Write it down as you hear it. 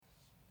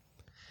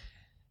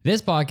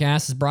This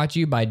podcast is brought to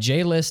you by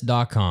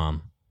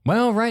JList.com.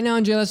 Well, right now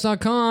on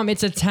JList.com,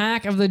 it's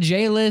Attack of the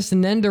J-List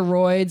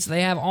Nendoroids.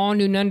 They have all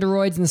new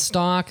Nendoroids in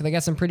stock. They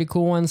got some pretty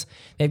cool ones.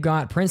 They've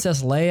got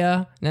Princess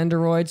Leia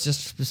Nendoroids,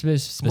 just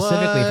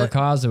specifically for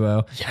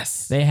Kazuo.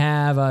 Yes. They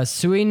have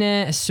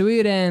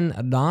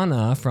Suiden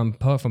Dana from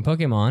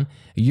Pokemon,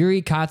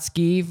 Yuri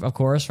Katsuki, of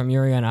course, from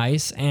Yuri on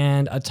Ice,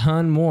 and a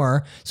ton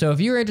more. So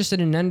if you're interested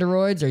in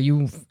Nendoroids or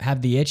you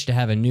have the itch to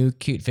have a new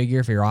cute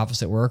figure for your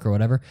office at work or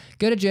whatever,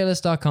 go to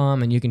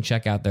JList.com and you can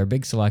check out their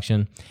big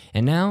selection.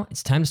 And now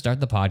it's time to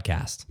start the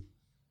podcast.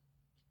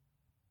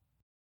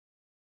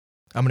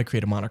 I'm going to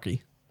create a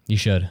monarchy. You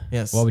should.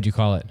 Yes. What would you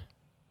call it?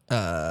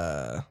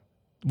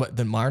 What,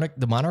 the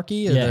monarchy?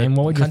 Yeah, and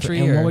what would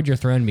what would your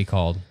throne be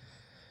called?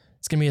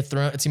 It's gonna be a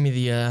throne. It's gonna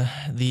be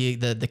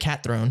the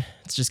cat throne.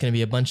 It's just gonna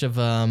be a bunch of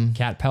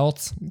Cat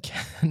pelts?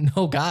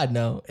 No, God,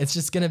 no. It's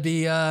just gonna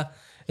be you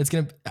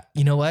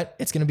know what?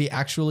 It's gonna be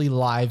actually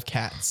live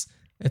cats.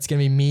 It's gonna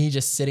be me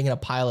just sitting in a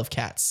pile of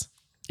cats.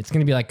 It's going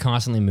to be like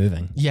constantly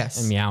moving. Yes.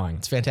 And meowing.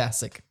 It's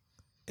fantastic.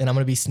 And I'm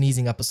gonna be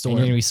sneezing up a storm. And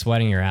you're going to be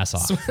sweating your ass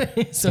off.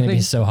 It's going to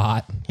be so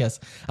hot. Yes.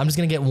 I'm just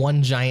gonna get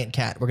one giant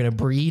cat. We're gonna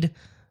breed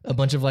a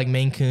bunch of like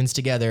Maine Coons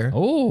together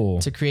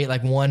to create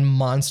like one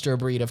monster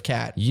breed of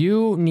cat.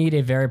 You need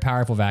a very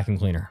powerful vacuum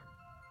cleaner.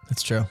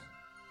 That's true.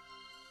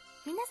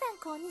 皆さん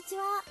こんにち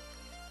は。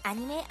ア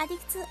ニメアディ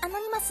クツアノ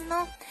ニマス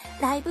の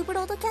ライブブ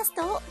ロードキャス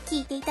トを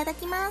聞いていただ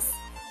きます。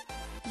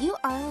You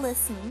are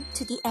listening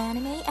to the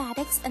Anime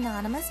Addicts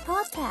Anonymous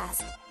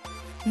podcast.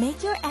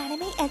 Make your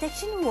anime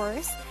addiction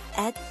worse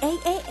at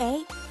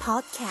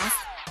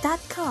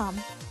aapodcast.com.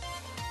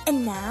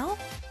 And now,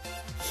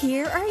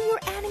 here are your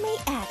anime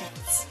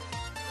addicts.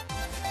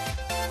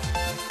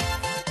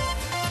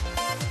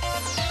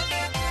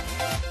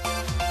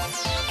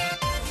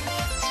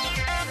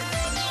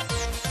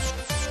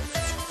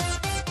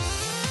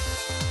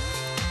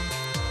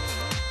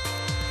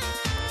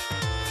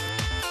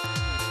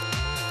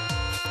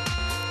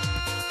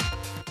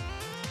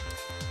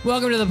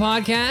 Welcome to the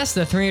podcast,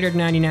 the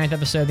 399th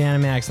episode of the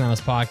Anime Addicts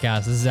Anonymous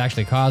podcast. This is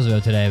actually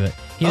Kazuo today, but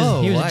he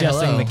was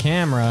adjusting the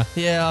camera.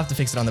 Yeah, I'll have to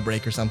fix it on the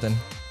break or something.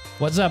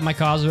 What's up, my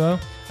Kazuo?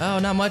 Oh,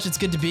 not much. It's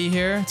good to be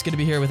here. It's good to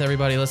be here with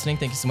everybody listening.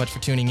 Thank you so much for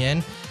tuning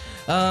in.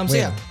 We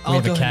have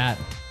a cat.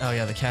 Oh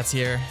yeah, the cat's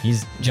here.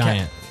 He's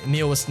giant.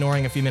 Neil was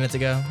snoring a few minutes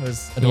ago. It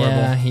was adorable.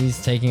 Yeah,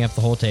 he's taking up the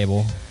whole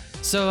table.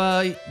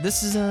 So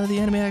this is the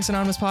Anime Addicts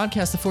Anonymous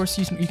podcast. Of course,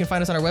 you can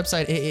find us on our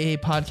website,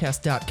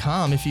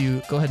 aapodcast.com. If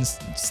you go ahead and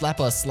slap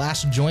a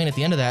 /join at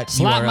the end of that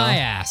Slap URL, my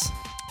ass.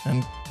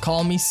 and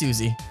call me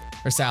Susie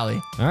or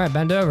Sally All right,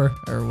 bend over.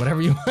 or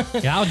whatever you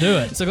want. Yeah, I'll do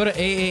it. So go to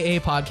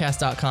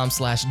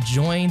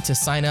aapodcast.com/join to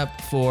sign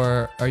up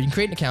for, or you can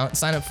create an account,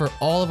 sign up for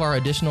all of our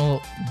additional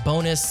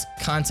bonus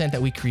content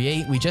that we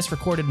create. We just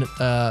recorded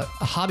a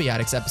Hobby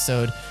Addicts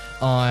episode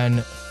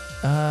on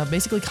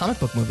basically comic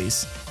book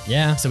movies.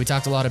 Yeah. So we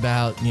talked a lot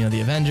about, the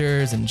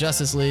Avengers and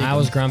Justice League. I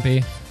was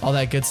grumpy. All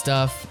that good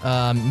stuff.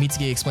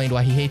 Mitsuki explained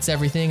why he hates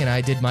everything, and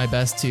I did my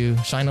best to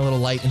shine a little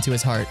light into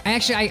his heart.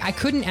 Actually, I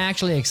couldn't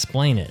actually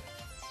explain it.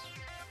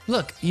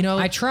 Look,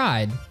 I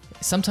tried.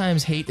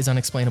 sometimes hate is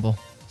unexplainable.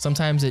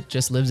 Sometimes it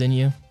just lives in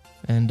you,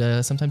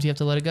 and sometimes you have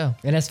to let it go.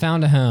 It has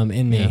found a home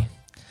in me. Yeah.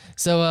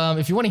 So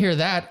if you want to hear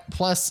that,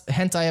 plus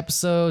hentai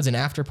episodes and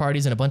after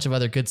parties and a bunch of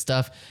other good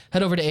stuff,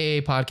 head over to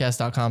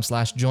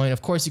aapodcast.com/join.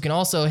 Of course, you can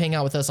also hang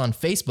out with us on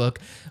Facebook.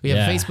 We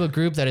have a Facebook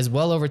group that is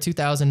well over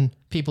 2,000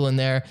 people in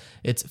there.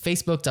 It's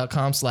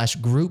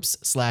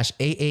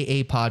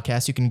facebook.com/groups/AAA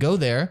podcast. You can go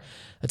there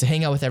to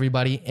hang out with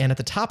everybody. And at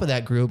the top of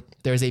that group,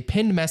 there's a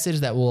pinned message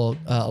that will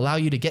allow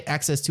you to get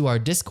access to our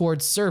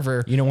Discord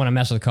server. You don't want to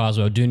mess with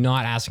Kazuo. Do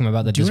not ask him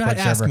about the Discord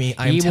server. Do not ask me.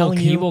 I'm telling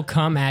you. He will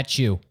come at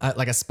you.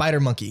 Like a spider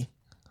monkey.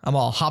 I'm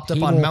all hopped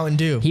up on Mountain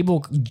Dew. He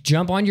will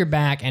jump on your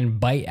back and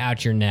bite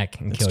out your neck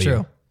and kill you. It's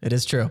true. It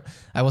is true.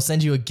 I will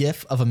send you a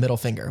GIF of a middle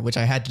finger, which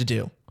I had to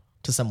do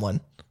to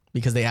someone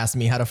because they asked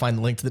me how to find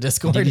the link to the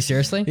Discord. Did you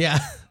seriously? Yeah.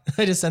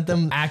 I just sent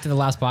them. After the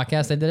last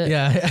podcast, they did it?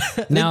 Yeah.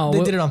 No.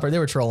 They did it on purpose. They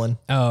were trolling.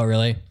 Oh,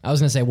 really? I was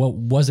going to say, well,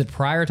 was it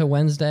prior to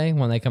Wednesday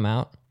when they come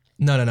out?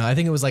 No. I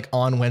think it was like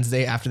on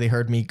Wednesday after they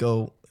heard me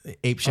go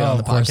ape shit on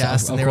the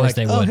podcast. And they were like,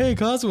 hey,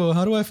 Kazuo,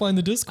 how do I find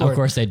the Discord? Of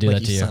course they do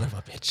that to you. Son of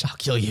a bitch. I'll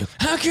kill you.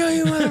 I'll kill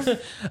you.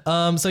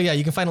 So yeah,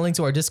 you can find a link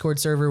to our Discord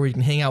server where you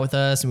can hang out with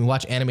us and we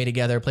watch anime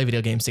together, play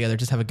video games together,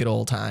 just have a good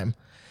old time.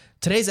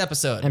 Today's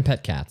episode. And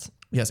pet cats.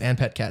 Yes, and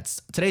pet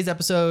cats. Today's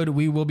episode,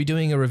 we will be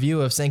doing a review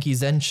of Senki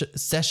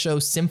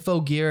Sessho Sympho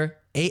Gear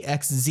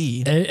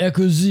AXZ.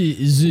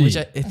 AXZ. Which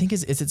I think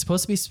is it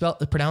supposed to be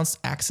pronounced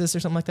Axis or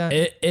something like that?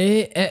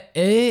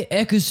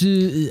 AXZ.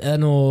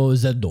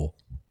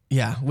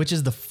 Yeah, which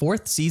is the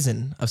 4th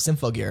season of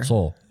Symphogear.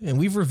 So. And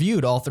we've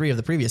reviewed all 3 of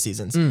the previous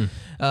seasons.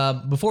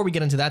 Before we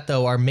get into that,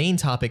 though, our main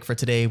topic for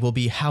today will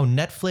be how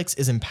Netflix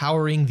is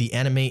empowering the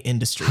anime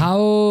industry.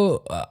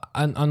 How,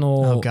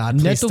 oh, God,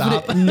 please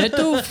stop.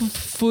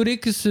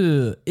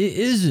 Netflix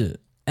is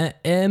empowering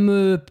the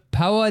anime.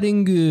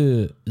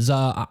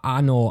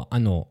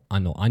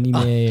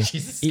 Oh,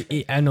 Jesus.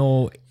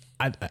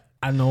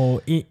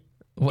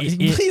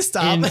 Please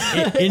stop.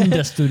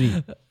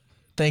 Industry.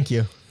 Thank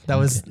you. That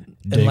was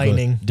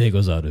enlightening.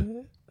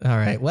 Degozaru. All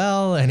right.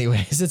 Well,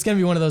 anyways, it's going to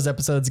be one of those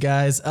episodes,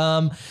 guys.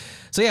 So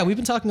yeah, we've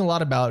been talking a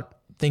lot about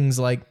things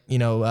like,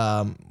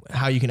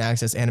 how you can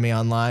access anime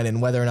online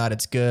and whether or not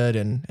it's good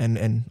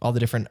and all the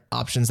different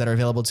options that are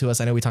available to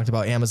us. I know we talked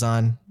about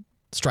Amazon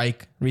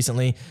strike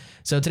recently.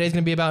 So today's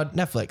going to be about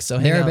Netflix. So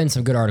There have been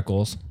some good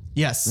articles.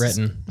 Yes.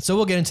 Written. So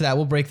we'll get into that.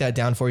 We'll break that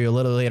down for you a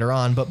little later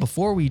on. But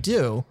before we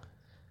do,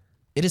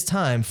 it is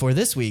time for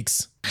this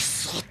week's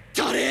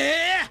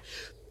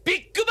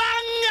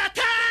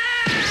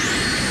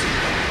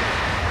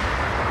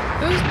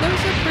There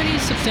was a pretty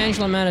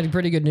substantial amount of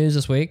pretty good news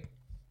this week.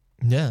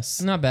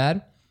 Yes. Not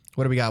bad.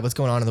 What do we got? What's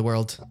going on in the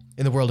world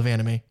of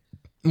anime?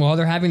 Well,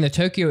 they're having the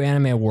Tokyo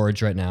Anime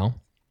Awards right now.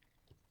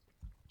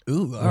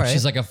 Ooh, all which right.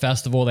 is like a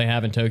festival they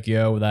have in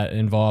Tokyo that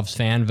involves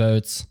fan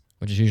votes,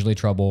 which is usually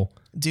trouble.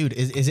 Dude,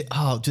 is it?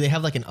 Oh, do they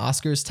have like an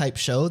Oscars type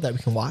show that we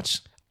can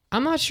watch?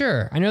 I'm not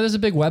sure. I know there's a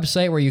big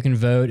website where you can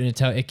vote,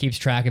 and it keeps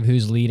track of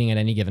who's leading at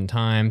any given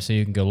time, so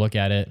you can go look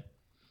at it.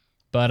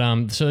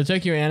 But so the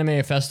Tokyo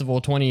Anime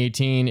Festival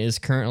 2018 is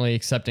currently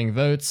accepting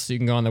votes. So you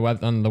can go on the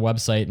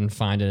website and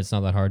find it. It's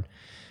not that hard.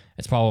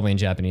 It's probably in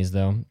Japanese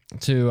though.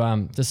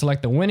 To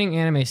select the winning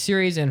anime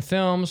series and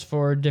films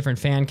for different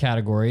fan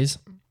categories.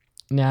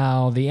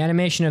 Now, the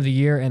Animation of the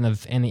Year and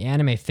the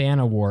Anime Fan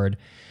Award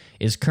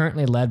is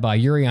currently led by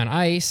Yuri on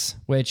Ice,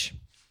 which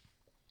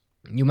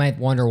you might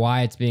wonder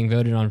why it's being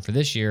voted on for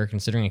this year,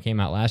 considering it came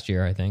out last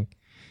year, I think.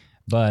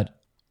 But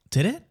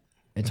did it?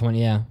 It came out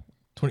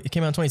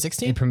in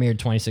 2016? It premiered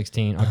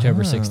 2016,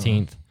 October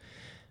 16th.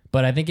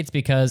 But I think it's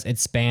because it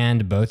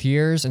spanned both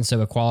years, and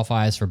so it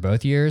qualifies for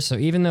both years. So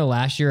even though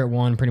last year it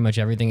won pretty much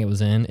everything it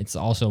was in, it's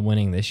also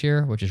winning this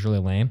year, which is really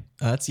lame.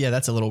 That's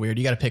a little weird.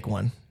 You got to pick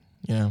one.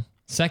 Yeah.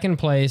 Second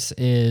place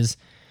is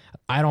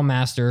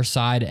Idolmaster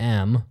Side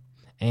M,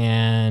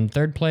 and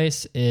third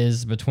place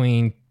is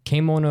between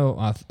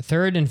Kemono.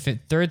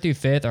 Third through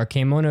fifth are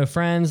Kemono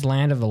Friends,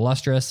 Land of the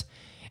Lustrous,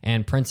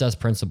 and Princess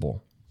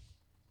Principal.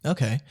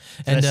 Okay.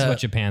 So and that's what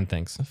Japan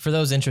thinks. For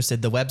those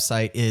interested, the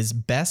website is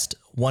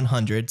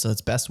best100, so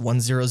it's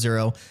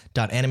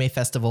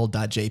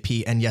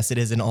best100.animefestival.jp. And yes, it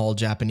is in all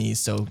Japanese,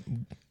 so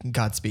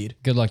Godspeed.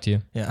 Good luck to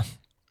you. Yeah.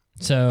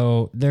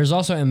 So there's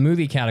also a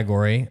movie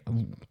category,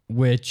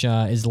 which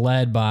is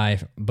led by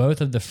both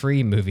of the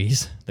free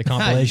movies, the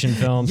compilation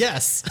films.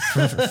 Yes.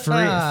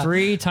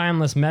 free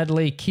timeless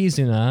medley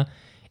Kizuna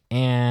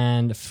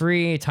and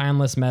free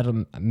timeless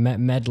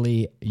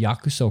medley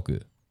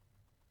Yakusoku.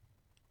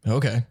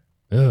 Okay.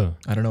 Ugh.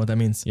 I don't know what that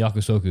means.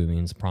 Yakusoku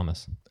means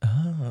promise.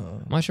 Oh.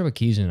 I'm not sure what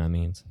Kizuna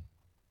means.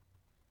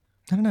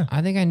 I don't know.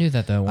 I think I knew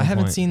that though. I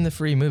haven't seen the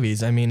free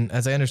movies. I mean,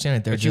 as I understand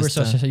it, they're but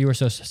just... you were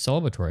so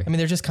celebratory. I mean,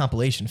 they're just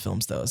compilation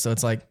films though. So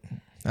it's like,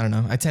 I don't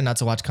know. I tend not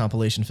to watch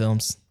compilation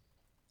films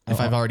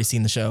if I've already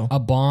seen the show. A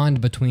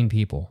bond between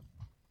people.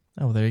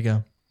 Oh, there you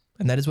go.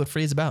 And that is what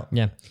free is about.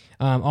 Yeah.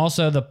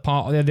 Also, the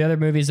other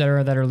movies that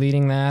are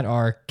leading that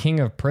are King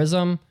of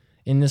Prism,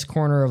 In This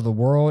Corner of the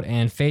World,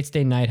 and Fate's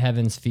Day Night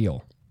Heaven's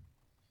Feel.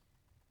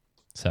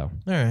 So.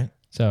 All right.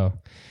 So,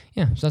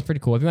 yeah, so that's pretty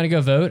cool. If you want to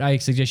go vote, I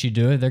suggest you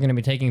do it. They're going to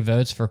be taking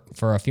votes for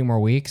a few more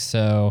weeks.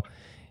 So,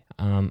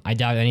 I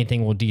doubt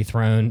anything will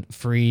dethrone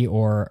Free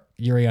or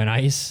Yuri on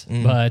Ice.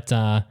 But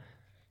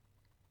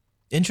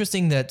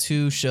interesting that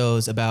two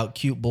shows about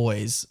cute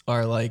boys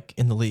are like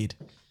in the lead.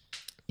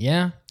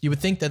 Yeah. You would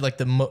think that like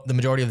the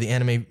majority of the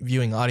anime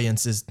viewing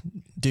audience is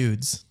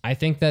dudes. I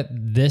think that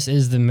this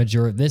is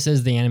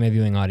the anime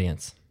viewing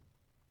audience.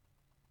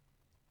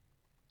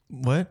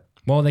 What?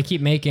 Well, they keep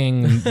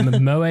making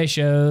moe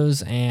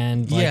shows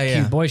and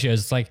cute boy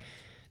shows. It's like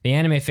the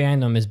anime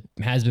fandom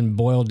has been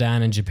boiled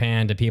down in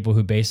Japan to people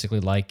who basically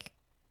like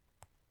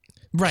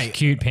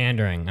cute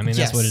pandering. I mean,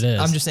 that's what it is.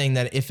 I'm just saying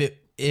that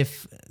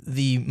if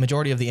the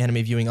majority of the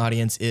anime viewing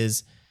audience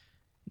is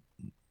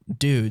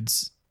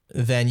dudes,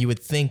 then you would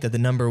think that the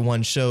number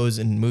one shows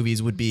and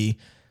movies would be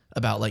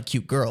about like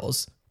cute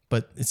girls,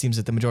 but it seems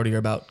that the majority are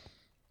about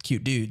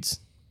cute dudes.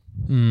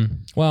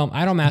 Well,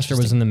 Idolmaster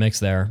was in the mix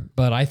there,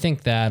 but I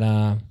think that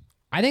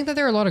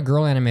there are a lot of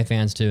girl anime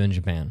fans too in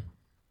Japan.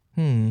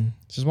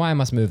 Which is why I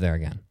must move there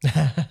again.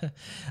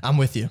 I'm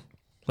with you.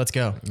 Let's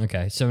go.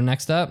 Okay, so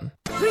next up.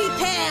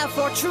 Prepare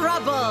for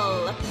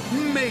trouble.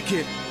 Make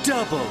it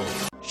double.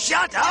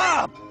 Shut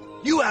up!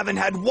 You haven't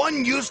had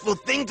one useful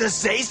thing to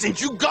say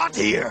since you got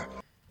here.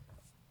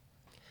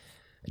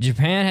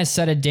 Japan has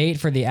set a date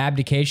for the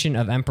abdication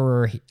of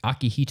Emperor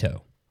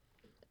Akihito.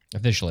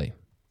 Officially.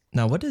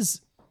 Now, what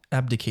does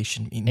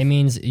abdication mean? It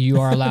means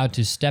you are allowed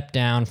to step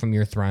down from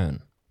your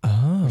throne.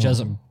 Oh. Which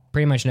has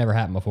pretty much never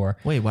happened before.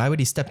 Wait, why would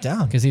he step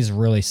down? Because he's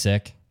really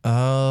sick.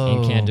 Oh.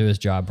 And can't do his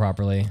job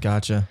properly.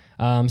 Gotcha.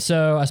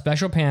 So a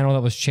special panel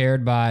that was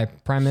chaired by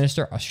Prime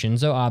Minister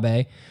Shinzo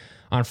Abe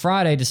on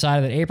Friday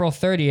decided that April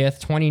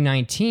 30th,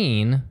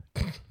 2019...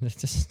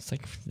 It's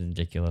like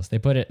ridiculous. They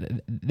put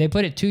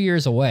it 2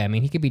 years away. I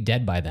mean, he could be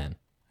dead by then.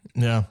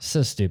 Yeah.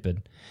 So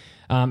stupid.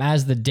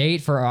 As the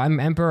date for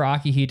Emperor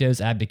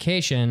Akihito's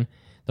abdication,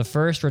 the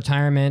first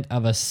retirement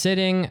of a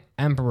sitting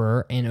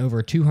emperor in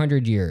over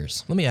 200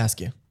 years. Let me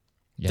ask you.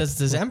 Yeah.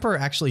 Does Emperor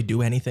actually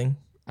do anything?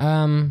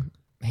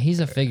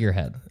 He's a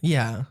figurehead.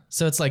 Yeah.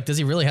 So it's like, does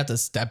he really have to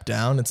step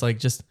down? It's like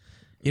just,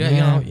 you don't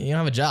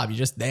have a job. You're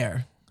just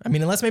there. I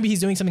mean, unless maybe he's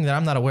doing something that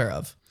I'm not aware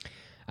of.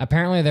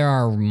 Apparently there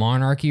are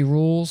monarchy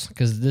rules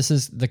because this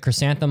is the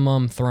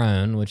chrysanthemum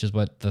throne, which is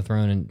what the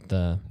throne and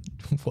the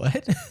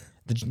What?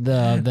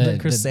 the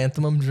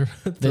chrysanthemum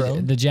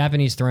throne. The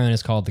Japanese throne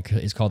is called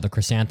the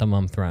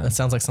chrysanthemum throne. That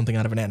sounds like something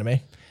out of an anime.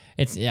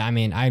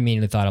 I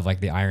immediately thought of like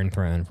the Iron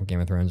Throne from Game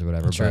of Thrones or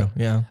whatever. True.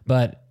 Yeah.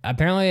 But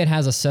apparently it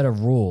has a set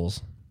of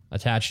rules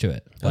attached to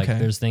it. Like Okay.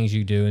 there's things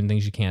you do and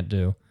things you can't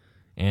do.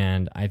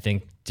 And I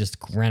think just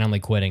randomly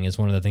quitting is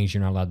one of the things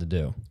you're not allowed to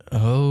do.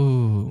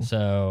 Oh,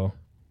 So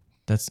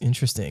that's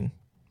interesting.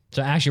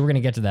 actually we're going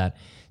to get to that.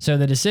 So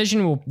the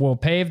decision will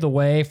pave the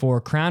way for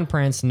Crown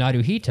Prince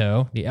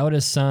Naruhito, the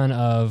eldest son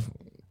of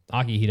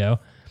Akihito,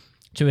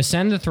 to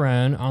ascend the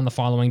throne on the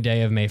following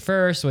day of May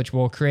 1st, which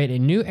will create a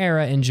new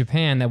era in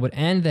Japan that would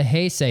end the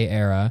Heisei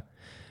era,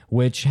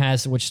 which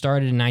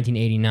started in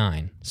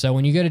 1989. So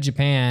when you go to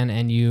Japan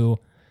and you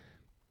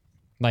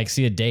like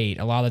see a date,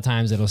 a lot of the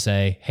times it'll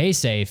say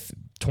Heisei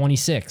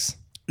 26.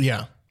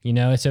 Yeah. You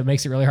know, so it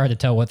makes it really hard to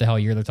tell what the hell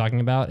year they're talking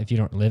about if you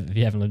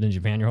haven't lived in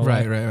Japan your whole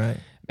life. Right.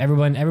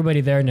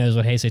 Everybody there knows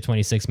what Heisei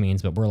 26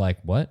 means, but we're like,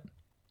 what?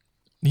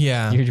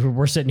 Yeah.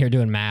 We're sitting here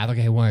doing math.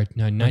 Okay, what?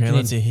 No, Okay,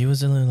 let's see. He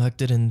was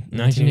elected in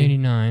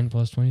 1989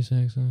 plus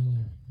 26.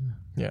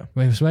 Yeah.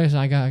 Wait,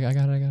 I got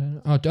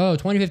it. Oh,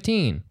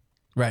 2015.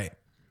 Right.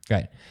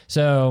 Right.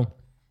 So,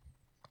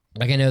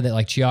 like, I know that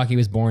like Chiaki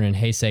was born in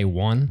Heisei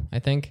 1, I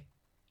think,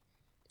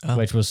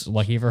 which was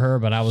lucky for her.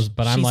 But I'm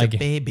She's like a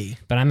baby.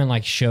 But I'm in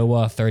like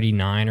Showa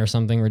 39 or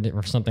something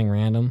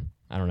random.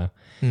 I don't know.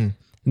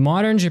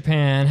 Modern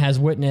Japan has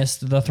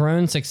witnessed the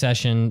throne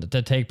succession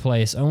to take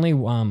place only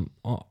let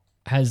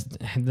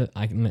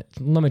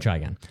me try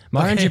again.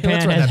 Modern Okay, let's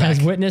Japan run that has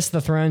back. witnessed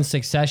the throne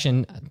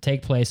succession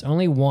take place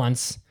only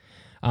once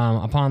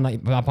upon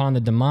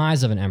the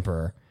demise of an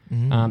emperor.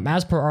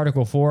 As per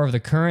Article 4 of the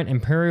current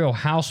imperial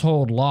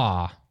household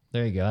law.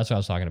 There you go. That's what I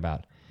was talking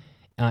about.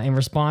 In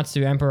response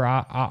to Emperor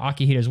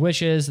Akihito's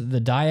wishes, the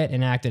Diet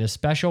enacted a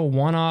special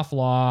one-off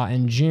law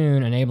in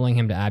June enabling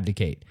him to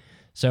abdicate.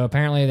 So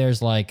apparently there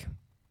was no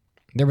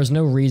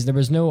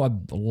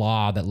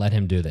law that let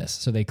him do this.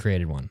 So they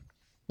created one.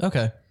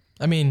 Okay.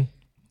 I mean,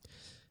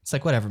 it's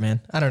like whatever,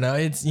 man. I don't know.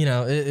 It's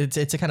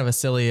it's a kind of a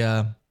silly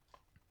I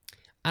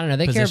don't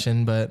know.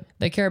 position, but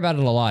They care about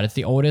it a lot. It's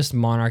the oldest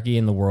monarchy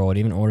in the world,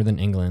 even older than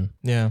England.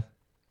 yeah.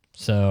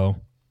 So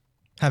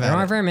Have there at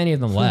aren't it. very many of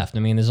them left. I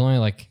mean, there's only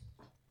like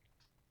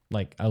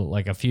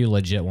a few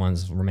legit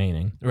ones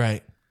remaining.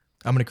 Right.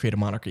 I'm gonna create a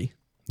monarchy.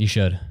 You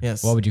should.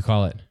 Yes. What would you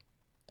call it?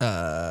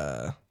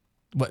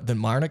 What the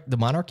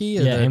monarchy?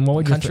 Or Yeah, the and what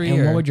would country?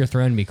 what would your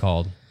throne be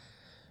called?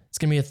 It's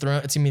gonna be a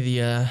throne. It's gonna be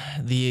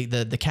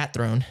the cat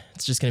throne.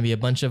 It's just gonna be a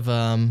bunch of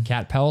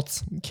Cat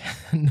pelts?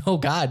 no,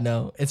 God,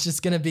 no. It's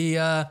just gonna be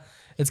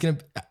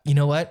you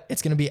know what?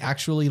 It's gonna be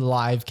actually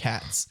live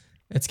cats.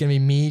 It's gonna be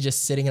me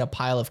just sitting in a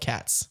pile of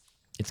cats.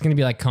 It's gonna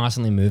be like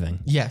constantly moving.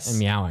 Yes. And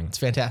meowing. It's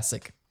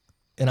fantastic.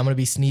 And I'm gonna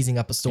be sneezing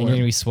up a And storm. you're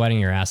gonna be sweating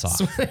your ass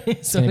off.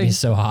 It's gonna be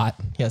so hot.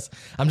 Yes.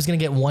 I'm just gonna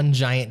get one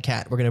giant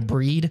cat. We're gonna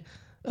breed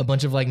a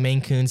bunch of like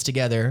Maine Coons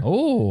together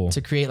Oh.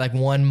 to create like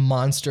one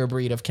monster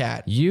breed of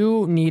cat.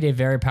 You need a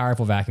very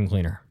powerful vacuum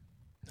cleaner.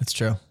 That's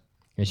true.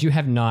 Because you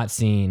have not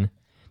seen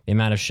the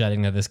amount of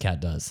shedding that this cat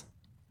does.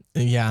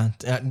 Yeah.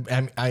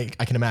 I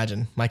can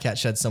imagine. My cat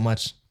sheds so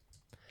much.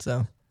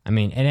 So I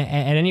mean, at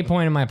any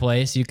point in my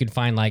place, you could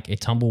find like a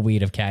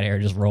tumbleweed of cat hair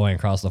just rolling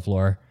across the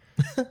floor.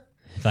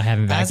 If I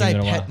haven't vacuumed as I in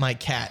a while. pet my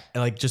cat,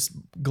 like just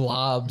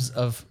globs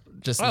of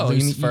just Oh,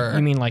 loose fur.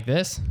 you mean like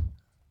this?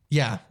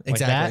 Yeah,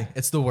 exactly. that?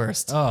 It's the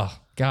worst. Oh,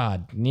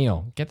 God.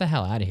 Neil, get the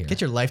hell out of here. Get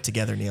your life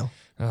together, Neil.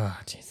 Oh,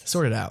 Jesus.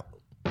 Sort it out.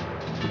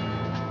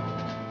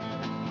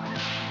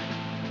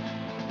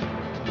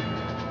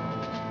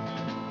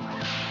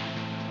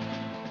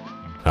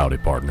 Howdy,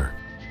 partner.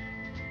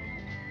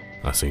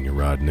 I seen you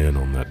riding in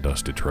on that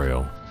dusty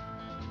trail.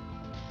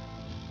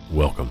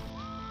 Welcome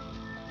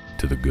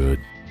to the good,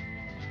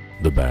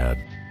 the bad,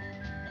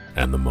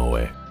 and the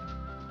moe.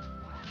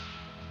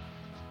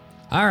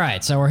 All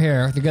right, so we're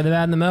here. The good, the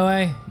bad, and the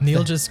moe.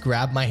 Neil just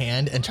grabbed my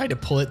hand and tried to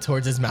pull it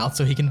towards his mouth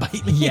so he can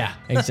bite me. Yeah,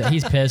 exactly.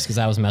 He's pissed because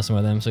I was messing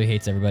with him, so he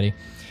hates everybody.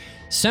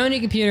 Sony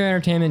Computer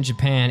Entertainment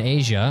Japan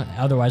Asia,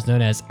 otherwise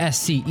known as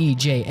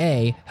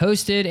SCEJA,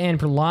 hosted and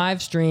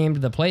live streamed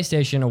the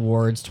PlayStation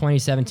Awards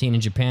 2017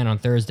 in Japan on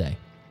Thursday.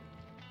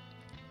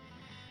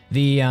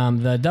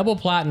 The double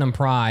platinum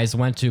prize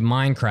went to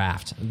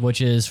Minecraft, which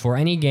is for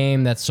any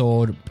game that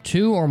sold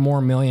 2 or more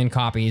million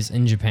copies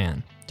in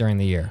Japan during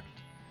the year.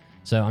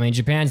 So, I mean,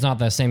 Japan's not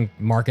the same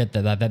market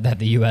that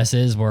the U.S.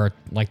 is, where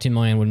like 2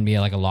 million wouldn't be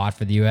like a lot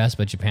for the U.S.,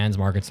 but Japan's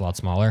market's a lot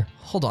smaller.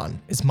 Hold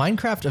on. Is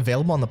Minecraft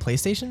available on the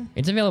PlayStation?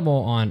 It's available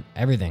on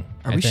everything.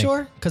 Are I we think.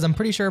 sure? Because I'm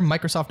pretty sure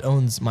Microsoft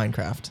owns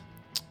Minecraft.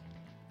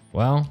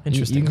 Well,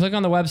 Interesting. You can click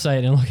on the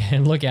website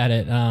and look at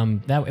it.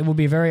 That it would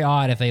be very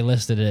odd if they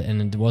listed it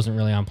and it wasn't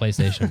really on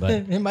PlayStation, but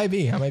It might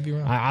be. I might be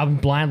wrong. I'm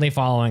blindly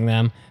following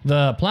them.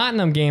 The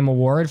Platinum Game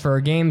Award for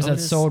games that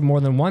sold more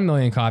than 1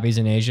 million copies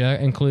in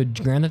Asia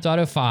include Grand Theft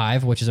Auto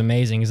 5, which is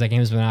amazing because that game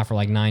has been out for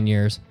like 9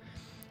 years.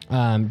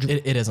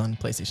 It is on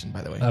PlayStation,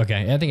 by the way.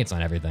 Okay, I think it's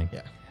on everything.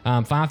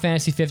 Yeah. Final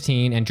Fantasy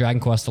 15 and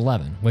Dragon Quest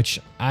 11, which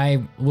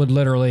I would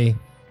literally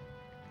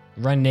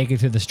run naked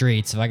through the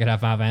streets if I could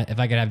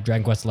have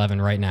Dragon Quest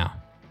 11 right now.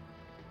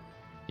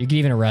 You could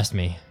even arrest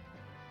me.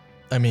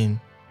 I mean,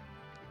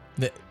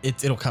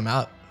 it'll come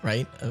out,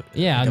 right?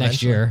 Yeah,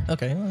 next eventually? year.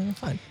 Okay, well,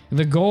 fine.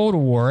 The Gold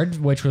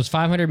Award, which was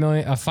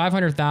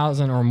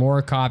 500,000 or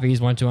more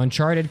copies, went to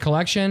Uncharted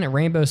Collection,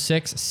 Rainbow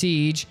Six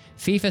Siege,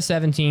 FIFA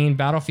 17,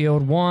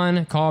 Battlefield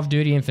 1, Call of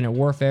Duty Infinite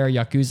Warfare,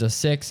 Yakuza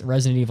 6,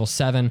 Resident Evil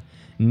 7,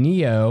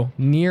 Neo,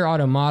 Nier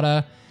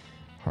Automata,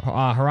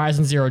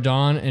 Horizon Zero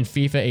Dawn, and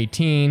FIFA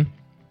 18.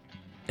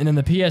 And then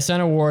the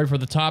PSN award for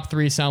the top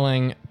 3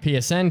 selling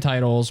PSN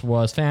titles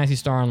was Phantasy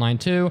Star Online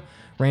 2,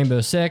 Rainbow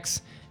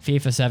Six,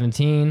 FIFA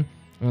 17.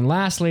 And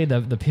lastly,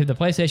 the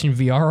PlayStation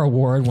VR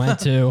award went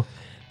to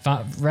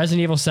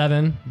Resident Evil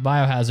 7,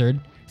 Biohazard,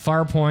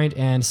 Farpoint,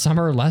 and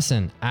Summer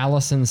Lesson,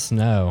 Allison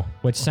Snow,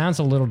 which sounds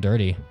a little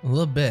dirty. A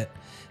little bit.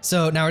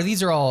 So now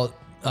these are all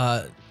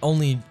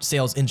only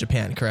sales in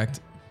Japan, correct?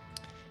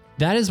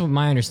 That is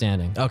my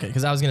understanding. Okay,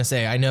 because I was going to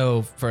say, I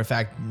know for a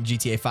fact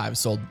GTA 5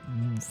 sold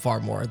far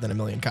more than 1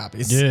 million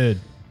copies. Dude,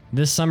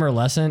 this Summer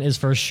Lesson is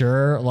for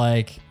sure,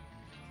 like,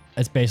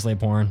 it's basically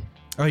porn.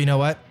 Oh, you know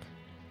what?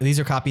 These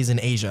are copies in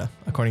Asia,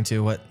 according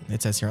to what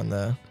it says here on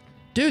the...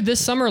 Dude,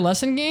 this Summer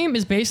Lesson game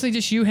is basically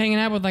just you hanging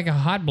out with like a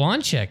hot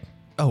blonde chick.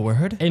 Oh,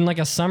 word? In like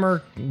a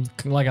summer,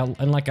 like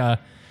a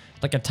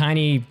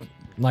tiny,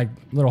 like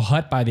little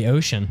hut by the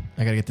ocean.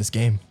 I got to get this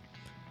game.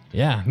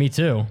 Yeah, me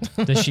too.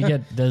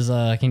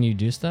 Can you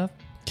do stuff?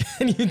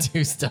 Can you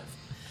do stuff?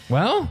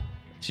 Well,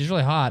 she's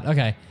really hot.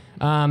 Okay.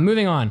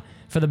 Moving on.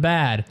 For the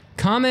bad,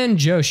 Kamen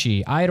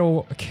Joshi,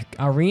 idol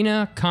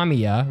Arena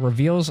Kamiya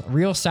reveals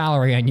real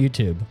salary on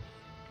YouTube.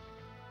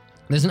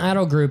 There's an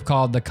idol group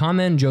called the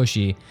Kamen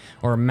Joshi,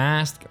 or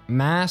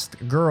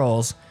masked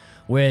girls,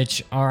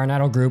 which are an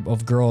idol group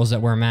of girls that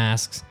wear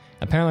masks.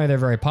 Apparently, they're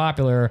very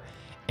popular.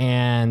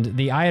 And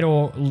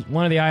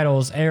one of the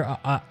idols,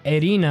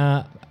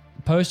 Irina,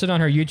 posted on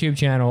her YouTube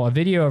channel a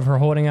video of her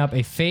holding up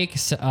a fake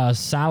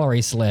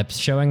salary slip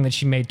showing that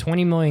she made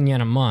 20 million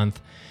yen a month,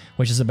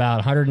 which is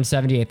about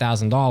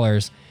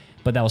 $178,000,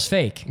 but that was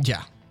fake.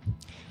 Yeah.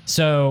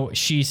 So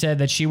she said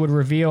that she would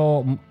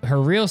reveal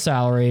her real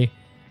salary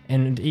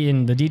and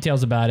in the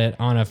details about it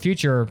on a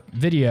future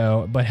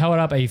video, but held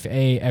up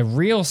a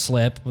real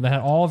slip that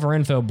had all of her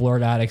info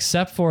blurred out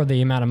except for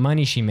the amount of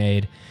money she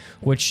made,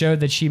 which showed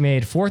that she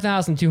made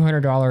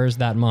 $4,200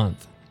 that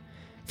month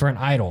for an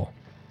idol.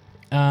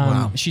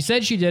 Wow. She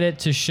said she did it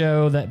to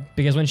show that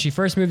because when she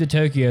first moved to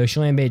Tokyo, she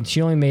only made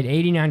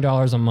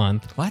 $89 a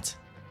month. What?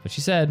 But she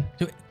said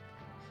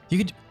You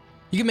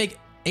could make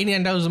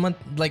 $89 a month,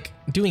 like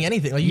doing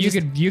anything. Like you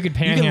could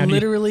panhandle. You could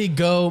literally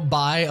go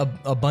buy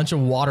a bunch of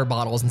water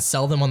bottles and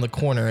sell them on the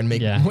corner and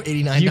make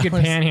 $89. You could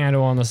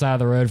panhandle on the side of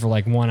the road for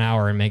like 1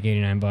 hour and make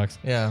 $89.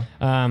 Yeah.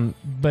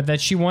 But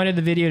that she wanted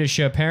the video to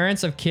show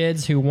parents of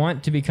kids who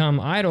want to become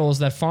idols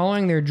that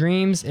following their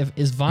dreams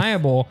is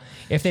viable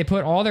if they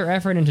put all their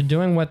effort into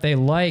doing what they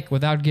like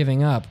without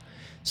giving up.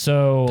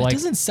 So that like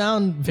doesn't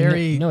sound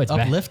very it's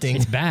uplifting.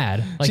 It's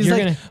bad. Like She's you're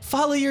like, gonna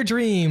follow your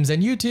dreams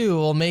and you too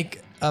will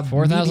make a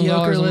 $4,000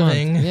 mediocre a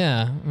living. month.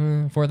 Yeah,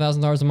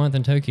 $4,000 a month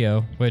in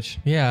Tokyo, which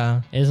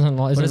Yeah. isn't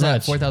What is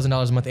that? much.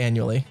 $4,000 a month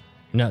annually?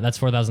 No, that's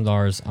 $4,000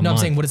 a month. No, I'm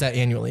saying, what is that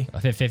annually?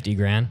 50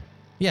 grand.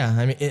 Yeah,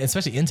 I mean,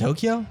 especially in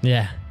Tokyo?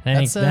 Yeah,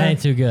 that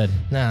ain't too good.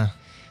 Nah.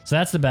 So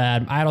that's the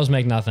bad. Idols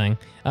make nothing.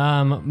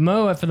 For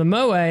the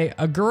Moe,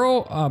 a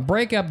girl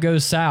breakup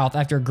goes south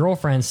after a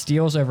girlfriend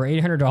steals over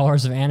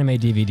 $800 of anime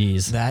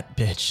DVDs. That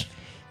bitch.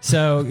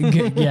 So,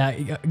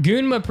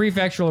 Gunma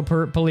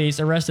Prefectural Police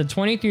arrested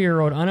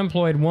 23-year-old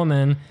unemployed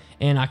woman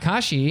in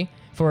Akashi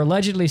for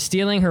allegedly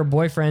stealing her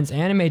boyfriend's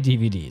anime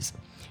DVDs.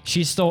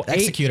 She stole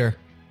Execute her.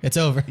 It's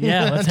over.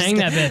 Yeah, let's hang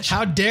that bitch.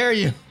 How dare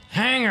you?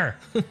 Hang her.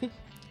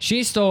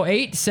 She stole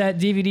 8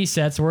 DVD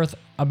sets worth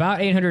about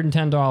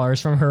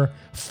 $810 from her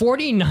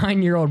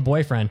 49-year-old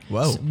boyfriend.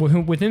 Whoa.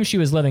 With whom she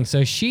was living.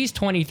 So she's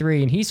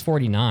 23 and he's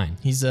 49.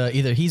 He's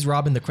either he's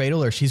robbing the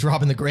cradle or she's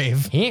robbing the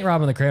grave. He ain't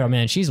robbing the cradle,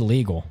 man. She's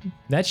illegal.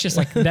 That's just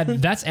like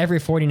that's every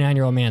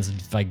 49-year-old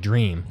man's like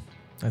dream.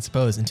 I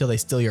suppose until they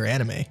steal your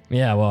anime.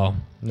 Yeah, well,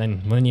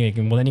 then you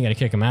got to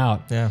kick them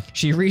out. Yeah.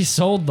 She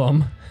resold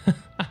them.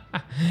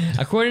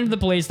 According to the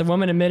police, the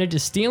woman admitted to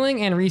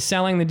stealing and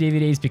reselling the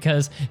DVDs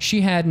because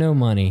she had no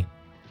money.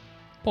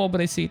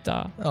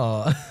 Pobrecita.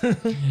 Oh.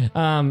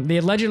 The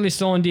allegedly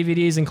stolen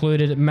DVDs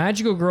included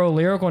Magical Girl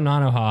Lyrical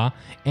Nanoha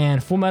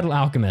and Full Metal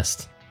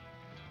Alchemist.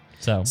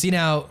 So See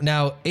now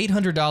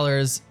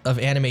 $800 of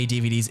anime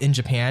DVDs in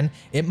Japan.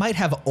 It might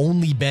have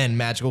only been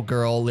Magical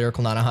Girl,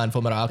 Lyrical Nanaha, and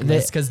Fullmetal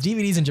Alchemist because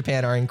DVDs in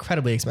Japan are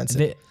incredibly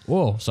expensive.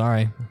 whoa,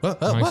 sorry.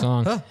 Wrong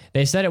song. Huh.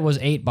 They said it was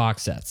 8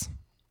 box sets.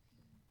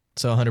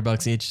 So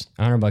 $100 each.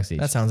 $100 each.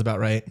 That sounds about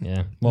right.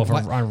 Yeah. Well,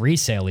 on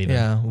resale even.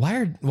 Yeah.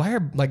 Why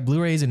are like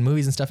Blu-rays and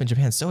movies and stuff in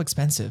Japan so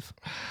expensive?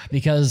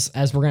 Because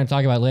as we're going to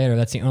talk about later,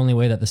 that's the only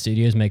way that the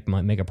studios make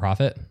a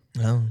profit.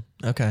 Oh,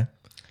 okay.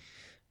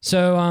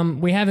 So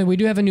we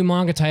do have a new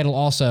manga title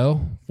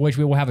also, which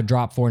we will have a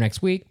drop for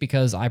next week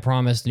because I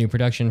promised a new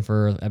production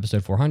for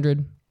episode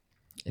 400.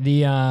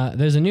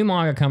 There's a new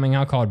manga coming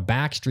out called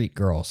Backstreet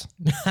Girls.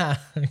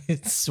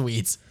 It's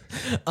sweet.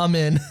 I'm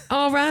in.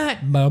 All right.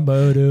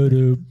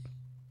 Ba-ba-do-do.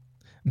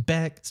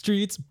 Back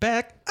streets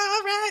back. All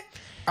right.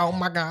 Oh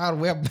my God,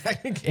 we're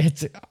back again.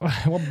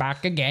 We're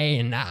back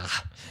again.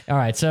 All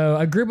right. So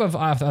a group of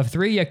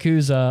 3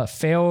 yakuza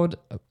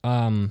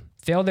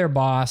failed their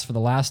boss for the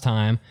last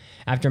time.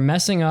 After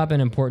messing up an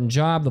important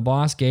job, the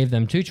boss gave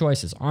them 2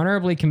 choices: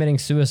 honorably committing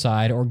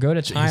suicide or go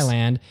to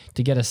Thailand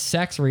to get a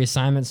sex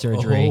reassignment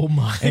surgery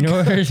in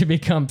order to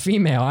become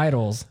female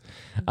idols.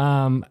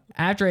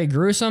 After a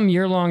gruesome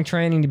year-long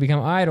training to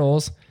become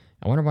idols,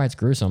 I wonder why it's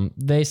gruesome,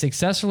 they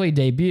successfully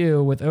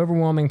debut with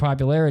overwhelming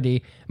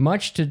popularity.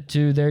 Much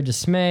to their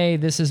dismay,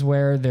 this is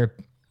where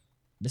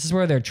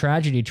their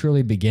tragedy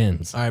truly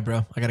begins. All right,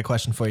 bro. I got a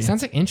question for you.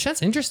 Sounds like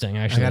that's interesting,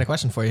 actually. I got a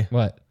question for you.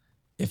 What?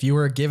 If you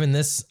were given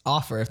this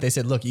offer, if they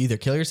said, look, you either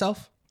kill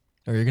yourself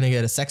or you're going to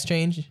get a sex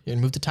change, you're going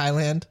to move to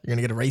Thailand, you're going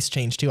to get a race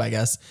change too, I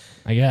guess.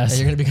 And you're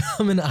going to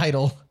become an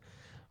idol,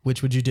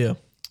 which would you do?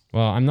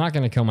 Well, I'm not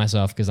going to kill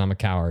myself because I'm a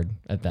coward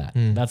at that.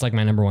 That's like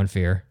my number one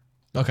fear.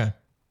 Okay.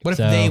 What if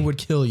they would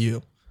kill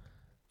you?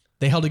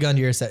 They held a gun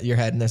to your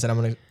head and they said, I'm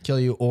going to kill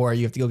you, or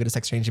you have to go get a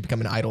sex change to become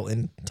an idol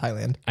in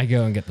Thailand. I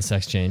go and get the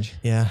sex change.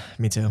 Yeah,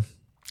 me too.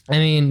 I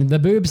mean, the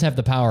boobs have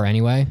the power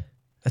anyway.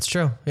 That's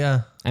true.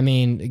 Yeah. I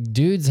mean,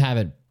 dudes have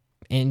it,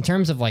 in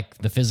terms of like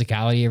the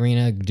physicality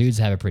arena, dudes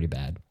have it pretty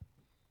bad.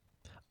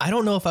 I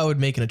don't know if I would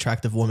make an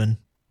attractive woman.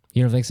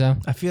 You don't think so?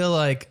 I feel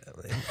like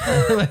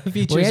my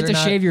features Well, you have to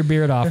shave your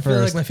beard off I first.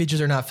 feel like my features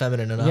are not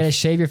feminine enough. You gotta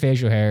shave your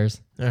facial hairs.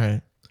 All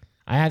right.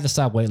 I have to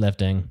stop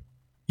weightlifting.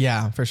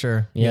 Yeah, for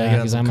sure. Yeah,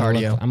 because I'm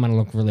gonna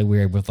look really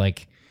weird with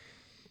like,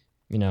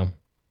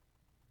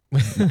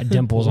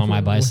 dimples on my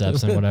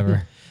biceps and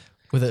whatever.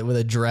 With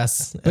a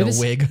dress and a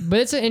wig. But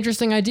it's an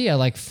interesting idea.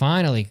 Like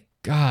finally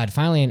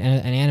an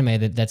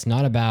anime that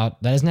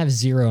doesn't have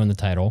 0 in the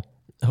title.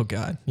 Oh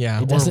God,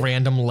 yeah. It Or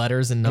random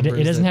letters and numbers.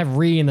 It doesn't have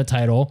 "re" in the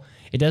title.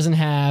 It doesn't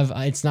have.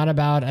 It's not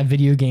about a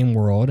video game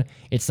world.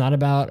 It's not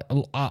about.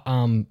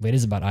 It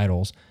is about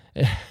idols.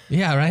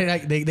 Yeah,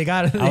 right. They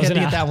had to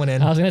get that one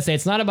in. I was gonna say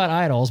it's not about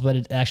idols, but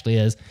it actually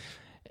is.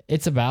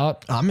 It's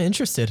about. I'm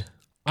interested.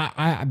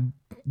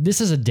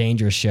 This is a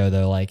dangerous show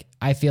though. Like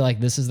I feel like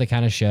this is the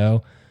kind of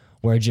show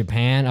where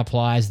Japan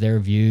applies their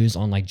views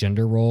on like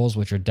gender roles,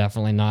 which are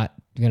definitely not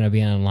going to be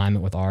in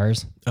alignment with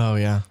ours. Oh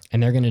yeah.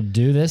 And they're going to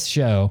do this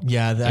show.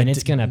 Yeah. And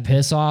it's going to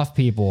piss off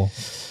people.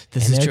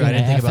 This is true. I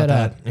didn't think about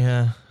that.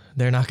 Yeah.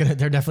 They're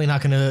definitely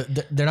not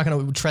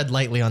gonna tread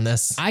lightly on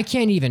this. I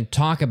can't even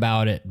talk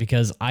about it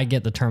because I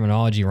get the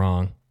terminology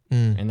wrong,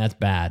 and that's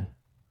bad.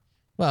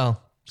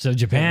 Well, so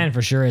Japan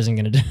for sure isn't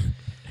going to do.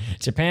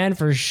 Japan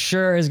for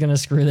sure is going to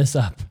screw this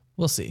up.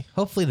 We'll see.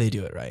 Hopefully they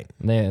do it right.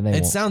 They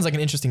won't. Sounds like an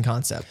interesting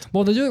concept.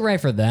 Well, they'll do it right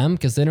for them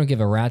because they don't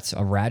give a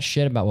rat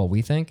shit about what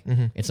we think.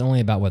 Mm-hmm. It's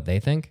only about what they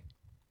think.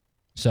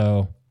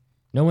 So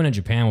no one in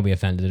Japan will be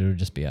offended. It would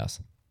just be us.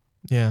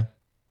 Yeah,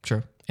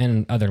 true.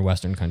 And other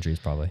Western countries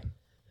probably.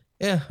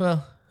 Yeah,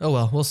 well,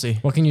 we'll see.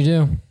 What can you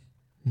do?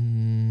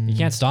 You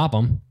can't stop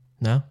them.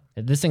 No?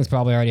 This thing's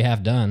probably already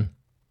half done.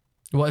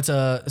 Well, it's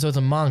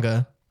a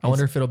manga. I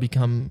wonder if it'll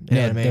become an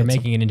anime. They're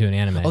making it into an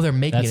anime. Oh, they're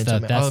making it into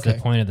an anime. That's the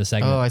point of the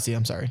segment. Oh, I see.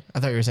 I'm sorry. I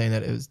thought you were saying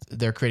that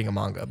they're creating a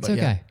manga. But it's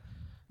okay.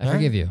 Yeah. I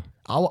forgive you.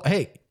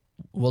 Hey,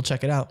 we'll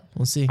check it out.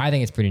 We'll see. I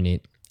think it's pretty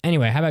neat.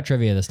 Anyway, how about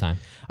trivia this time?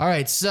 All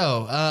right.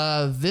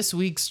 So this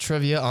week's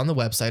trivia on the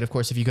website, of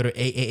course, if you go to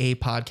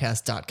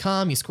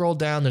AAApodcast.com, you scroll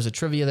down, there's a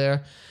trivia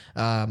there.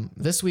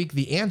 This week,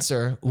 the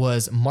answer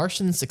was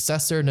Martian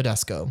successor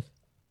Nadesco.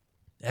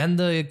 And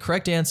the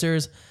correct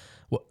answers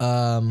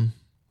were,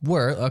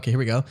 okay, here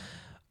we go.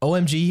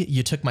 OMG,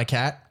 You Took My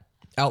Cat,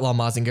 Outlaw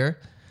Mazinger,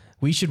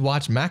 We Should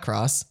Watch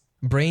Macross,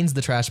 Brains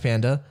the Trash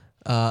Panda,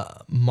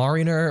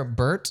 Mariner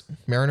Burt,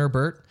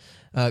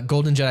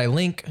 Golden Jedi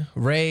Link,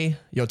 Rey,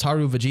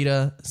 Yotaru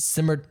Vegeta,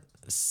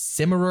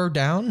 Simmer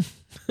Down,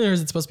 or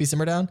is it supposed to be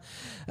Simmer Down?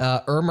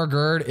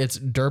 Ermagerd, it's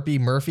Derpy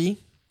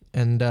Murphy,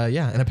 and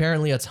and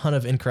apparently a ton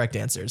of incorrect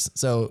answers.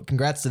 So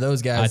congrats to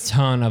those guys. A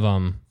ton of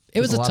them.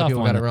 It was a tough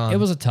one. It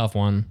was a tough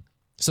one.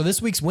 So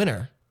this week's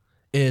winner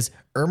is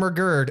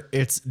Ermagerd,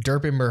 it's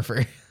Derpy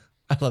Murphy.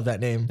 I love that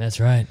name. That's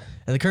right.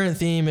 And the current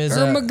theme is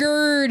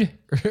Ermagerd.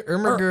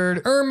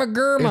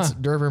 Ermagurma. It's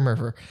Derpy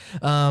Murphy.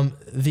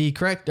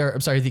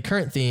 The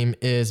current theme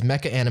is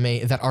mecha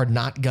anime that are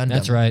not Gundam.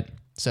 That's right.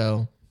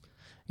 So,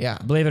 yeah.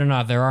 Believe it or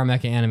not, there are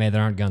mecha anime that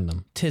aren't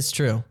Gundam. Tis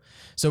true.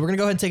 So we're going to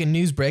go ahead and take a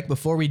news break.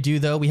 Before we do,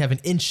 though, we have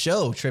an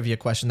in-show trivia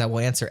question that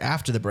we'll answer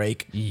after the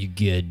break. You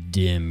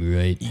goddamn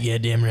right. Yeah,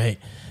 damn right.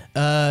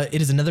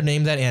 It is another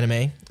name that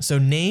anime. So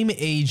name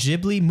a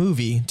Ghibli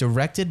movie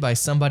directed by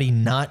somebody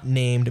not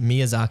named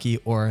Miyazaki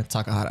or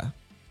Takahata.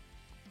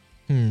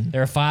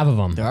 There are 5 of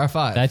them. There are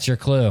 5. That's your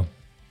clue.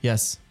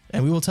 Yes.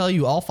 And we will tell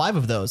you all 5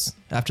 of those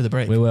after the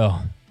break. We will.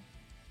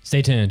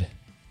 Stay tuned.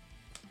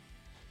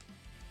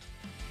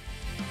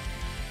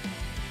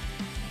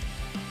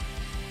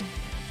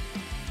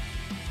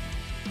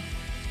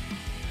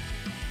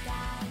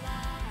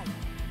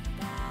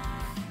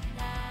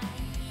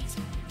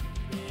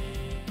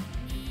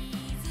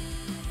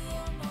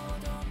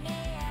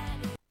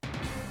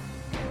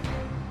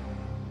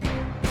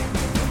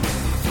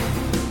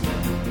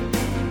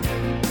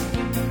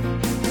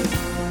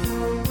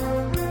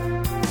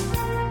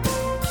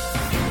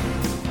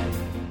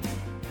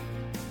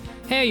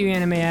 Hey, you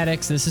anime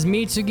addicts, this is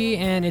Mitsugi,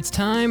 and it's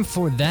time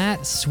for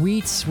that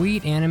sweet,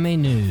 sweet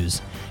anime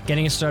news.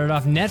 Getting us started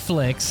off,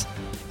 Netflix,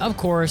 of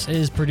course,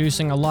 is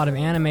producing a lot of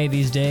anime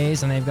these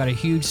days, and they've got a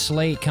huge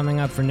slate coming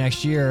up for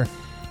next year.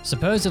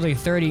 Supposedly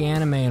 30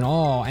 anime in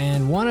all,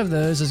 and one of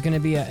those is going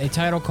to be a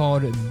title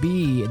called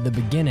B, The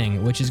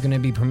Beginning, which is going to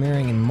be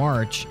premiering in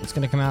March. It's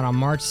going to come out on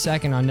March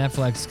 2nd on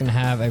Netflix. It's going to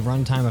have a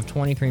runtime of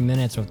 23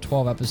 minutes with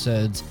 12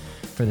 episodes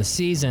for the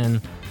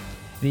season.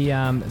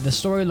 The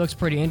story looks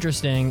pretty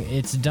interesting.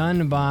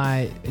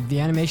 The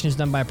animation is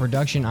done by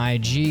Production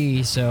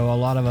IG, so a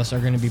lot of us are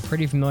going to be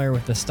pretty familiar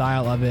with the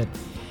style of it.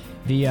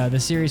 The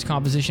series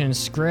composition and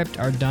script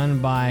are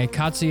done by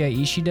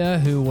Katsuya Ishida,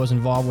 who was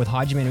involved with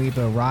Hajime no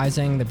Ippo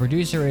Rising. The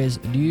producer is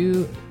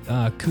Ryu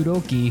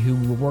Kuroki, who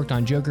worked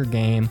on Joker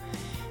Game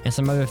and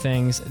some other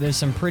things. There's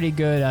some pretty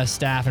good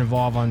staff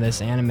involved on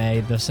this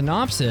anime. The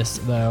synopsis,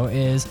 though,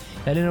 is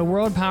that in a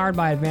world powered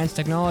by advanced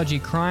technology,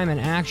 crime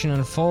and action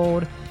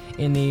unfold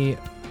in the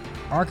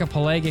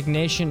archipelagic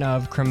nation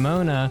of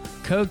Cremona.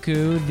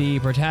 Koku, the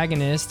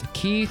protagonist,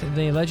 Keith,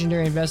 the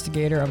legendary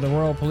investigator of the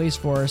Royal Police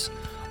Force,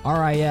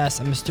 RIS,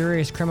 a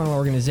mysterious criminal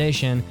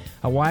organization,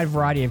 a wide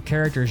variety of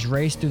characters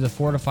race through the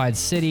fortified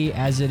city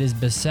as it is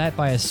beset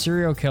by a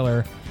serial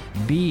killer,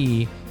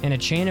 B, and a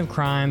chain of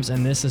crimes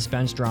in this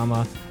suspense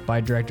drama by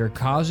director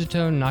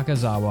Kazuto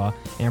Nakazawa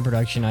and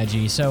Production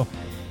IG. So,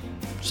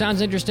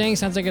 sounds interesting.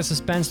 Sounds like a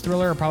suspense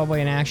thriller or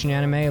probably an action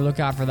anime. Look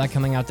out for that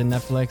coming out to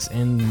Netflix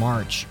in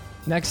March.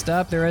 Next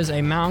up, there is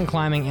a mountain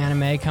climbing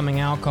anime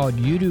coming out called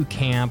Yudu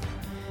Camp.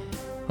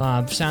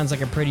 Sounds like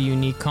a pretty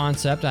unique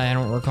concept. I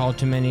don't recall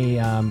too many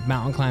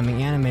mountain climbing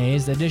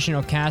animes. The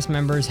additional cast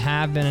members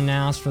have been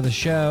announced for the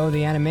show.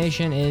 The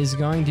animation is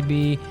going to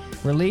be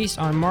released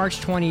on March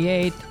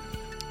 28th.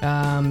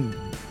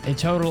 A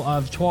total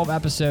of 12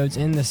 episodes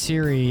in the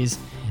series.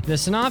 The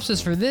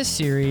synopsis for this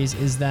series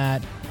is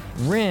that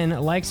Rin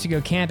likes to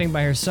go camping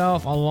by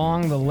herself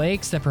along the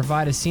lakes that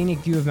provide a scenic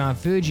view of Mount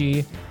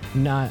Fuji.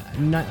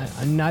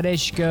 Nadeshiko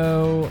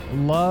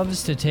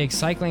loves to take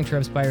cycling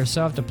trips by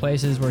herself to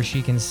places where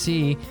she can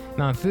see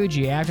Mount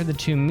Fuji. After the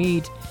two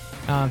meet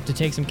to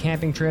take some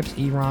camping trips,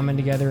 eat ramen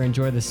together,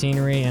 enjoy the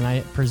scenery, and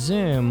I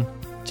presume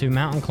to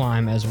mountain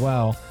climb as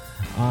well.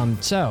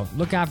 So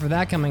look out for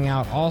that coming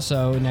out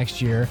also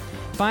next year.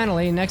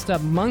 Finally, next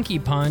up, Monkey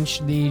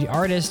Punch, the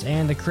artist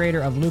and the creator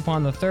of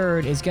Lupin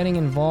III, is getting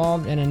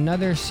involved in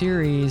another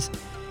series.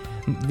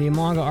 The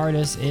manga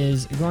artist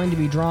is going to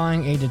be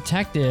drawing a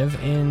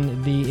detective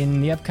in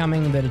the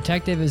upcoming The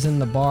Detective is in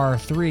the Bar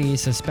 3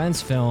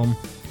 suspense film.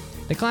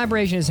 The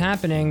collaboration is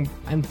happening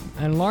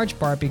in large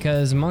part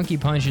because Monkey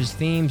Punch's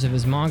themes of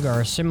his manga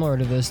are similar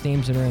to those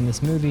themes that are in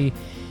this movie.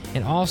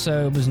 And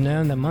also, it was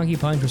known that Monkey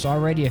Punch was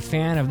already a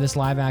fan of this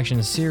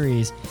live-action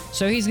series,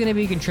 so he's going to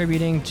be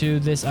contributing to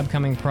this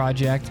upcoming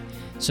project.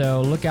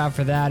 So look out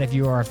for that if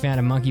you are a fan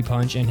of Monkey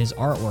Punch and his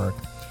artwork.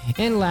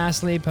 And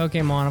lastly,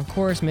 Pokemon, of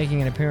course,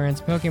 making an appearance.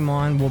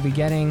 Pokemon will be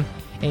getting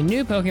a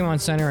new Pokemon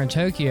Center in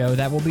Tokyo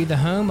that will be the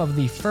home of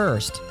the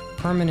first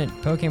permanent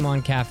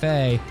Pokemon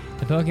Cafe.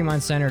 The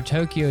Pokemon Center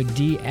Tokyo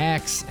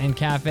DX and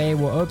Cafe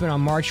will open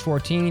on March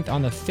 14th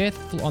on the fifth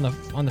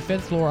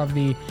floor of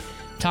the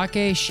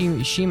Take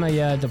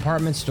Shimaya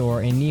department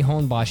store in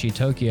Nihonbashi,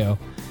 Tokyo.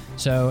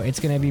 So it's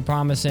going to be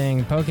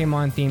promising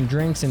Pokemon-themed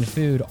drinks and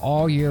food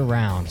all year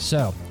round.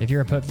 So if you're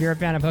a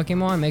fan of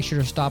Pokemon, make sure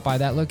to stop by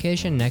that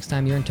location next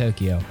time you're in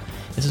Tokyo.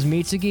 This is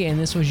Mitsugi, and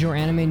this was your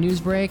anime news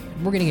break.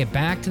 We're going to get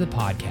back to the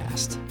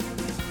podcast.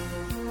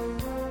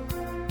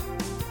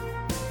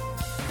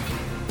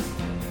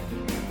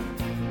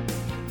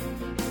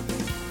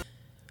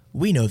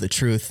 We know the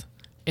truth.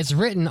 It's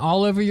written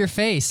all over your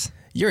face.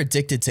 You're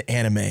addicted to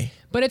anime.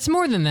 But it's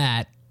more than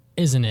that,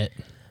 isn't it?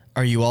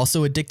 Are you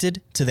also addicted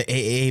to the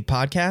AAA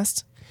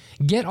podcast?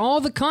 Get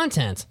all the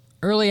content.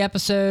 Early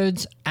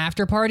episodes,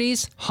 after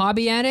parties,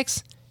 hobby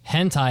addicts,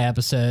 hentai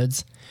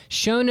episodes,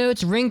 show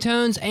notes,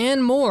 ringtones,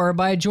 and more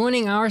by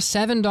joining our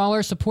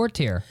 $7 support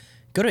tier.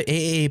 Go to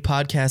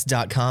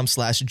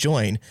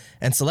aapodcast.com/join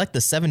and select the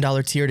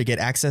 $7 tier to get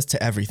access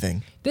to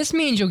everything. This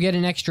means you'll get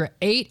an extra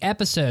 8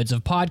 episodes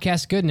of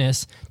podcast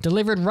goodness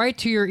delivered right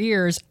to your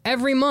ears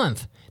every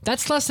month.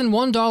 That's less than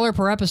 $1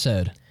 per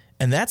episode.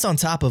 And that's on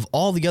top of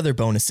all the other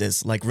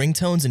bonuses like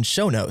ringtones and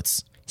show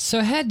notes.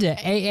 So head to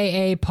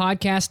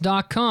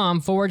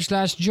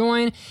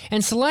AAApodcast.com/join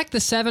and select the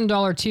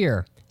 $7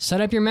 tier.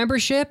 Set up your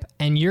membership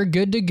and you're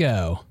good to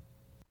go.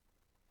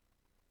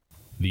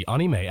 The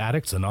Anime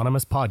Addicts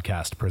Anonymous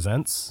podcast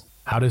presents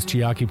How Does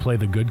Chiaki Play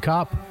the Good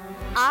Cop?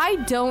 I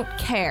don't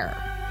care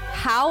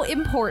how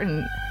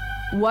important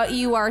what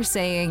you are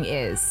saying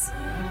is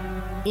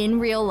in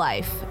real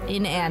life,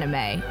 in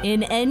anime,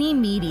 in any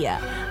media.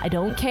 I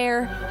don't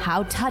care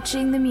how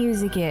touching the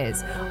music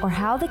is or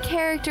how the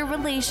character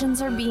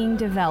relations are being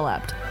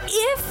developed.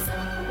 If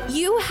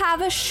you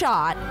have a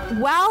shot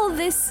while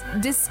this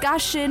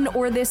discussion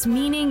or this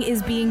meaning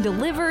is being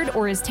delivered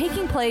or is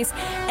taking place,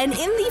 and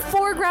in the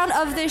foreground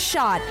of this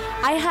shot,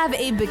 I have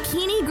a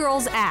bikini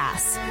girl's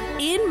ass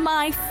in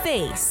my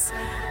face,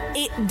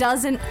 it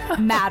doesn't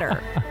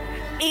matter.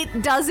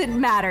 It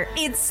doesn't matter.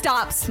 It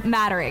stops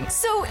mattering.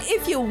 So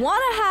if you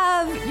want to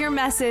have your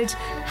message,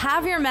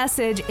 have your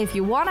message. If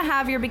you want to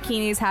have your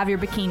bikinis, have your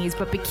bikinis.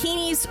 But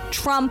bikinis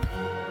trump.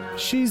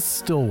 She's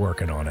still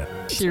working on it.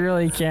 She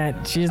really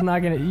can't. She's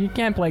not going to. You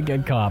can't play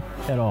good cop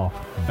at all.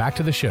 Back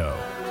to the show.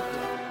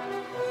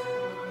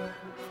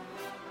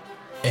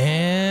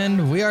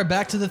 And we are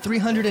back to the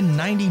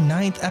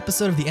 399th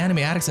episode of the Anime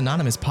Addicts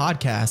Anonymous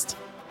podcast.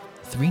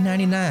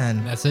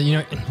 399. That's it. You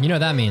know what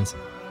that means.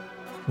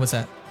 What's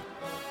that?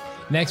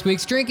 Next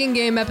week's drinking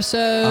game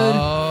episode.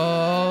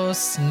 Oh,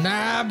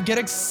 snap. Get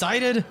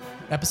excited.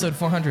 Episode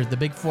 400, the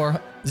big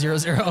 400.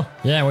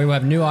 Yeah, we will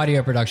have new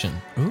audio production.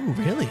 Ooh,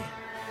 really?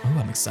 Ooh,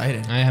 I'm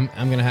excited. I'm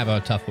going to have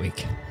a tough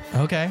week.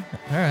 Okay.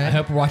 All right. I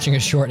hope we're watching a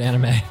short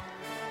anime.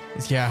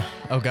 Yeah.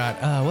 Oh,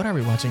 God. What are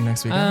we watching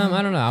next week?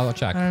 I don't know. I'll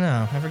check. I don't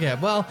know. I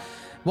forget. Well,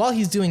 while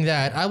he's doing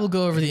that, I will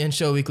go over the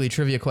in-show weekly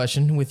trivia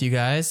question with you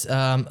guys.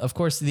 Of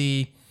course,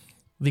 the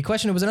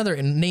question was another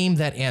name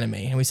that anime.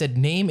 And we said,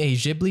 name a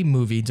Ghibli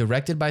movie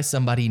directed by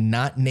somebody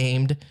not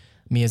named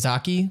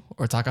Miyazaki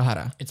or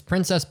Takahata. It's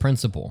Princess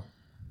Principal.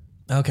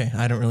 Okay.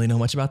 I don't really know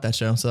much about that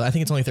show. So I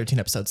think it's only 13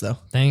 episodes, though.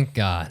 Thank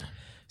God.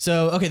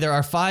 So, okay, there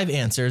are 5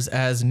 answers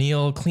as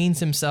Neil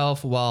cleans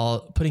himself while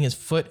putting his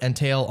foot and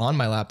tail on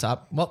my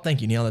laptop. Well,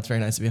 thank you, Neil. That's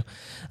very nice of you.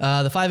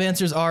 The 5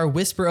 answers are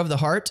Whisper of the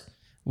Heart,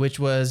 which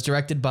was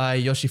directed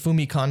by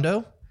Yoshifumi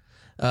Kondo.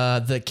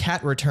 The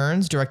Cat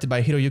Returns, directed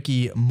by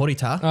Hiroyuki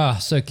Morita. Oh,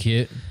 so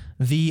cute.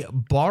 The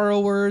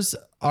Borrowers,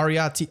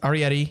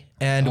 Arieti,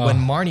 and When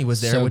Marnie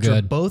Was There, so which good.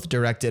 were both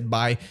directed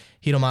by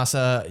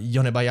Hiromasa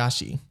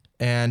Yonebayashi.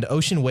 And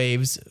Ocean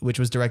Waves, which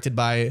was directed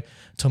by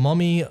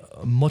Tomomi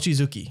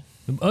Mochizuki.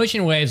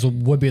 Ocean Waves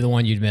would be the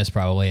one you'd miss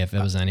probably if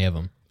it was any of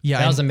them. Yeah,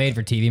 that was a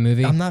made-for-TV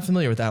movie. I'm not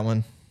familiar with that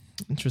one.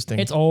 Interesting.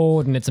 It's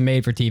old and it's a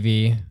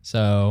made-for-TV,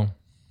 so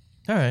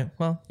All right,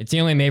 well. it's the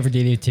only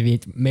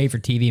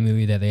made-for-TV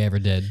movie that they ever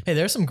did. Hey,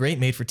 there's some great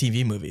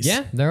made-for-TV movies.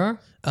 Yeah, there are.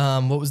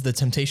 What was the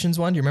Temptations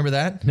one? Do you remember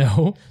that?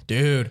 No,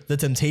 Dude, the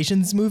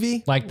Temptations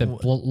movie? like the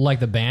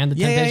band, the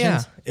Temptations.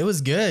 Yeah. It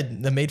was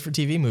good. The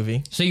made-for-TV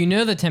movie. So you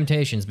know the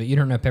Temptations, but you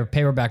don't know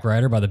Paperback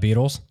Writer by the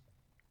Beatles.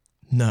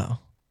 No.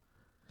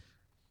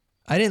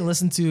 I didn't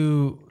listen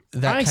to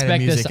that kind of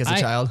music as a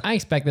child. I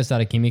expect this out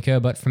of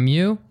Kimiko, but from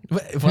you,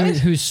 What?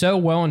 who's so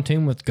well in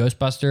tune with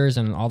Ghostbusters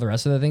and all the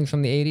rest of the things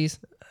from the 80s.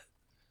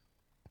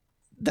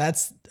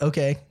 That's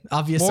okay.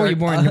 Obvious. What were you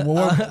born-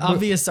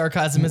 obvious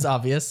sarcasm is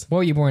obvious. What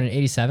were you born in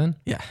 87?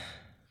 Yeah.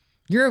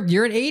 You're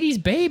an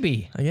 80s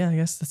baby. Yeah, I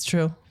guess that's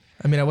true.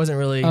 I mean, I wasn't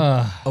really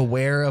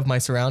aware of my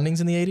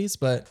surroundings in the 80s,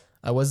 but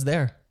I was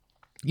there.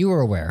 You were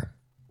aware.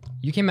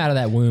 You came out of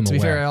that womb To be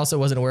aware. fair, I also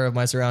wasn't aware of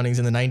my surroundings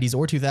in the 90s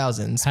or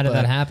 2000s. How did but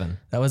that happen?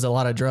 That was a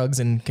lot of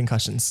drugs and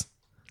concussions.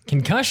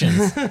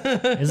 Concussions.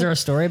 Is there a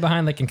story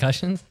behind the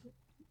concussions?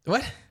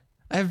 What?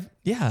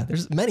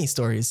 There's many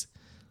stories.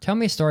 Tell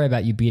me a story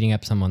about you beating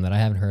up someone that I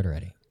haven't heard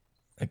already.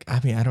 Like, I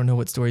mean, I don't know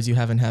what stories you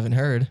haven't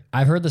heard.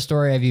 I've heard the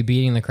story of you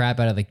beating the crap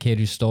out of the kid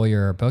who stole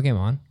your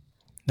Pokemon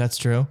That's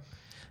true.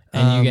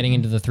 and you getting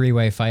into the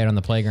 3-way fight on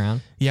the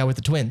playground. Yeah, with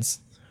the twins.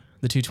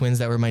 The 2 twins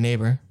that were my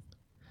neighbor.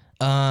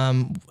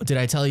 Did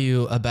I tell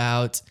you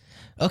about...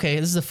 Okay,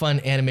 this is a fun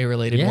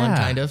anime-related one,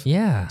 kind of.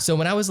 Yeah. So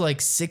when I was like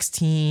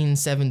 16,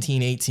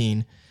 17,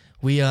 18,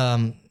 we,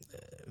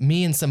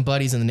 me and some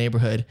buddies in the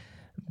neighborhood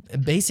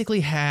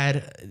basically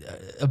had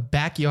a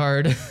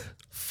backyard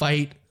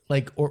fight,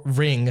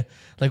 ring,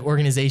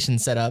 organization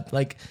set up.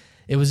 Like,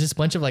 it was just a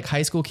bunch of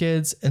high school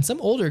kids and some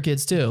older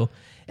kids too.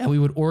 And we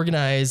would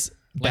organize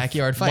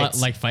backyard fights.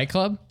 Like Fight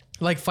Club?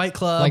 Like Fight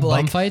Club. Like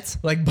bum fights?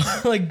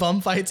 Like bum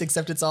fights,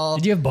 except it's all...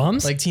 Did you have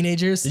bums? Like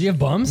teenagers. Did you have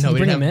bums? No, You we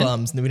bring didn't them have in?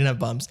 bums. No, we didn't have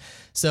bums.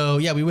 So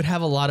yeah, we would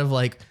have a lot of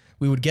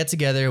we would get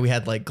together. We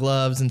had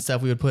gloves and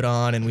stuff we would put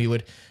on, and we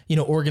would,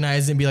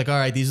 organize and be like, all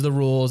right, these are the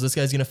rules. This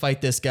guy's gonna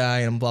fight this guy,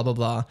 and blah blah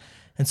blah.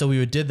 And so we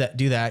would do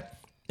that,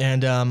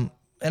 and I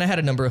had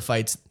a number of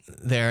fights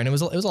there, and it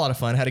was a lot of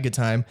fun. I had a good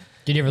time.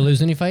 Did you ever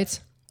lose any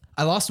fights?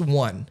 I lost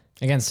one.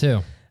 Against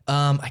who?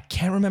 I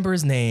can't remember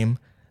his name,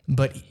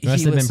 but he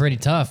Must have been pretty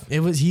tough.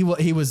 It was he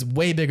was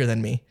way bigger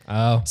than me.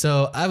 Oh.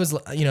 So I was,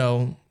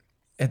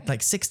 at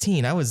like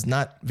 16, I was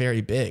not very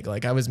big.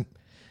 Like I was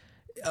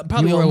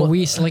probably You were a almost,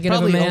 wee slicket of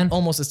a probably man?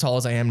 almost as tall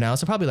as I am now.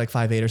 So probably like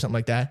 5'8" or something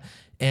like that.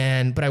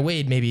 But I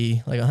weighed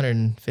maybe like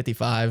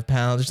 155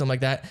 pounds or something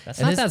like that. That's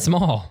not that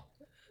small.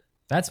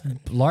 That's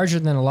larger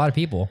than a lot of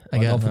people. I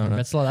guess. I don't know.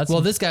 That's Well,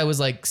 this guy was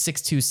like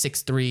 6'2",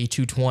 6'3",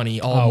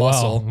 220, all oh,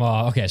 muscle.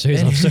 Wow. Okay, so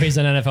he's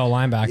an NFL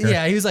linebacker.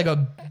 Yeah, he was like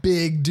a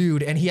big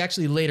dude. And he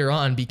actually later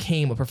on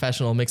became a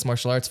professional mixed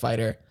martial arts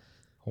fighter.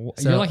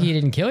 You're lucky he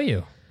didn't kill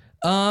you.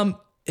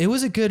 It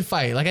was a good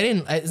fight. Like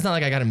it's not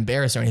like I got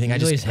embarrassed or anything. You I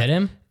just hit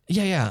him?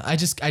 Yeah. I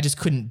just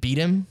couldn't beat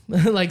him.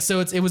 Like, so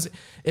it was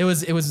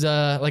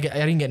like I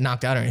didn't get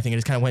knocked out or anything. It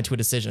just kind of went to a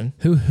decision.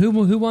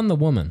 Who won the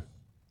woman?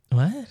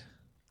 What?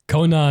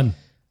 Conan.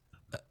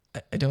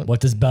 I don't.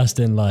 What is best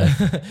in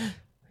life?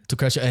 To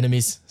crush your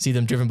enemies, see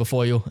them driven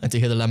before you, and to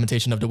hear the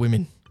lamentation of the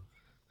women.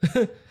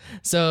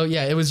 So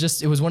yeah, it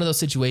was one of those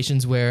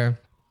situations where,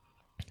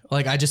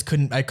 like, I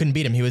couldn't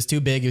beat him. He was too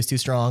big. He was too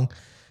strong.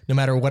 No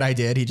matter what I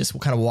did, he just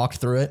kind of walked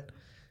through it.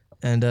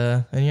 And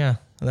yeah,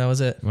 that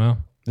was it. Well,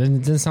 it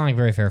didn't sound like a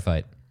very fair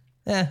fight.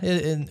 Yeah,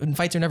 and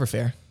fights are never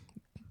fair.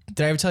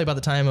 Did I ever tell you about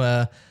the time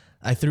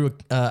I threw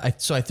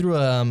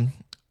a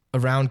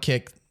round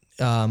kick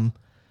I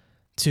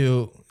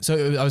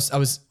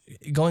was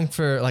going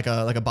for like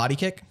a body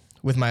kick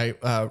with my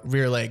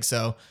rear leg.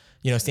 So,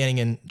 standing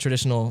in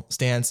traditional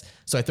stance.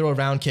 So I throw a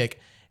round kick,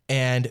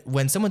 and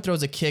when someone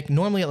throws a kick,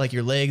 normally at like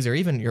your legs or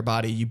even your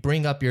body, you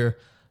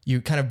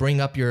kind of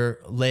bring up your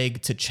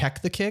leg to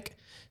check the kick.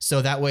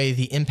 So that way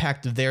the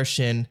impact of their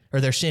shin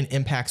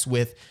impacts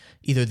with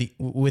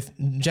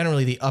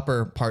generally the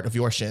upper part of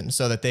your shin,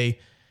 so that it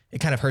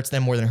kind of hurts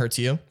them more than it hurts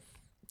you.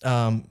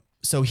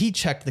 So he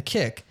checked the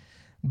kick,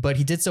 but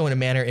he did so in a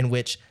manner in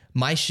which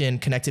my shin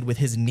connected with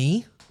his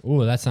knee.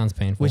 Ooh, that sounds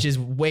painful. Which is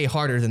way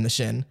harder than the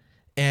shin.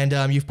 And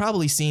you've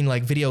probably seen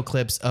like video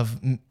clips of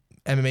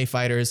MMA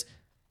fighters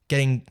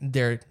getting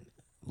their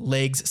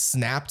legs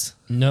snapped.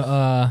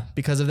 No,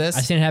 because of this.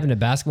 I've seen it happen to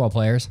basketball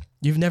players.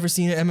 You've never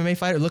seen an MMA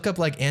fighter? Look up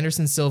like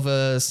Anderson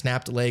Silva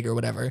snapped leg or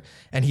whatever,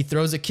 and he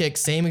throws a kick,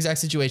 same exact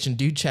situation.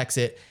 Dude checks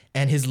it,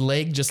 and his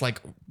leg just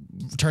like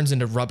turns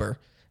into rubber.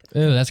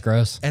 Ooh, that's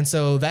gross. And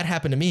so that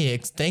happened to me.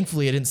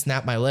 Thankfully, it didn't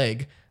snap my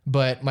leg,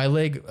 but my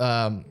leg,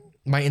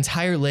 my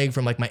entire leg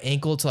from like my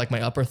ankle to like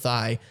my upper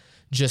thigh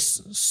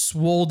just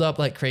swolled up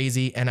like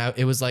crazy, and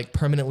it was like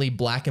permanently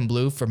black and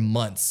blue for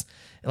months.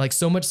 Like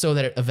so much so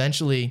that it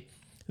eventually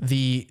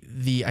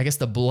the I guess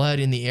the blood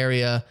in the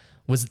area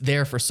was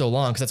there for so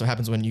long, because that's what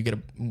happens when you get a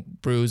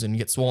bruise and you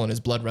get swollen, is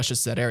blood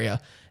rushes to that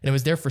area. And it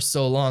was there for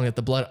so long that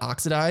the blood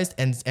oxidized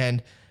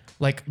and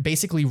like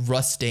basically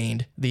rust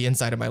stained the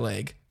inside of my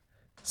leg.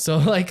 So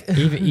like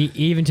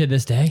even to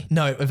this day?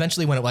 No,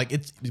 eventually when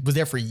it was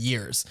there for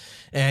years.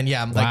 And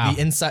yeah, like wow. The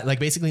inside, like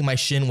basically my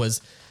shin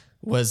was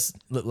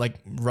like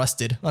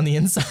rusted on the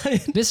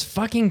inside. This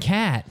fucking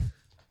cat.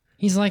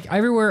 He's like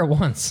everywhere at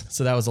once.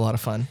 So that was a lot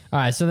of fun. All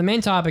right, so the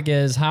main topic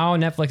is how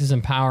Netflix is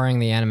empowering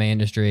the anime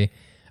industry.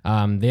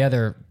 The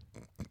other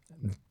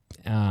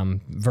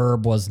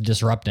verb was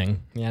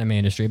disrupting the anime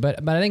industry,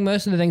 but I think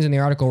most of the things in the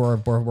article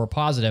were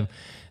positive.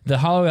 The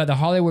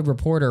Hollywood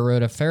Reporter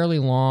wrote a fairly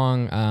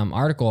long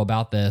article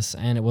about this,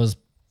 and it was,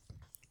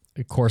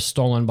 of course,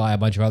 stolen by a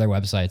bunch of other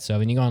websites. So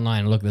when you go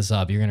online and look this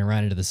up, you're going to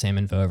run into the same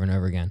info over and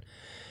over again.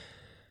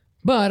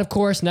 But of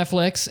course,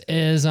 Netflix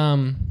is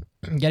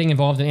getting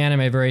involved in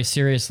anime very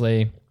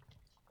seriously.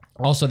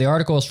 Also, the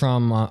article is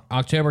from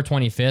October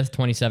 25th,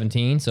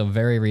 2017, so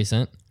very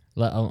recent,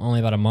 only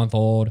about a month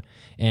old,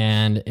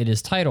 and it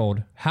is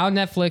titled "How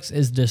Netflix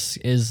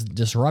is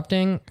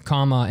Disrupting,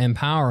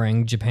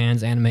 Empowering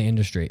Japan's Anime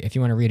Industry." If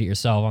you want to read it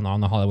yourself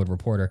on the Hollywood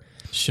Reporter.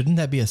 Shouldn't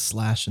that be a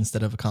slash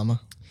instead of a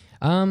comma?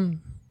 I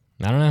don't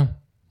know.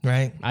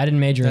 Right? I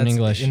didn't major in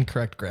English.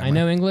 Incorrect grammar. I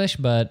know English,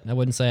 but I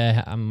wouldn't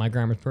say my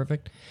grammar's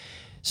perfect.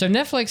 So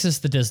Netflix's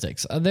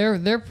statistics,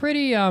 they're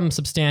pretty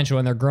substantial,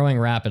 and they're growing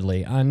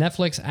rapidly.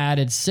 Netflix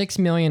added 6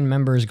 million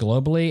members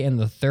globally in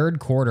the third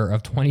quarter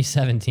of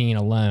 2017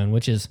 alone,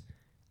 which is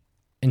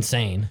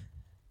insane.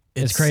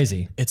 It's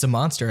crazy. It's a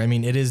monster. I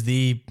mean, it is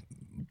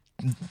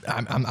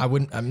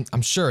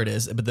I'm sure it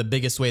is, but the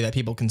biggest way that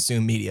people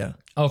consume media.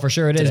 Oh, for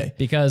sure it today is,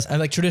 because I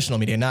like traditional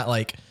media, not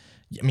like,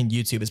 I mean,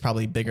 YouTube is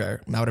probably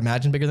bigger. I would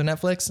imagine bigger than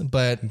Netflix,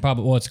 but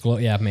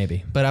probably yeah,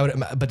 maybe.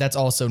 But that's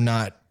also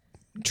not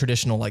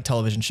traditional like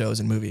television shows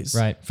and movies,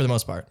 right? For the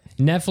most part,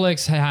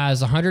 Netflix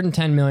has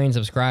 110 million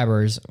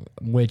subscribers,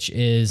 which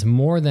is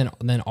more than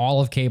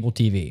all of cable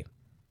TV.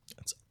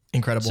 That's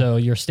incredible. So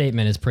your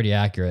statement is pretty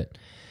accurate.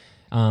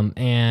 And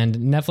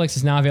Netflix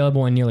is now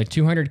available in nearly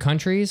 200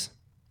 countries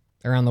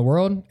around the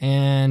world,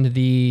 and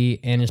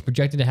is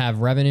projected to have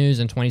revenues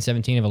in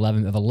 2017 of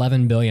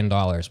 $11 billion,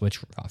 which,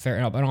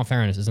 in all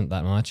fairness, isn't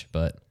that much,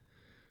 but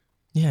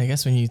yeah, I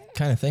guess when you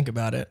kind of think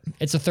about it,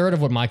 it's a third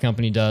of what my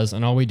company does,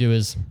 and all we do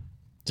is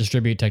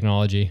distribute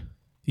technology.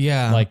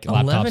 Yeah, like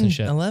laptops and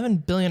shit. 11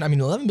 billion. I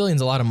mean, 11 billion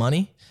is a lot of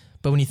money,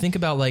 but when you think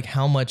about like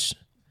how much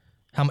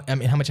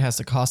it has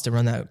to cost to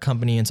run that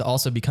company and to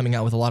also be coming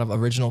out with a lot of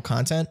original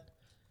content,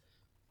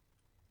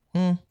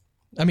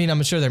 I mean,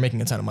 I'm sure they're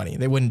making a ton of money.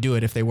 They wouldn't do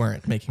it if they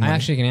weren't making money. I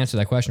actually can answer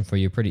that question for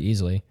you pretty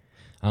easily.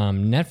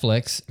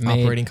 Netflix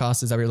made, operating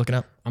costs, is that what you're looking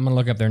up? I'm going to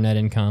look up their net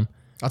income.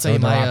 I'll tell you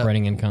my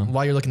operating income.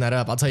 While you're looking that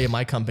up, I'll tell you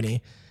my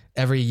company.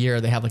 Every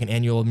year they have like an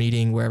annual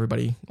meeting where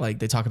everybody like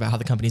they talk about how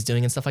the company's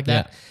doing and stuff like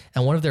that. Yeah.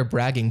 And one of their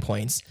bragging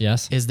points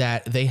is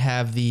that they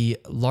have the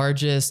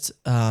largest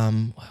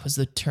what was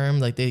the term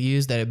like they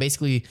used that it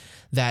basically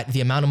that the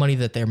amount of money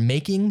that they're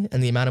making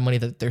and the amount of money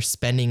that they're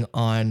spending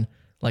on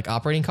like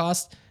operating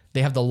costs,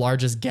 they have the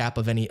largest gap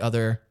of any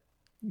other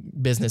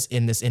business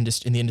in this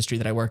industry in the industry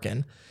that I work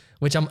in.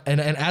 Which and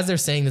as they're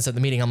saying this at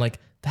the meeting, I'm like,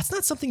 that's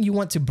not something you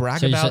want to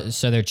brag about.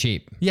 So they're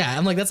cheap. Yeah,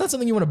 I'm like, that's not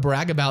something you want to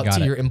brag about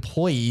to your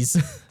employees.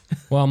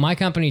 Well, my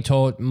company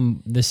told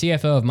the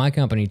CFO of my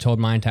company told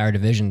my entire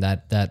division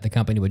that the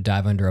company would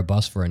dive under a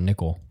bus for a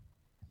nickel.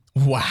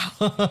 Wow.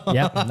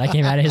 Yep, that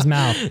came out of his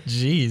mouth.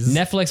 Jeez.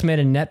 Netflix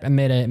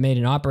made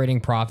an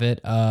operating profit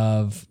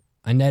of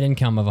a net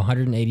income of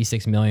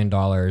 $186 million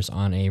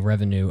on a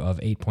revenue of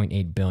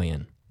 $8.8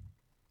 billion,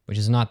 which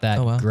is not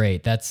that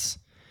great. That's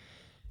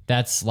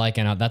like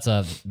that's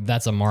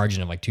a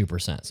margin of like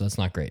 2%, so that's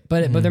not great.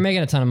 But they're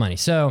making a ton of money.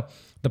 So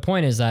the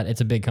point is that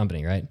it's a big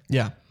company, right?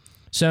 Yeah.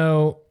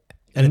 So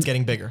and it's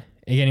getting bigger.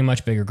 It's getting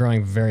much bigger,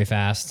 growing very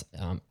fast.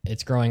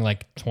 It's growing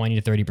like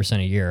 20 to 30%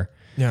 a year.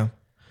 Yeah.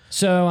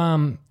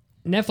 So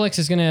Netflix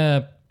is going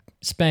to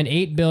spend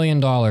 $8 billion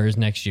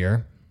next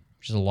year,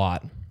 which is a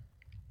lot.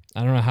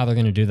 I don't know how they're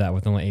going to do that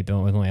with only $8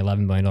 billion, with only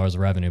 $11 billion of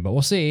revenue, but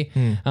we'll see.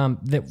 And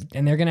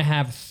they're going to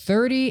have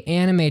 30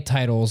 anime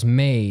titles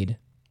made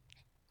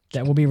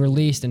that will be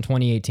released in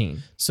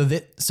 2018. So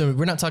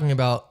we're not talking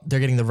about they're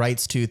getting the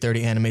rights to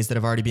 30 animes that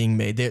have already being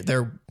made.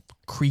 They're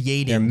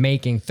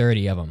making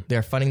 30 of them.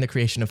 They're funding the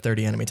creation of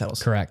 30 anime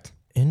titles. Correct.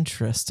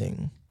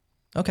 Interesting.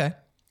 Okay.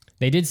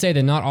 They did say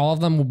that not all of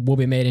them will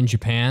be made in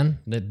Japan,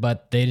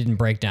 but they didn't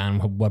break down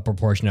what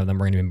proportion of them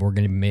were going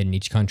to be made in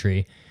each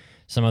country.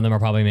 Some of them are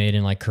probably made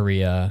in like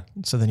Korea.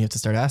 So then you have to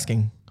start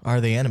asking, are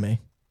they anime?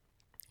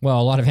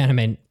 Well, a lot of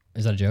anime,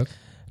 is that a joke?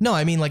 No,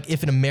 I mean like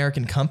if an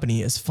American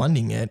company is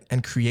funding it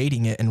and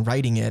creating it and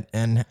writing it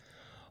and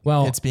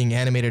it's being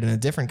animated in a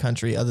different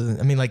country other than,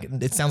 I mean like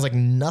it sounds like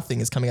nothing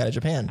is coming out of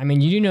Japan. I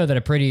mean, you do know that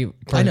a pretty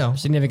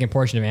significant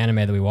portion of anime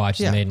that we watch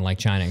is made in like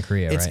China and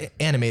Korea, it's right? It's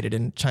animated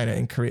in China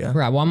and Korea.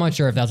 Right. Well, I'm not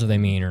sure if that's what they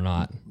mean or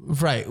not.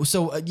 Right.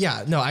 So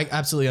I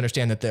absolutely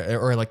understand that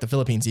or like the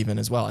Philippines even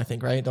as well, I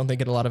think, right? Don't they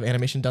get a lot of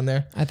animation done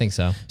there? I think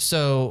so.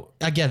 So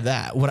I get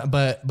that.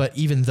 But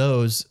even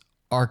those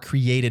are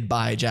created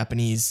by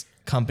Japanese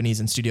companies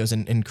and studios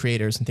and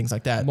creators and things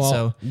like that. Well,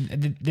 so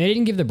they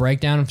didn't give the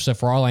breakdown. So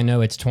for all I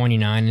know, it's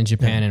 29 in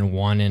Japan and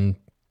 1 in,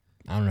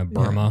 I don't know,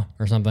 Burma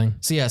or something.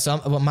 So yeah, so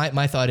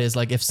my thought is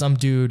like if some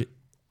dude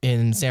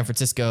in San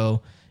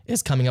Francisco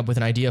is coming up with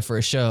an idea for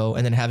a show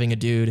and then having a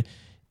dude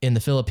in the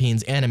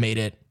Philippines animate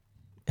it,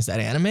 is that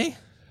anime?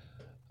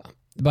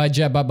 By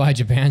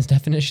Japan's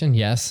definition,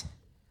 yes.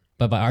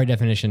 But by our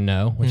definition,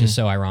 no, which is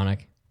so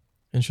ironic.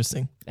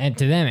 Interesting. And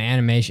to them,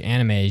 anime is just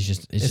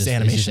animation. It's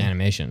just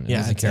animation. It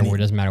doesn't care where, it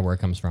doesn't matter where it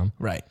comes from.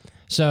 Right.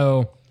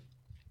 So,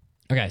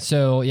 okay.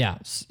 So yeah,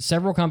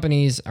 several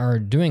companies are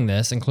doing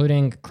this,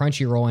 including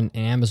Crunchyroll and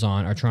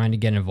Amazon are trying to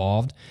get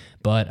involved.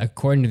 But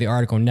according to the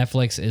article,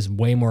 Netflix is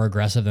way more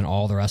aggressive than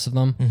all the rest of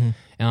them.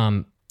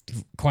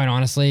 Quite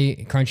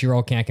honestly,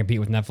 Crunchyroll can't compete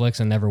with Netflix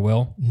and never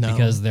will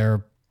because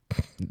their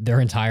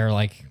entire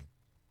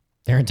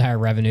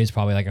revenue is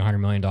probably like $100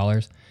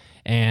 million,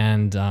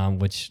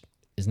 and which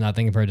is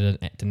nothing compared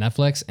to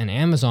Netflix. And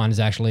Amazon is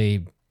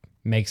actually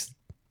makes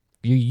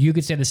you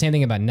could say the same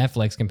thing about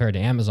Netflix compared to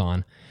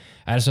Amazon.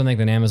 I just don't think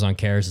that Amazon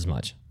cares as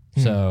much.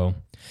 So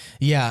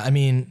yeah, I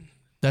mean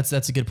that's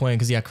a good point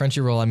because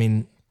Crunchyroll, I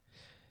mean,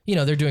 you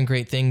know, they're doing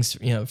great things,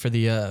 you know, for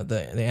the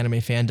anime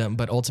fandom,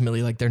 but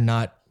ultimately like they're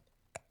not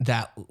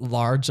that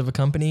large of a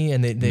company,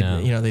 and they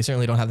you know, they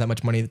certainly don't have that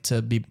much money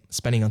to be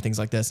spending on things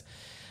like this.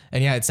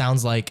 And yeah, it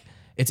sounds like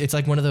it's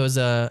like one of those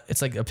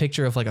it's like a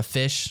picture of like a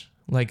fish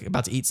like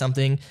about to eat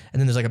something, and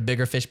then there's like a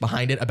bigger fish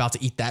behind it about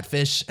to eat that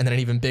fish, and then an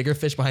even bigger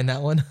fish behind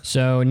that one.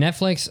 So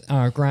Netflix,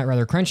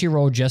 rather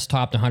Crunchyroll just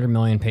topped 100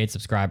 million paid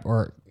subscribers,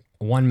 or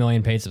 1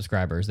 million paid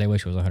subsubscribers. They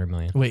wish it was 100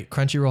 million. Wait,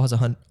 Crunchyroll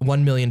has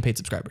 1 million paid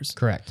subscribers.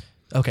 Correct.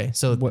 Okay,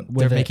 so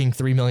they're making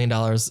 $3 million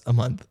a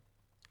month,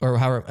 or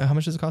how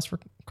much does it cost for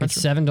Crunchyroll? It's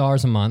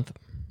 $7 a month.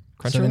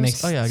 So they make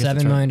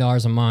 $7 million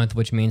a month,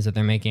 which means that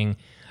they're making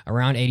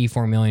around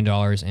 $84 million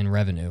in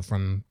revenue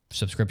from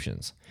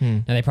subscriptions.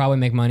 Now they probably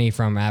make money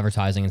from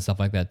advertising and stuff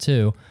like that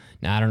too.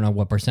 Now I don't know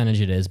what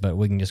percentage it is, but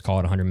we can just call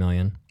it 100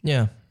 million.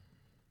 Yeah.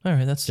 All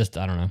right, that's just,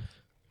 I don't know.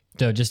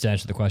 So just to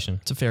answer the question.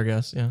 It's a fair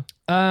guess, yeah.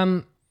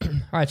 All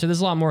right, so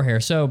there's a lot more here.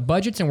 So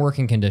budgets and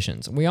working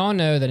conditions. We all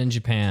know that in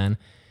Japan,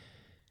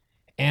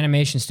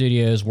 animation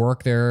studios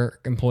work their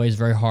employees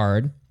very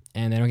hard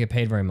and they don't get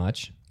paid very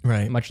much.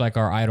 Right. Much like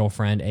our idol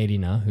friend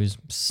Adina, who's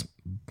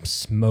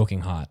smoking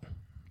hot,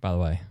 by the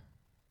way.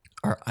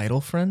 Our idol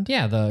friend?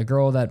 Yeah, the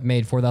girl that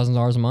made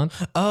 $4,000 a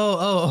month.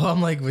 Oh,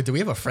 I'm like, wait, do we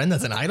have a friend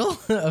that's an idol?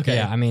 Okay.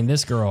 Yeah, I mean,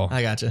 this girl.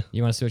 I gotcha.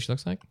 You want to see what she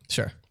looks like?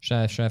 Sure. Should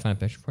I find a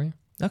picture for you?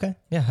 Okay.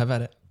 Yeah, have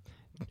at it.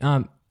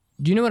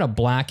 Do you know what a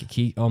black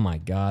key? Oh my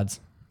gods.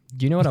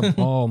 Do you know what a?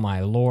 Oh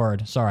my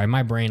lord. Sorry,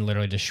 my brain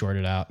literally just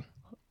shorted out.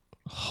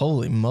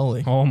 Holy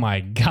moly. Oh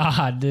my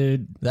god,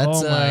 dude.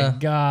 That's, oh my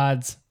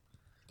gods.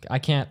 I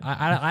can't.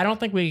 I don't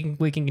think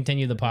we can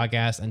continue the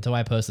podcast until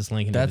I post this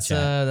link into the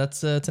chat.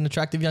 That's an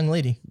attractive young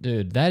lady.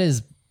 Dude, that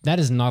is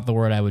not the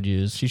word I would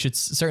use. She should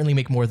certainly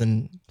make more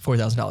than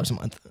 $4,000 a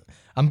month.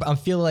 I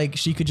feel like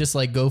she could just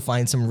like go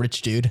find some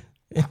rich dude.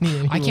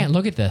 I can't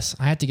look at this.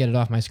 I have to get it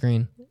off my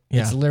screen.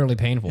 Yeah. It's literally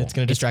painful. It's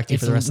going to distract you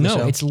for the rest of the show.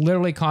 No, it's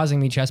literally causing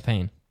me chest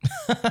pain.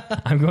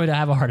 I'm going to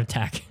have a heart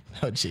attack.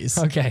 Oh,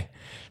 jeez. Okay.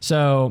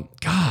 So,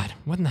 God,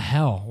 what in the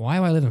hell? Why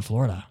do I live in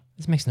Florida?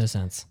 This makes no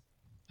sense.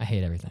 I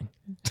hate everything.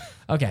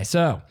 Okay,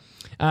 so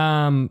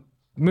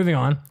moving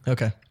on.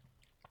 Okay.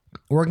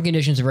 Working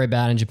conditions are very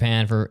bad in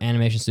Japan for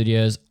animation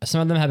studios. Some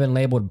of them have been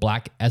labeled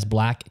black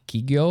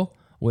Kigyo,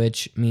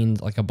 which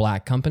means like a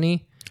black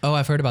company. Oh,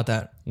 I've heard about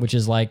that. Which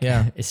is like,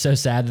 it's so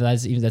sad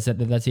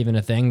that that's even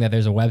a thing, that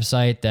there's a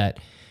website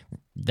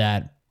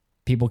that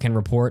people can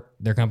report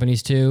their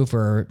companies to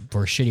for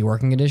shitty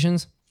working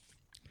conditions.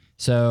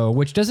 So,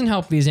 which doesn't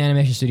help these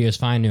animation studios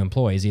find new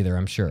employees either,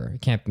 I'm sure.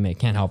 It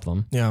can't help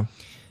them. Yeah.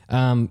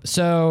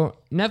 So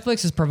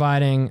Netflix is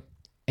providing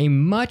a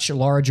much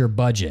larger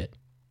budget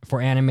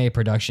for anime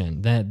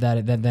production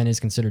than is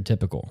considered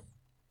typical.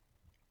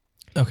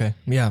 Okay.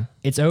 Yeah.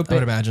 It's open. I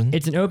would imagine.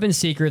 It's an open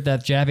secret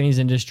that Japanese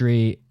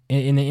industry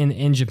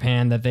in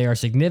Japan, that they are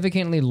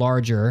significantly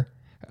larger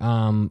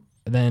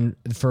than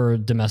for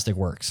domestic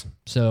works.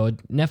 So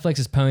Netflix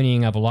is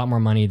ponying up a lot more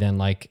money than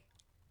like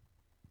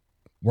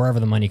wherever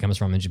the money comes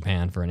from in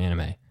Japan for an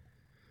anime.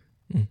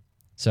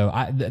 So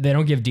they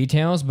don't give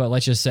details, but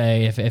let's just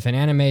say if an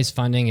anime's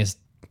funding is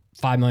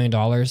 $5 million,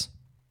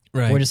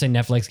 right, we'll just say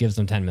Netflix gives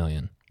them $10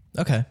 million.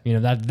 Okay. You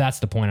know, that's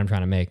the point I'm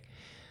trying to make.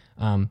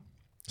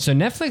 So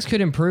Netflix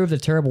could improve the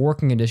terrible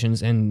working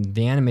conditions in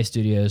the anime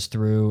studios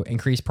through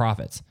increased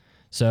profits.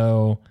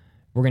 So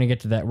we're going to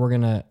get to that. We're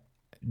going to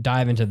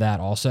dive into that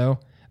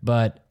also.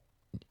 But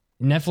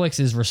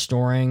Netflix is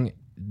restoring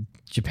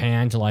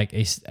Japan to like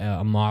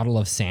a model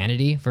of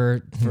sanity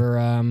for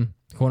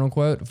quote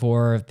unquote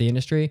for the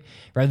industry,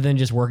 rather than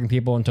just working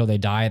people until they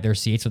die at their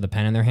seats with a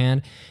pen in their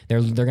hand.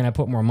 They're going to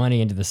put more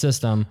money into the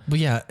system. But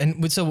yeah,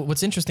 and so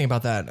what's interesting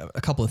about that,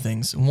 a couple of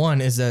things.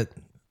 One is that,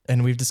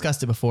 and we've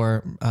discussed it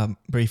before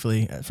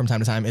briefly from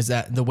time to time, is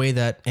that the way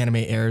that anime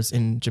airs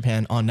in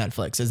Japan on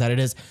Netflix is that it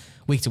is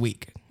week to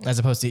week, as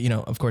opposed to, you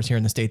know, of course, here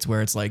in the States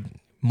where it's like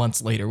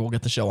months later we'll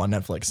get the show on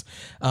Netflix.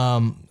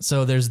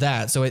 So there's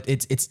that. So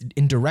it's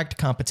in direct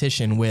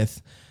competition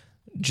with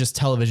just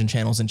television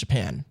channels in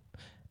Japan.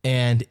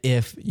 And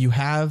if you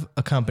have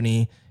a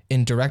company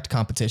in direct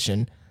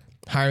competition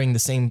hiring the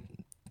same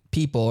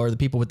people or the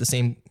people with the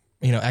same,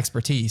 you know,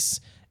 expertise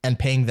and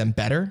paying them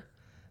better,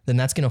 then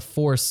that's going to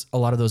force a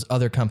lot of those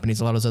other companies,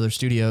 a lot of those other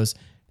studios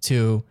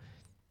to,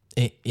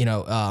 you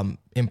know,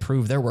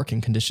 improve their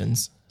working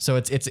conditions. So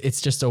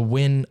it's just a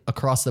win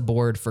across the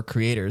board for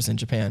creators in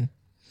Japan.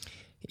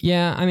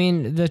 Yeah, I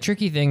mean, the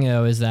tricky thing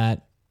though is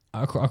that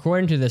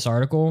according to this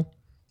article,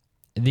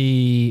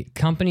 the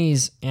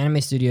companies,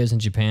 anime studios in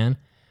Japan,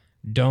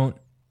 don't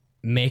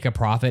make a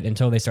profit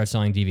until they start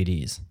selling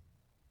DVDs.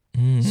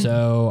 Mm-hmm.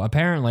 So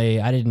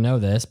apparently, I didn't know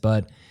this,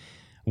 but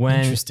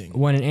when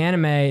an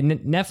anime,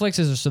 Netflix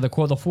is, so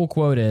the full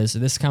quote is,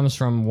 this comes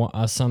from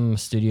some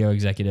studio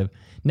executive,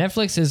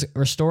 Netflix is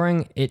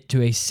restoring it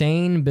to a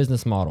sane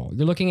business model.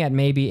 You're looking at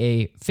maybe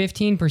a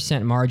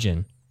 15%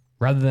 margin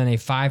rather than a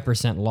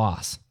 5%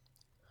 loss.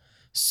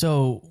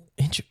 So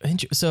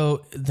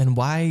then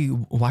why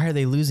are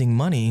they losing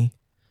money?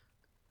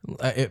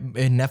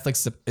 And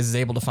Netflix is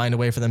able to find a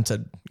way for them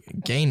to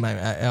gain money.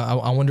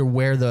 I wonder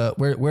where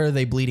are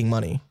they bleeding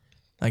money?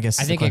 I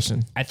guess is the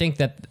question. I think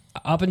that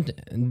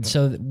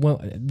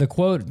that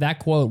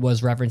quote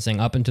was referencing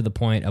up until the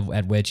point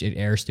at which it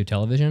airs through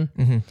television.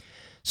 Mm-hmm.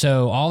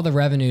 So all the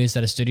revenues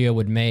that a studio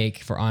would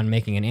make on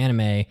making an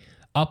anime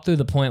up through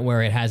the point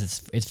where it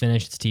has it's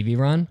finished its TV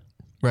run,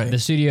 right? The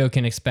studio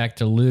can expect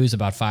to lose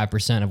about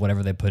 5% of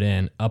whatever they put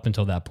in up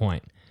until that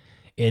point.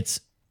 It's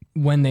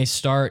when they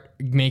start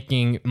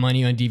making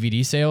money on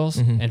DVD sales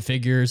and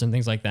figures and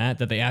things like that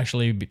they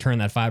actually turn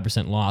that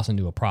 5% loss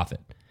into a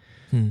profit.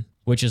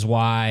 Which is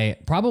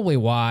probably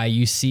why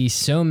you see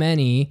so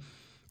many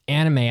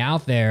anime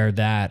out there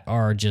that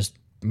are just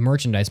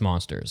merchandise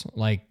monsters.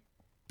 Like,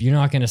 you're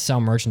not going to sell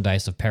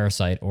merchandise of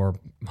Parasite or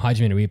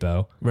Hajime no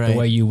Ippo the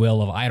way you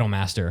will of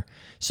Idolmaster.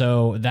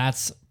 So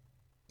that's,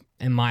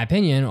 in my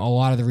opinion, a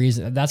lot of the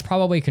reason that's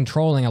probably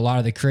controlling a lot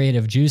of the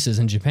creative juices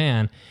in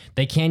Japan.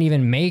 They can't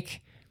even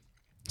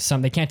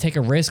they can't take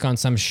a risk on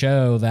some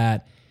show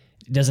that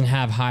doesn't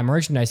have high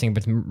merchandising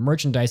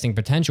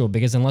potential,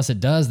 because unless it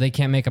does, they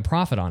can't make a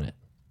profit on it.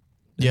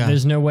 Yeah.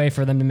 There's no way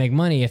for them to make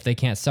money if they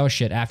can't sell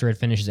shit after it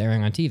finishes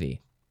airing on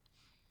TV.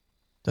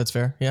 That's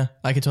fair. Yeah,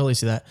 I could totally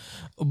see that.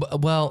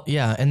 Well,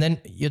 yeah, and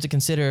then you have to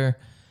consider,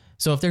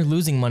 so if they're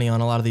losing money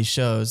on a lot of these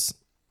shows,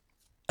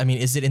 I mean,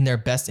 is it in their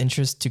best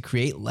interest to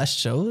create less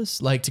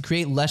shows? Like to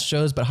create less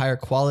shows, but higher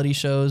quality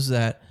shows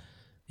that,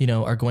 you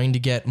know, are going to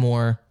get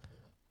more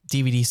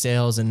DVD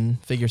sales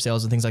and figure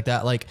sales and things like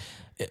that? Like,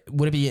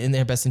 would it be in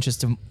their best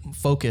interest to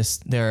focus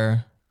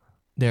their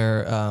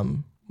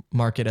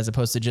market as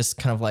opposed to just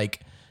kind of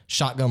like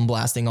shotgun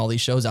blasting all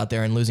these shows out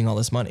there and losing all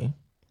this money?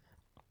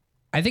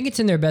 I think it's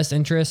in their best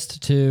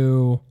interest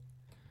to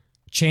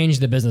change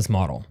the business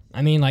model.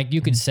 I mean, like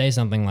you could say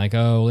something like,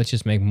 oh, let's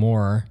just make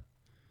more,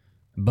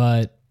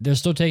 but they're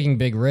still taking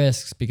big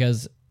risks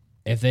because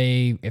if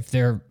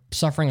they're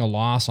suffering a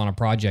loss on a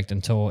project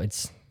until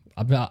it's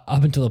up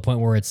until the point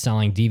where it's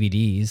selling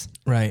DVDs,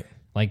 right?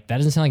 Like that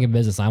doesn't sound like a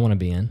business I want to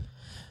be in.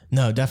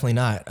 No, definitely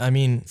not. I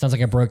mean, it sounds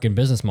like a broken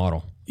business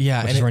model.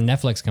 Yeah. Which is where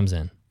Netflix comes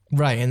in.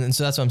 Right. And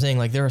so that's what I'm saying.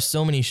 Like there are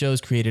so many shows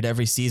created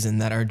every season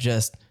that are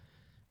just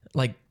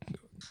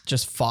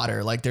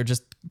fodder. Like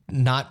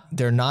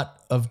they're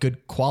not of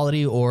good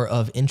quality or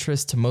of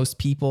interest to most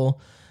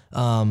people.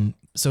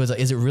 So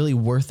is it really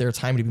worth their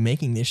time to be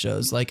making these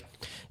shows? Like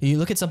you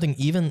look at something,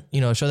 even,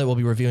 you know, a show that we'll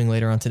be reviewing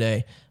later on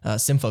today,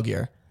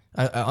 Symphogear.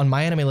 On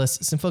my anime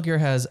list, Symphogear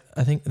has,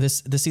 I think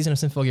this season of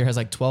Symphogear has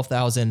like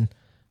 12,000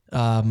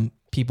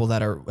 people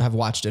that have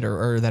watched it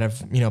or that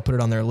have, you know, put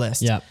it on their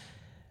list. Yeah.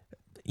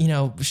 You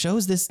know,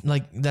 shows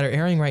that are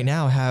airing right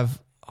now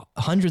have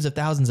hundreds of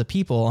thousands of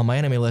people on my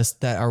anime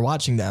list that are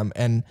watching them.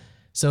 And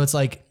so it's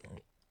like,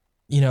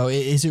 you know,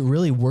 is it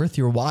really worth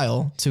your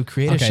while to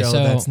create a show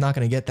that's not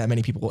going to get that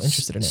many people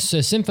interested in it? So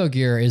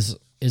Symphogear is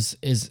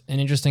an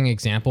interesting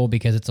example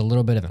because it's a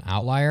little bit of an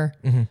outlier.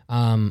 Mm-hmm.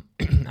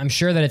 I'm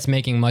sure that it's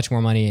making much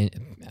more money.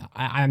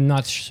 I'm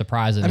not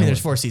surprised. I mean, there's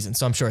 4 seasons,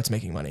 so I'm sure it's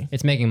making money.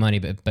 It's making money,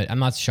 but I'm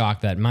not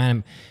shocked that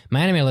my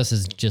anime list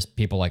is just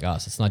people like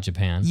us. It's not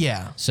Japan.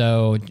 Yeah.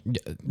 So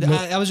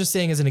I was just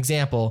saying as an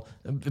example,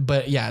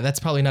 but yeah, that's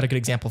probably not a good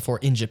example for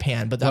in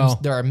Japan. But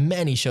there are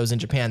many shows in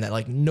Japan that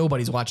like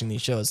nobody's watching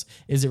these shows.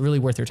 Is it really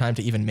worth their time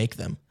to even make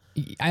them?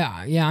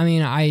 Yeah, I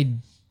mean, I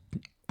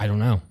don't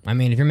know. I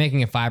mean, if you're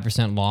making a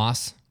 5%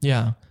 loss,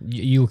 yeah,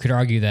 you could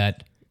argue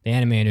that the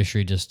anime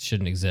industry just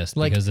shouldn't exist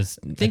because it's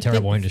a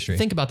terrible industry.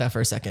 Think about that for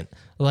a second.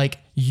 Like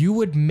you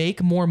would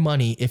make more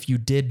money if you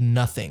did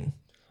nothing.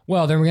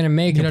 Well, they're going to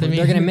make they're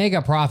going to make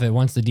a profit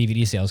once the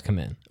DVD sales come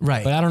in.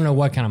 Right. But I don't know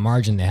what kind of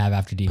margin they have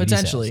after DVD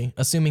Potentially, sales.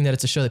 Assuming that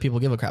it's a show that people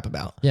give a crap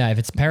about. Yeah, if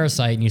it's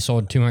Parasite and you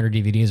sold 200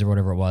 DVDs or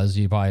whatever it was,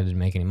 you probably didn't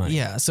make any money.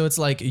 Yeah, so it's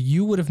like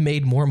you would have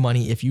made more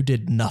money if you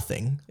did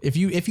nothing. If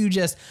you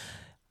just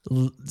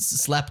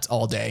slept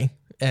all day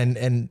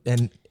and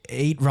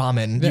ate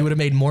ramen, you would have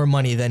made more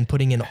money than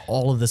putting in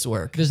all of this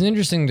work. There's an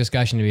interesting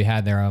discussion to be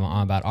had there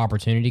about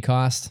opportunity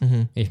cost. Mm-hmm.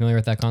 Are you familiar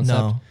with that concept?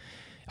 No.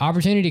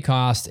 Opportunity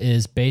cost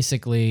is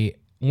basically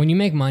when you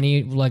make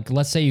money, like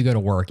let's say you go to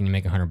work and you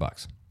make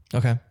 $100.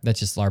 Okay. That's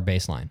just our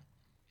baseline.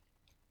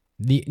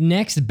 The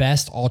next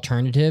best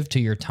alternative to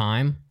your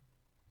time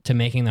to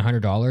making the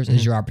 $100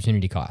 is your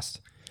opportunity cost.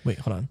 Wait,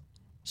 hold on.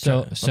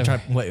 Let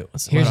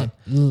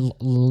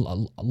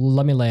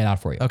me lay it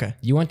out for you. Okay.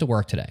 You went to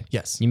work today.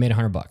 Yes. You made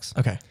 $100.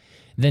 Okay.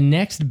 The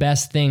next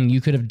best thing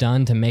you could have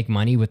done to make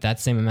money with that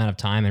same amount of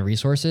time and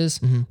resources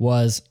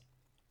was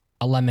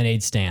a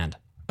lemonade stand.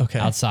 Okay.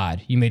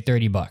 Outside. You made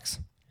 $30.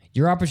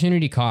 Your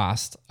opportunity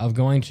cost of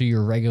going to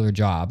your regular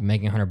job,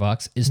 making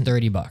 $100 is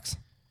 $30.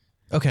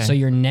 Okay. So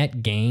your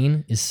net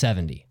gain is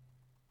 70.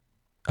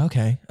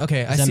 Okay.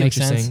 Does that make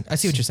sense? I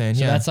see what you're saying.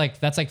 So yeah.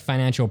 that's like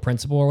financial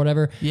principle or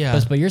whatever.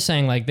 Yeah. But you're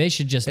saying like they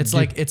should just. It's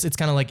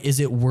kind of like, is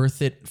it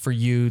worth it for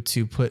you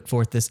to put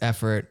forth this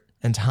effort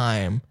and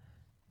time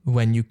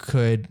when you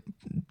could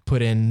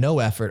put in no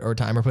effort or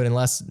time or put in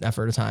less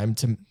effort or time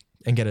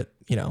and get it,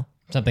 you know,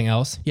 something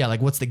else? Yeah.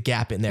 Like what's the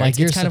gap in there? Like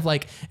it's kind of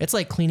like, it's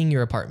like cleaning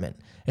your apartment.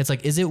 It's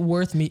like, is it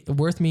worth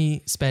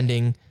me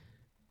spending,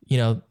 you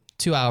know,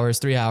 2 hours,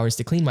 3 hours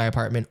to clean my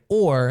apartment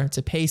or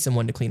to pay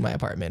someone to clean my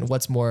apartment?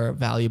 What's more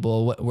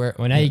valuable? Well,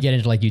 now you get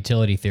into like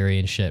utility theory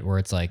and shit where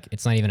it's like,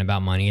 it's not even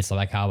about money. It's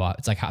like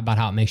about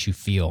how it makes you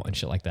feel and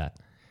shit like that.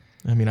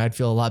 I mean, I'd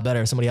feel a lot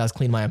better if somebody else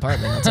cleaned my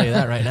apartment. I'll tell you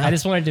that right now. I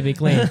just wanted to be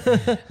clean.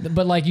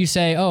 But like you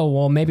say, oh,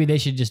 well, maybe they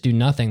should just do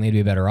nothing. They'd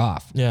be better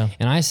off. Yeah.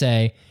 And I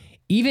say,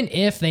 even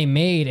if they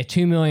made a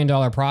 $2 million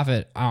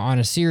profit on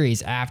a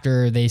series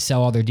after they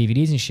sell all their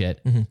DVDs and shit,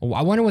 well,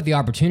 I wonder what the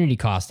opportunity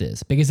cost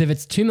is. Because if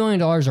it's $2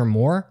 million or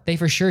more, they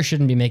for sure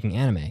shouldn't be making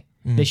anime.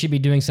 They should be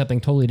doing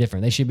something totally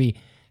different. They should be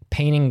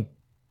painting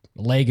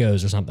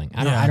Legos or something.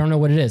 I don't know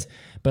what it is.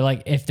 But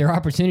like if their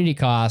opportunity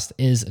cost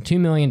is $2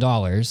 million,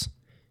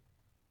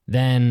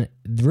 then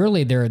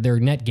really their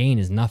net gain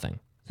is nothing.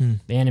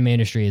 The anime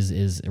industry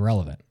is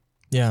irrelevant.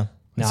 Yeah.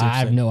 Now, I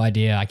have no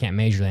idea. I can't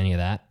measure any of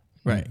that.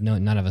 Right. No,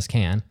 none of us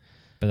can,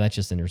 but that's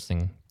just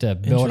interesting to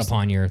build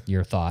upon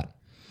your thought.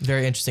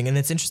 Very interesting. And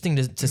it's interesting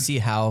to see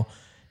how,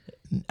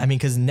 I mean,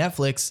 because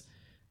Netflix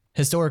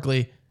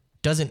historically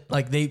doesn't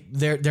like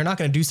they're not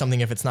going to do something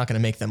if it's not going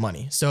to make them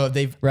money. So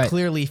they've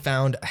clearly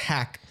found a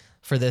hack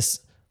for this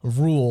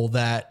rule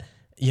that,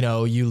 you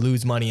know, you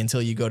lose money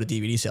until you go to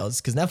DVD sales,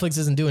 because Netflix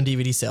isn't doing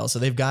DVD sales. So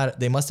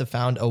they must have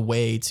found a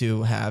way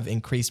to have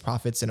increased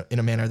profits in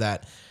a manner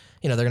that,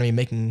 they're going to be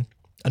making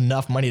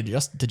enough money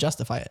to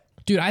justify it.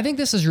 Dude, I think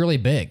this is really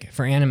big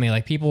for anime.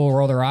 Like, people will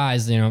roll their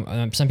eyes.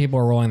 Some people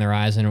are rolling their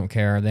eyes. They don't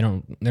care.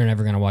 They're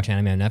never going to watch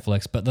anime on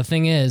Netflix. But the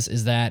thing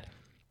is that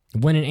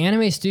when an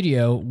anime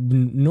studio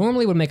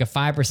normally would make a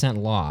 5%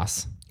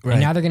 loss, right,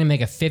 and now they're going to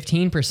make a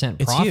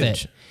 15% profit.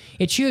 Huge.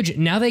 It's huge.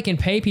 Now they can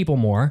pay people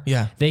more.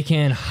 Yeah. They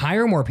can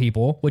hire more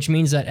people, which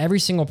means that every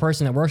single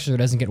person that works there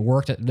doesn't get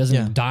worked,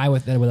 doesn't die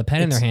with a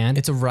pen in their hand.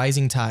 It's a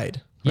rising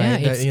tide. Yeah,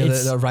 right?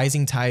 The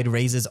rising tide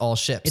raises all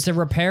ships. It's a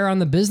repair on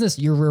the business.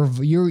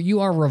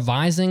 You are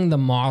revising the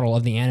model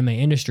of the anime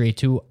industry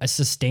to a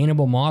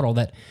sustainable model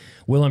that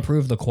will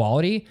improve the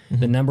quality,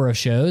 the number of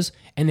shows,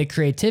 and the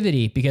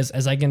creativity. Because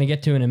as I'm going to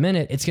get to in a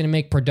minute, it's going to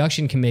make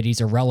production committees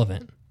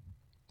irrelevant.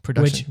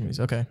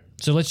 Okay.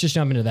 So let's just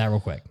jump into that real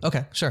quick.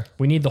 Okay, sure.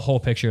 We need the whole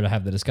picture to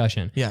have the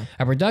discussion. Yeah.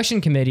 A production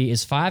committee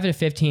is 5 to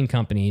 15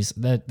 companies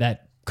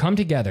that come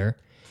together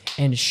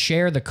and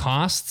share the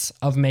costs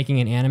of making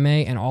an anime,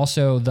 and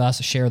also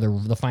thus share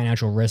the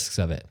financial risks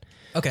of it.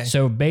 Okay.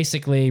 So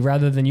basically,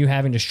 rather than you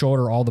having to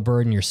shoulder all the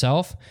burden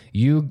yourself,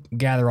 you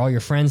gather all your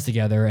friends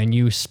together and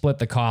you split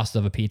the cost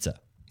of a pizza.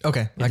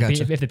 Okay, I got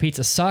you. If the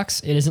pizza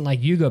sucks, it isn't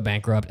like you go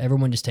bankrupt.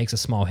 Everyone just takes a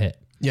small hit.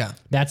 Yeah.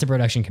 That's a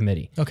production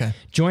committee. Okay.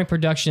 Joint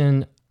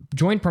promotion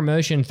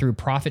through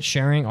profit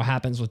sharing all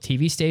happens with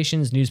TV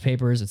stations,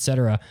 newspapers,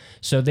 etc.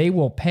 So they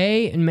will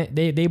pay and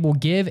they will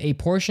give a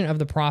portion of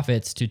the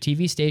profits to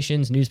TV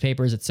stations,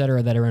 newspapers,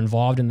 etc. that are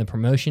involved in the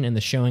promotion and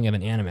the showing of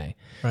an anime.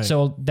 Right.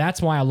 So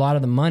that's why a lot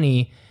of the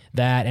money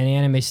that an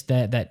anime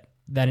that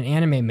an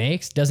anime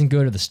makes doesn't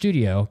go to the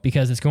studio,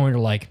 because it's going to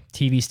like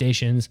TV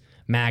stations,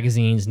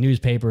 magazines,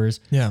 newspapers,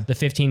 the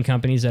 15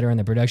 companies that are in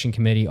the production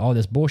committee, all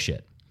this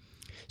bullshit.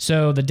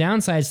 So the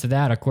downsides to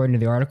that, according to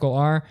the article,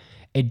 are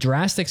a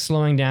drastic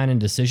slowing down in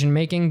decision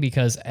making,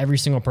 because every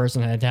single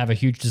person had to have a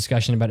huge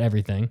discussion about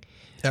everything.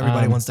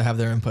 Everybody wants to have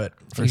their input,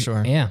 for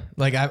sure. Yeah.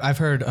 Like I've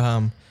heard,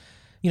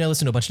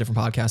 listen to a bunch of different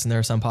podcasts, and there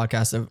are some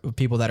podcasts of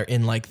people that are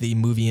in like the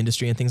movie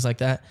industry and things like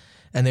that.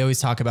 And they always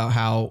talk about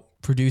how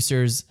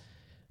producers,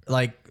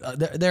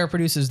 there are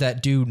producers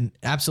that do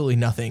absolutely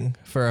nothing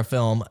for a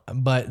film,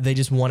 but they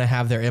just want to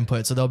have their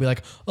input. So they'll be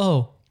like,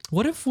 oh,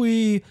 what if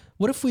we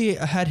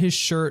had his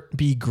shirt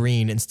be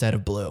green instead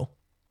of blue?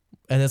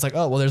 And it's like,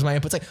 oh, well, there's my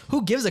input. It's like,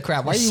 who gives a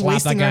crap? Why are you Slap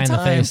wasting that guy our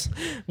time in the face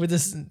with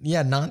this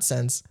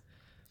nonsense?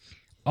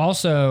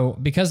 Also,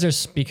 because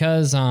there's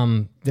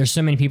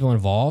so many people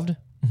involved,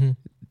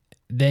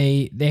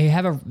 they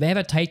have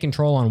a tight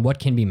control on what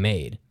can be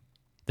made.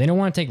 They don't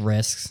want to take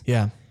risks.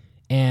 Yeah.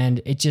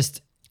 And it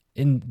just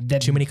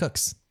too many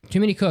cooks. Too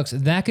many cooks.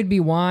 That could be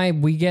why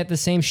we get the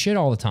same shit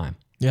all the time.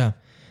 Yeah.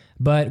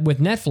 But with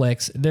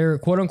Netflix, there,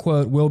 quote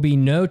unquote, will be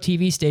no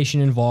TV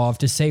station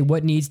involved to say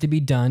what needs to be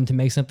done to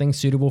make something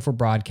suitable for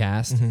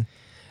broadcast.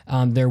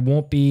 There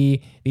won't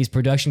be these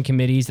production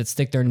committees that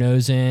stick their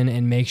nose in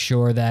and make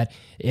sure that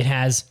it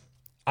has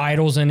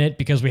idols in it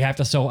because we have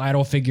to sell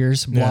idol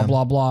figures, blah,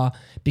 blah, blah.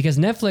 Because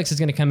Netflix is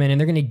going to come in and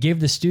they're going to give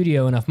the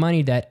studio enough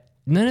money that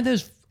none of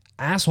those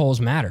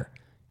assholes matter.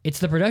 It's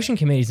the production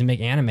committees that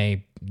make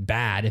anime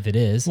bad, if it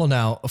is. Well,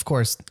 now, of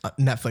course,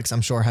 Netflix,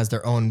 I'm sure, has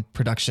their own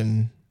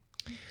production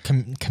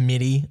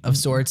committee of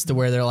sorts, to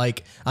where they're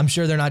like, I'm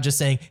sure they're not just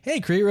saying, hey,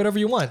 create whatever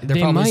you want. They're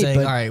probably saying,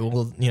 all right,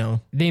 well,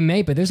 They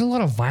may, but there's a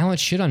lot of violent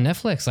shit on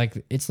Netflix.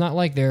 Like, it's not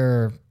like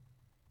they're...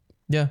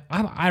 Yeah.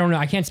 I don't know.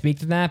 I can't speak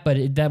to that,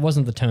 but that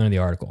wasn't the tone of the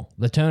article.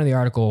 The tone of the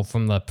article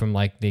from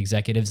like the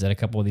executives at a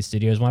couple of these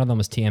studios, one of them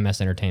was TMS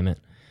Entertainment,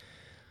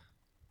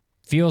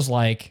 feels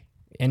like,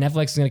 and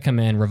Netflix is going to come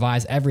in,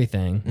 revise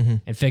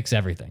everything, and fix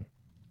everything.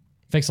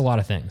 Fix a lot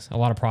of things, a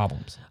lot of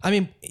problems. I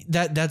mean,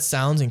 that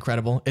sounds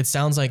incredible. It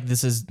sounds like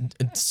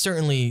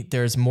certainly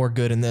there's more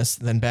good in this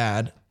than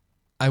bad.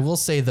 I will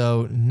say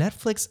though,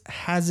 Netflix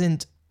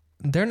hasn't.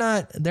 They're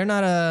not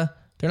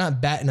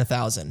batting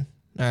 1,000.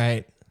 All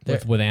right,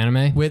 with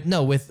anime. With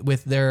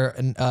their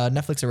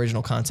Netflix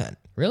original content.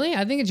 Really,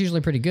 I think it's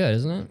usually pretty good,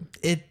 isn't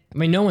it? I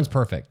mean, no one's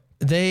perfect.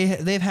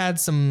 They've had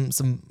some.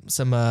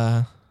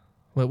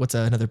 What's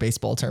another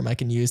baseball term I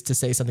can use to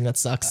say something that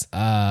sucks? Swing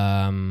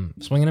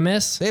and a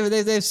miss.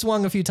 They've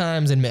swung a few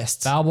times and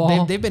missed. Foul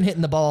ball. They've been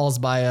hitting the balls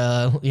by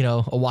a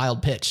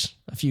wild pitch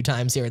a few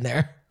times here and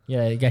there.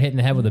 Yeah, you got hit in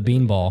the head with a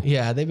beanball.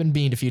 Yeah, they've been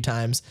beaned a few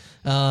times.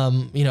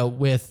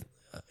 With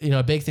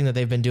a big thing that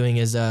they've been doing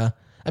is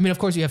of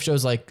course you have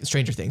shows like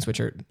Stranger Things,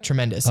 which are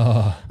tremendous.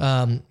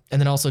 And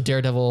then also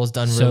Daredevil has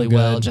done really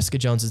well. Jessica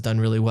Jones has done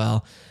really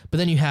well. But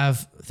then you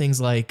have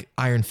things like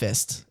Iron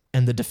Fist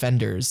and The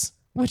Defenders,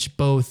 which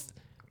both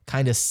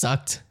kind of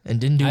sucked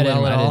and didn't do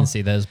well at all. I didn't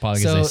see those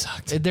probably because they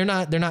sucked. They're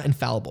not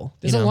infallible.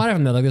 There's a lot of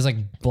them though. Like there's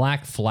like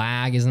Black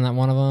Flag, isn't that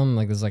one of them?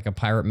 Like there's like a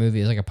pirate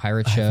movie. It's like a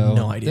pirate show. I have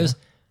no idea.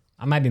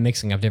 I might be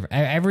mixing up different.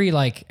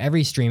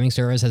 Every streaming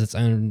service has its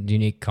own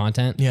unique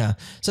content. Yeah.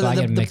 So I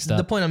get mixed up.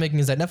 The point I'm making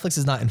is that Netflix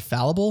is not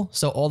infallible.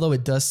 So although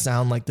it does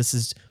sound like this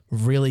is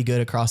really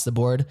good across the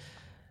board,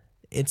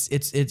 it's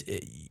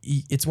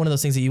one of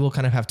those things that you will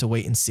kind of have to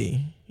wait and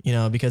see.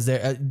 Because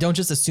they don't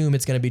just assume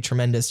it's going to be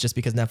tremendous just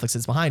because Netflix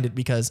is behind it,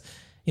 because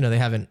they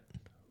haven't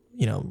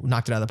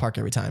knocked it out of the park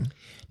every time.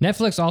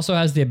 Netflix also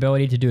has the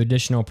ability to do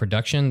additional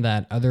production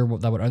that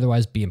would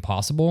otherwise be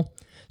impossible.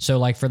 So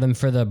like for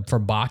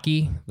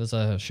Baki, there's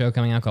a show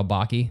coming out called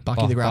Baki.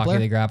 Baki the Grappler? Baki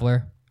the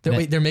Grappler.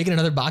 Wait, they're making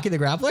another Baki the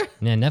Grappler?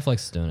 Yeah,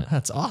 Netflix is doing it.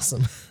 That's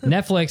awesome.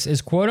 Netflix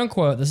is quote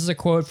unquote. This is a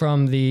quote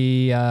from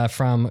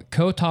from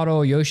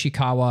Kotaro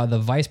Yoshikawa, the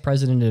vice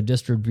president of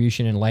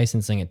distribution and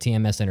licensing at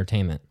TMS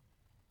Entertainment.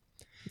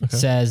 Okay.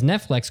 Says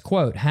Netflix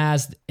quote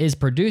is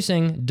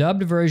producing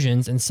dubbed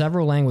versions in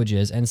several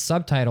languages and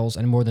subtitles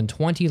in more than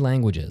 20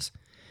 languages,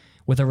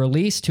 with a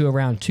release to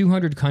around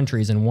 200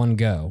 countries in one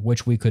go,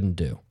 which we couldn't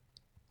do.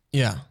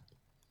 Yeah.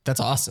 That's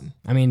awesome.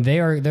 I mean,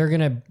 they're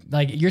gonna,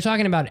 like, you're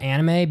talking about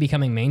anime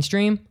becoming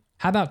mainstream.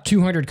 How about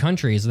 200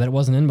 countries that it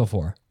wasn't in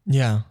before?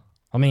 Yeah.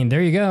 I mean,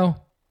 there you go.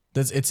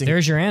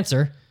 There's your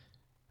answer.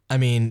 I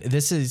mean,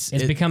 it's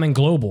becoming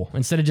global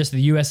instead of just the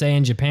USA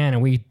and Japan,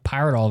 and we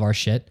pirate all of our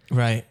shit.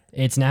 Right.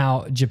 It's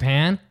now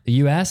Japan, the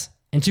US,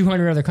 and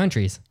 200 other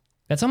countries.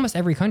 That's almost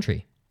every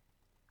country.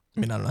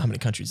 I mean, I don't know how many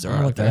countries there I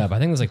are out there. I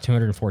think there's like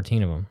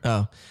 214 of them.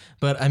 Oh,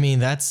 but I mean,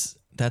 that's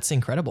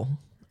incredible.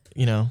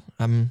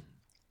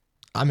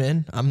 I'm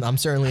in. I'm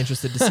certainly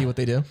interested to see what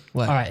they do.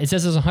 What? All right. It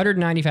says there's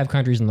 195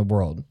 countries in the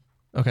world.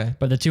 Okay.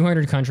 But the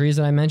 200 countries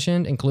that I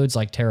mentioned includes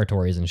like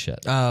territories and shit.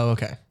 Oh,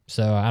 okay.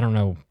 So I don't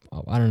know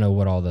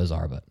what all those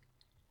are, but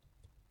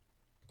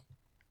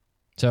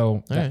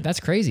so that's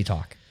crazy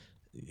talk.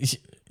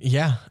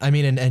 Yeah. I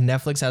mean, and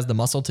Netflix has the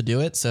muscle to do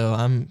it. So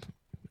I'm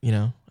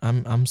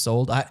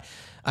sold. I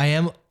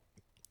am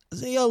a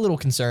little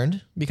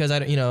concerned because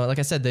like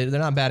I said, they're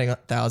not batting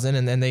 1,000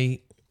 and then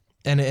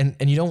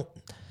and you don't.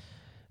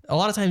 A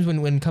lot of times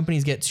when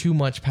companies get too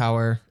much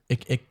power,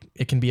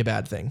 it can be a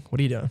bad thing. What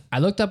are you doing? I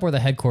looked up where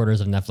the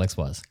headquarters of Netflix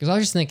was because I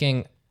was just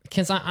thinking,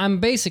 because I'm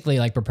basically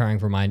like preparing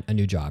for a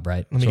new job,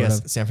 right? Let me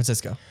guess, San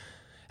Francisco.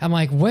 I'm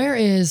like, where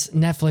is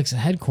Netflix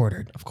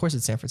headquartered? Of course,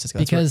 it's San Francisco.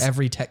 That's where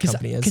every tech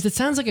company is. Because it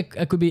sounds like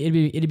it'd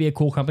be a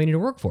cool company to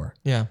work for.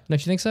 Yeah, don't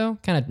you think so?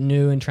 Kind of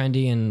new and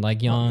trendy and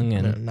like young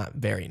and not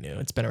very new.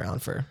 It's been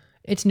around for.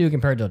 It's new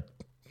compared to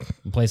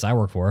the place I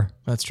work for.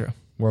 That's true.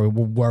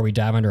 Where we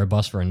dive under a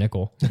bus for a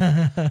nickel,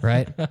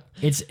 right?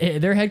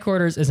 Their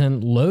headquarters is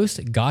in Los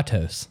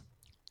Gatos.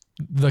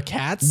 The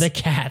Cats? The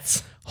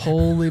Cats.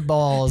 Holy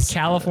balls.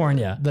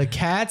 California. The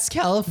Cats,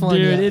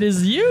 California. Dude, it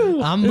is you.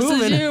 This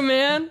moving. is you,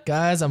 man.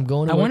 Guys, I'm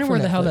going to I wonder where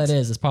Netflix. the hell that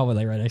is. It's probably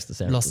like right next to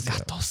San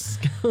Francisco. Los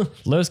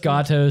Gatos. Los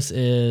Gatos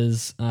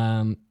is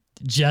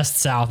just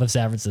south of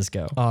San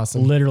Francisco.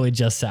 Awesome. Literally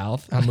just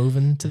south. I'm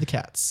moving to the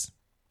Cats.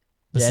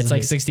 It's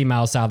like 60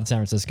 miles south of San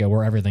Francisco,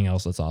 where everything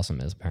else that's awesome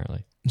is,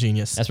 apparently.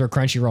 Genius. That's where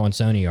Crunchyroll and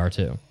Sony are,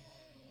 too.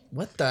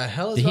 What the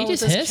hell is Did wrong he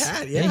just with this hiss?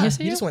 cat? Did Yeah, he hiss at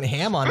he you? just went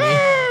ham on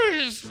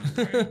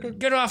me.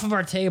 Get off of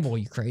our table,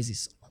 you crazy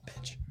son of a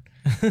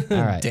bitch.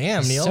 All right.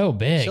 Damn, Neil. So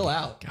big. Chill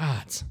out.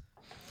 God.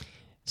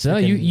 So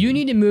you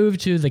need to move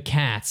to the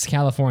Cats,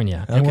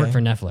 California, and work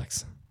for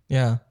Netflix.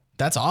 Yeah.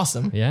 That's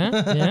awesome.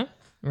 Yeah? Yeah?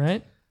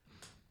 Right?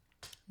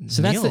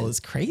 So Neil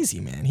is crazy,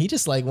 man. He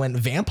just like went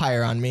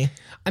vampire on me.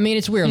 I mean,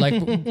 it's weird. Like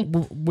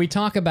we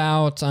talk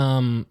about,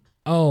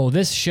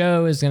 this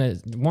show is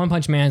One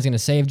Punch Man is gonna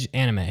save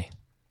anime.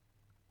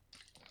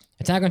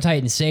 Attack on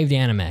Titan saved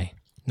anime.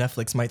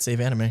 Netflix might save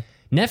anime.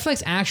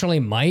 Netflix actually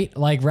might,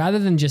 like, rather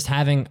than just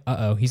having,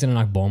 he's gonna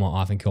knock Bulma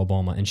off and kill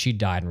Bulma, and she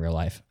died in real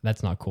life.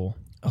 That's not cool.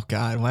 Oh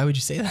God, why would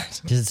you say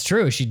that? Because it's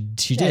true. She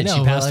did. I know,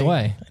 she passed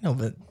away. I know,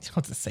 but you don't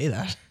have to say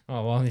that.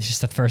 Oh well, it's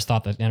just the first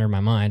thought that entered my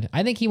mind.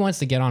 I think he wants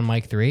to get on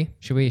mic 3.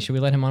 Should we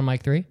let him on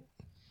mic 3?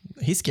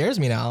 He scares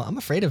me now. I'm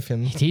afraid of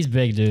him. He's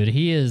big, dude.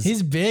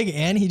 He's big,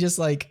 and he just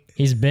like.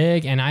 He's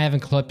big, and I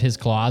haven't clipped his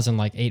claws in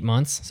like 8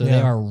 months, so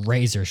they are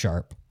razor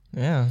sharp.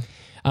 Yeah.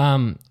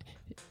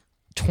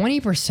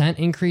 20%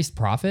 increased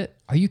profit?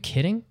 Are you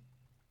kidding?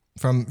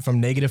 From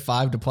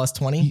 -5 to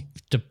 +20?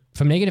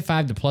 From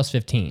 -5 to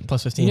 +15.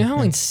 +15. You know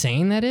how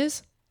insane that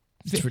is?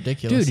 It's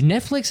ridiculous. Dude,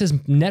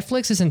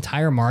 Netflix's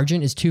entire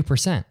margin is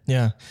 2%.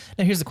 Yeah.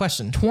 Now here's the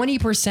question.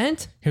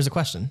 20%? Here's the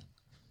question.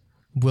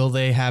 Will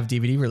they have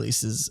DVD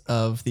releases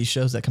of these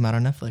shows that come out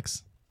on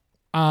Netflix?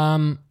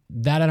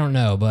 That I don't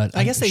know, but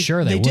I guess they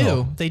will.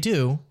 They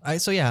do. I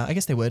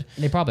guess they would.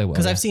 They probably will.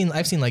 Because I've seen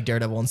like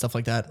Daredevil and stuff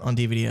like that on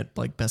DVD at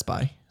like Best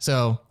Buy.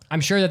 So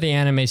I'm sure that the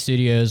anime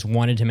studios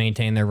wanted to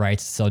maintain their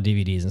rights to sell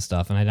DVDs and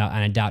stuff, and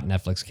I doubt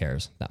Netflix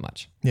cares that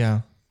much.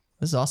 Yeah.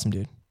 This is awesome,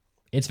 dude.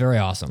 It's very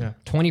awesome. Yeah.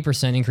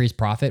 20% increased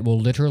profit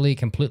will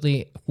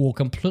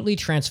completely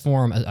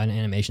transform an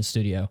animation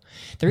studio.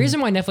 The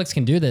reason why Netflix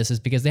can do this is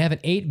because they have an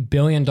 $8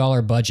 billion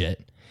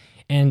budget,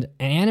 and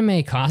an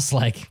anime costs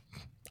like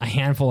a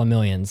handful of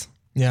millions.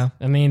 Yeah.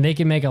 I mean, they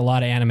can make a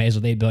lot of animes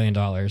with $8 billion.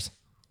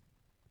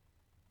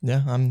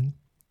 Yeah.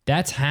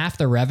 That's half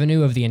the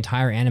revenue of the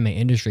entire anime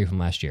industry from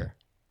last year.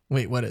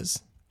 Wait, what is?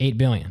 $8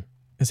 billion.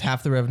 Is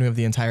half the revenue of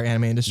the entire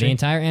anime industry? The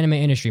entire anime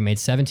industry made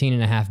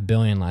 $17.5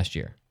 billion last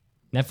year.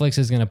 Netflix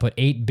is going to put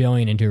 $8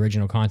 billion into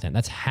original content.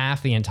 That's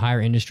half the entire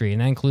industry,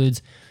 and that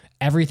includes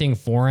everything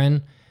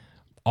foreign,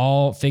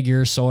 all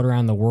figures sold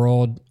around the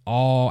world,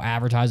 all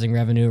advertising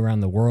revenue around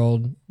the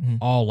world,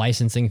 all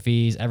licensing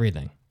fees,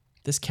 everything.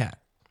 This cat.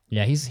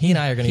 Yeah, he and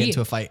I are gonna get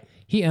into a fight.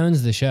 He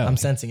owns the show. I'm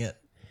sensing it.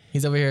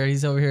 He's over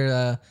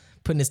here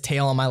putting his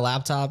tail on my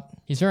laptop.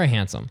 He's very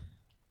handsome.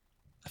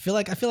 I feel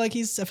like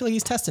he's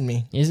testing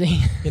me. Is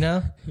he? You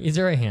know? He's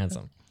very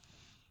handsome.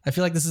 I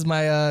feel like this is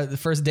my the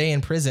first day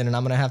in prison, and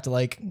I'm gonna have to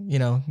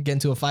get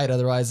into a fight.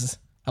 Otherwise,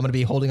 I'm gonna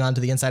be holding on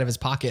to the inside of his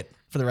pocket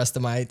for the rest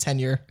of my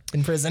tenure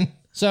in prison.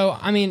 So,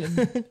 I mean,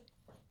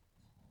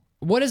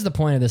 what is the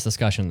point of this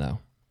discussion, though?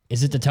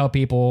 Is it to tell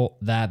people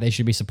that they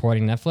should be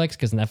supporting Netflix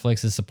because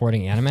Netflix is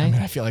supporting anime?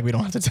 I feel like we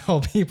don't have to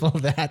tell people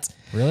that.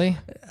 Really?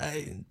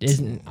 I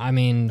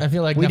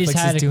feel like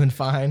Netflix is doing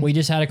fine. We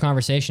just had a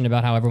conversation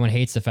about how everyone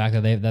hates the fact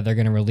that they're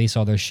going to release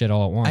all their shit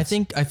all at once.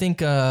 I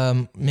think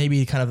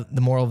maybe kind of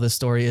the moral of this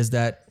story is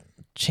that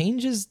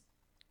change is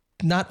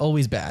not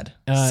always bad.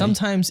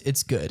 Sometimes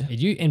it's good.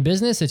 In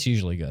business, it's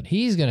usually good.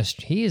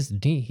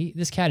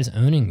 This cat is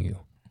owning you.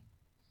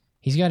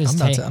 He's got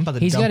his. I'm about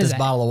to dump this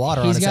bottle of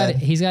water on his head.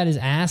 He's got his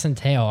ass and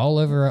tail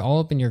all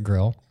up in your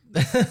grill.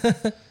 You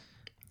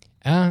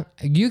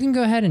can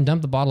go ahead and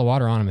dump the bottle of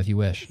water on him if you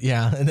wish.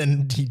 Yeah, and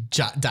then he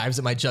dives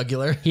at my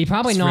jugular. He'd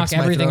probably knock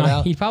everything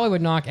off. He probably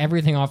would knock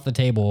everything off the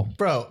table.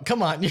 Bro,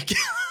 come on. This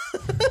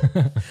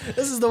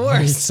is the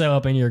worst. He's so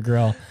up in your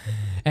grill.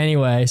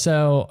 Anyway,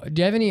 so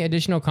do you have any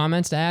additional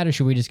comments to add, or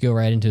should we just go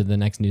right into the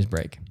next news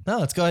break? No,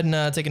 let's go ahead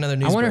and take another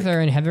news break. I wonder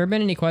if have there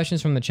been any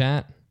questions from the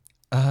chat?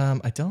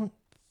 I don't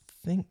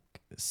think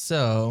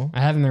so.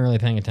 I haven't been really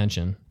paying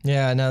attention.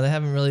 Yeah, no, they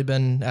haven't really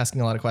been asking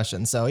a lot of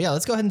questions. So yeah,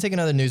 let's go ahead and take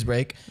another news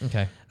break.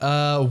 Okay.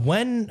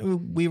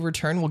 When we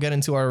return, we'll get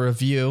into our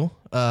review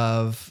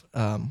of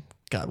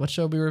what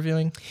show are we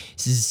reviewing?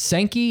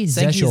 Senki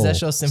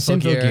Zesho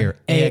Symphogear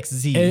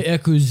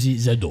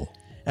AXZ.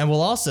 And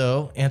we'll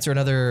also answer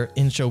another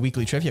in-show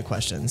weekly trivia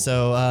question.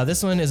 So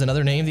this one is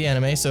another Name the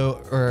Anime.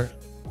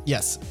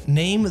 Yes.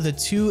 Name the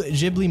 2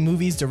 Ghibli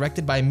movies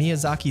directed by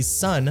Miyazaki's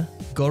son,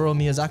 Goro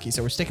Miyazaki.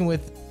 So we're sticking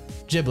with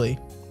Ghibli.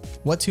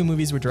 What 2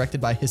 movies were directed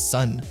by his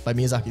son, by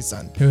Miyazaki's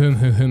son?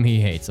 Whom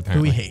he hates,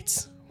 apparently. Who he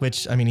hates.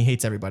 Which, I mean, he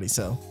hates everybody,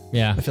 so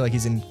yeah. I feel like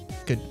he's in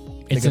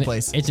a good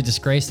place. It's a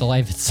disgrace to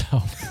life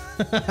itself.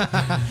 All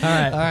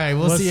right.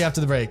 We'll see you after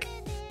the break.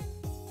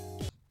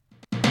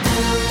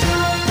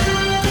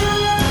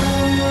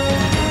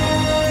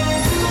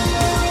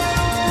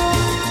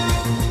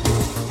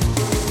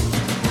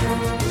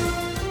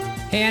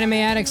 Hey Anime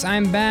Addicts,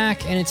 I'm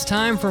back, and it's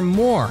time for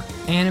more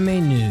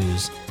anime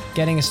news.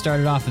 Getting us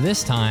started off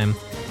this time,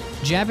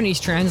 Japanese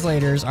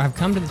translators have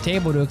come to the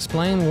table to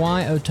explain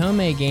why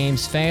otome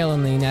games fail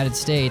in the United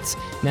States.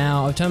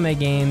 Now, otome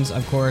games,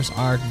 of course,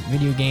 are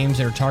video games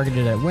that are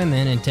targeted at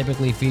women and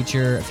typically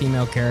feature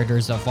female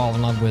characters that fall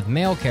in love with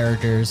male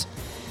characters.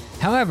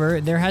 However,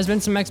 there has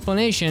been some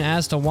explanation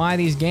as to why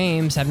these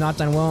games have not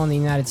done well in the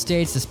United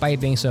States despite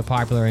being so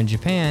popular in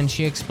Japan.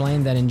 She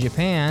explained that in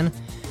Japan,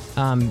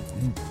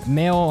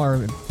 male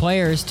or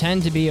players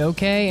tend to be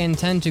okay and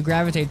tend to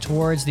gravitate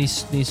towards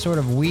these sort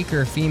of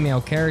weaker female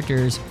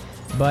characters,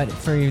 but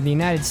for the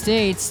United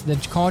States, the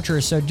culture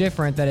is so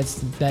different that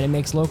it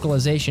makes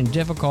localization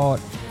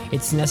difficult.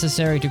 It's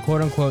necessary to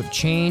quote-unquote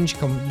change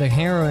the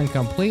heroine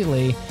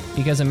completely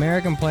because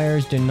American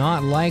players do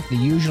not like the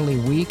usually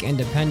weak,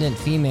 independent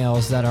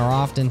females that are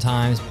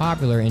oftentimes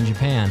popular in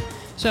Japan.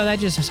 So that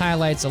just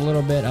highlights a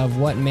little bit of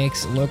what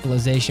makes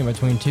localization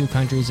between 2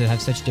 countries that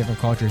have such different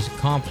cultures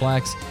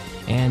complex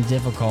and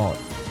difficult.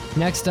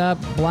 Next up,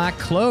 Black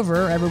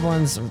Clover,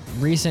 everyone's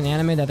recent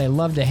anime that they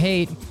love to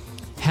hate,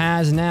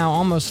 has now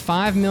almost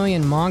 5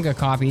 million manga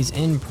copies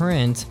in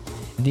print.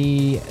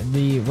 The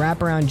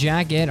wraparound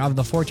jacket of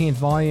the 14th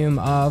volume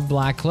of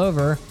Black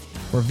Clover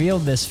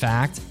revealed this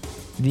fact.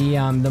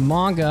 The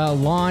manga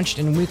launched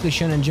in Weekly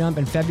Shonen Jump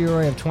in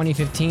February of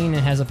 2015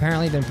 and has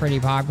apparently been pretty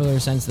popular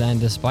since then,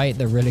 despite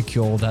the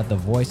ridicule that the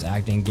voice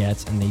acting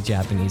gets in the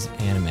Japanese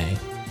anime.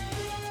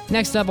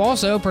 Next up,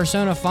 also,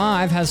 Persona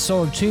 5 has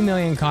sold 2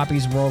 million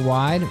copies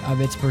worldwide of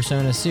its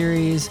Persona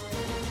series.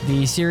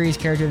 The series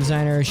character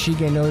designer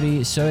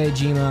Shigenori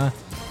Soejima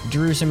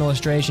drew some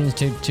illustrations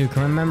to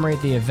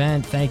commemorate the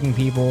event, thanking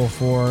people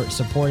for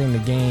supporting the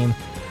game.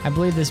 I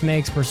believe this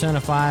makes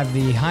Persona 5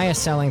 the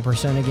highest selling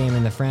Persona game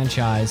in the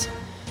franchise.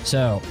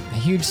 So, a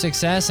huge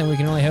success, and we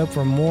can only hope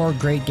for more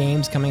great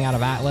games coming out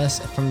of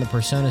Atlus from the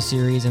Persona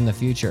series in the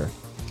future.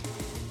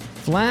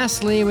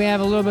 Lastly, we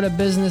have a little bit of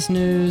business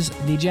news.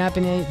 The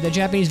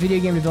Japanese video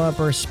game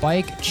developer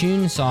Spike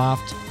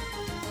Chunsoft,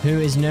 who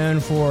is known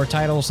for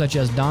titles such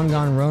as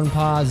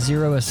Danganronpa,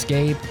 Zero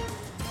Escape,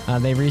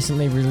 they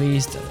recently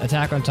released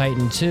Attack on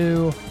Titan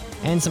 2,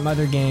 and some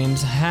other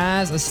games,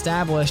 has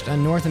established a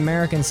North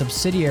American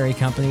subsidiary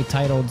company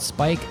titled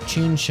Spike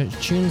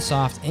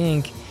Chunsoft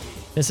Inc.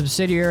 The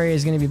subsidiary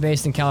is going to be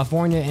based in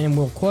California and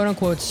will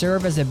quote-unquote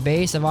serve as a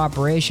base of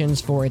operations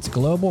for its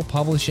global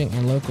publishing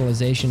and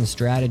localization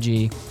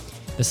strategy.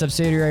 The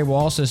subsidiary will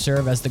also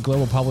serve as the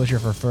global publisher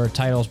for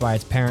titles by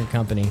its parent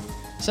company.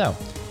 So,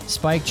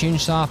 Spike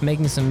Chunsoft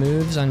making some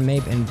moves on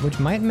which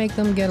might make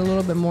them get a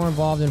little bit more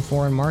involved in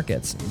foreign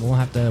markets. We'll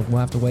have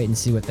to wait and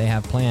see what they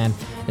have planned.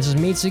 This was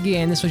Mitsugi,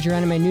 and this was your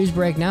anime news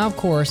break. Now, of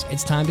course,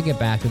 it's time to get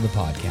back to the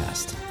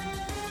podcast.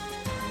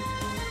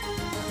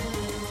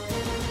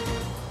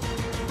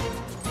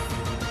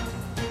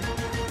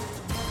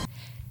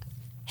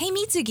 Hey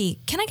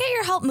Mitsugi, can I get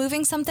your help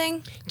moving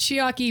something?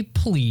 Chiaki,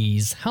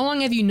 please. How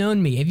long have you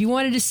known me? If you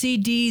wanted to see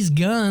D's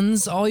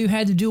guns, all you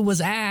had to do was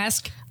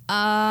ask.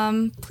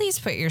 Please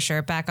put your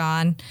shirt back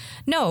on.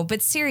 No,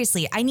 but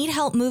seriously, I need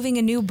help moving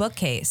a new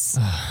bookcase.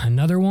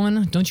 Another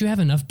one? Don't you have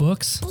enough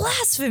books?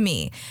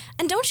 Blasphemy!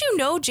 And don't you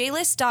know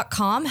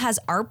JList.com has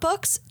art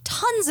books?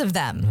 Tons of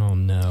them. Oh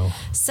no.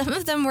 Some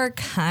of them were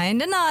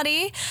kinda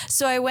naughty,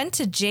 so I went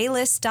to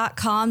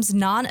JList.com's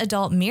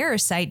non-adult mirror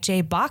site,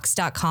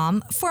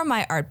 jbox.com, for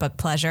my art book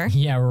pleasure.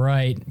 Yeah,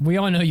 right. We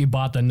all know you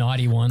bought the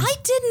naughty ones. I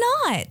did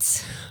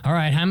not. All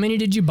right, how many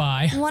did you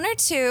buy? 1 or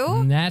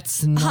 2.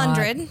 That's not...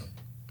 100.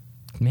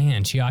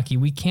 Man, Chiaki,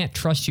 we can't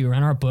trust you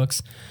around our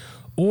books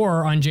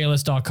or on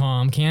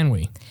JList.com, can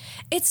we?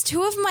 It's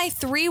 2 of my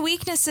 3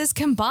 weaknesses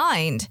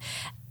combined.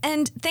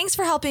 And thanks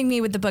for helping me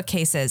with the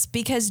bookcases,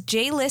 because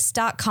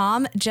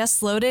JList.com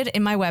just loaded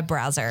in my web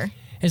browser.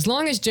 As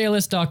long as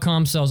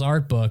JList.com sells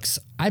art books,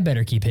 I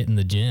better keep hitting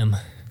the gym.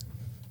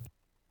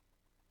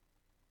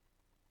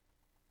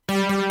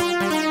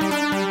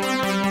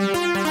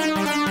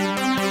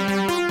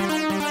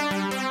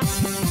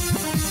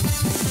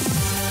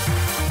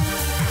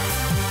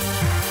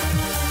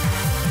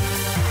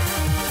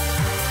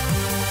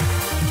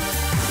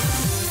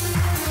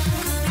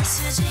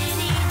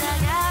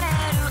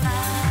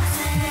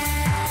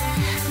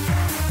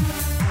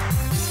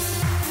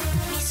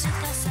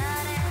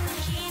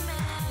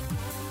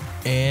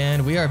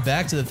 And we are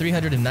back to the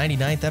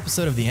 399th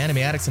episode of the Anime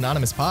Addicts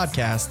Anonymous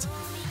podcast.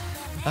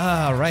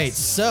 All right,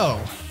 so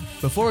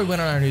before we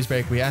went on our news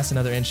break, we asked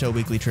another in-show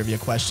weekly trivia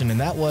question,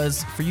 and that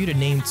was for you to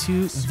name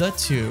the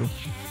two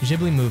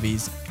Ghibli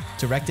movies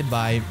directed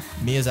by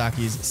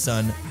Miyazaki's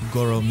son,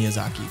 Goro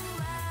Miyazaki.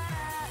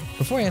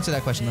 Before I answer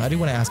that question, though, I do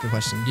want to ask a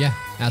question. Yeah,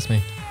 ask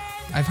me.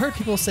 I've heard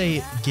people say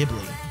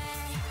Ghibli.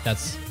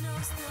 That's,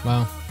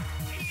 well,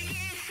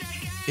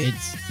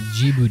 it's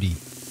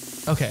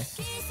Djibouti. Okay.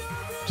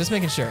 Just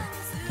making sure.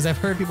 Because I've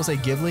heard people say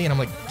Ghibli, and I'm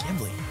like,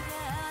 Ghibli?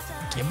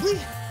 Ghibli?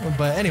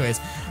 But anyways,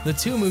 the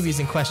 2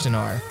 movies in question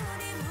are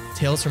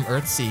Tales from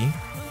Earthsea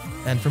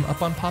and From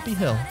Up on Poppy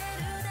Hill.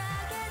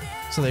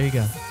 So there you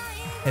go.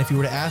 And if you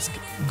were to ask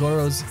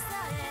Goro's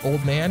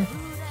old man,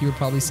 he would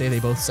probably say they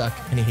both suck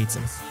and he hates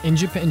them. In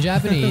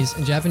Japanese,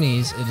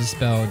 it is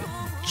spelled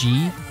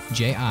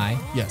G-J-I.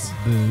 Yes.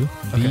 Boo,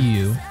 Okay.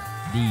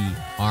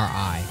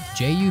 B-U-D-R-I.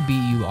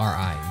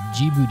 J-U-B-U-R-I.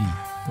 Djibouti.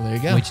 Well, there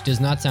you go. Which does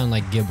not sound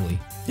like Ghibli.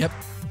 Yep.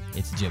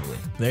 It's Ghibli.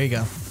 There you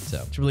go. So,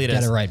 Ghibli it get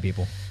is. it right,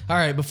 people. All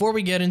right, before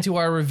we get into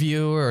our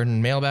review or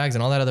mailbags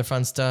and all that other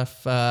fun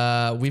stuff,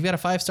 we've got a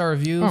 5-star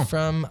review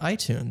from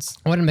iTunes.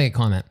 I want to make a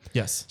comment.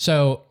 Yes.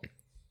 So,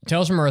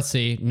 Tales from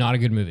Earthsea, not a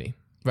good movie.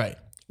 Right.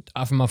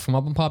 From Up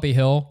on Poppy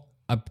Hill,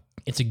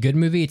 it's a good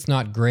movie. It's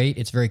not great.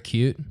 It's very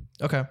cute.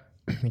 Okay.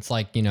 It's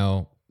like,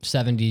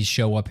 70s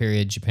Showa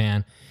period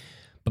Japan.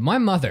 But my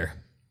mother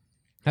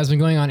has been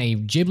going on a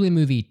Ghibli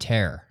movie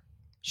tear.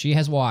 She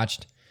has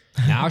watched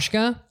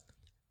Nausicaa,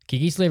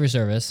 Kiki's Delivery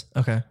Service,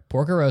 Okay.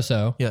 Porco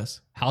Rosso, Yes.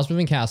 House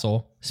Moving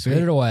Castle,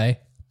 Spirited Away,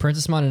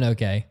 Princess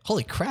Mononoke,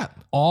 Holy crap.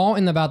 all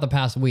in about the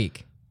past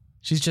week.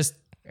 She's just...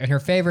 And her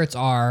favorite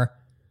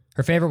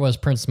was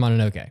Princess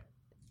Mononoke.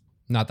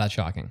 Not that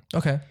shocking.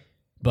 Okay.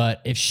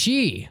 But if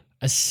she,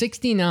 a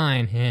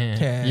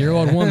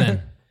 69-year-old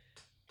woman,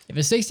 if a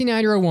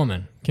 69-year-old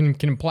woman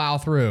can plow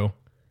through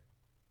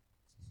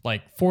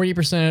like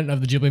 40%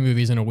 of the Ghibli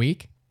movies in a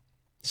week,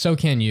 so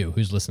can you,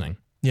 who's listening.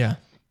 Yeah.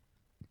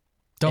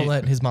 Don't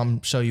let his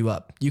mom show you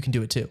up. You can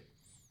do it too.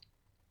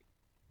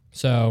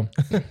 So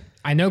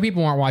I know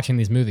people aren't watching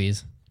these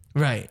movies.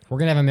 Right. We're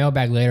going to have a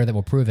mailbag later that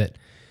will prove it.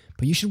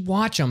 But you should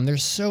watch them. They're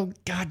so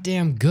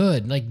goddamn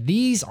good. Like,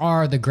 these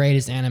are the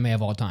greatest anime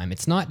of all time.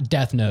 It's not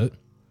Death Note.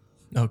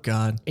 Oh,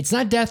 God. It's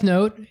not Death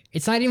Note.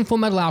 It's not even Full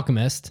Metal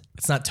Alchemist.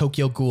 It's not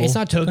Tokyo Ghoul. It's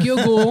not Tokyo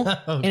Ghoul.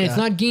 And it's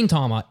not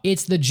Gintama.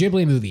 It's the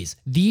Ghibli movies.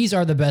 These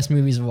are the best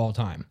movies of all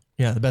time.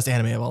 Yeah, the best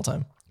anime of all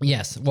time.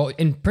 Yes. Well,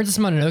 in Princess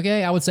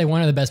Mononoke, I would say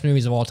one of the best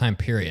movies of all time,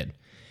 period.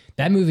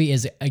 That movie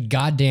is a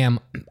goddamn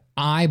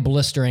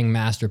eye-blistering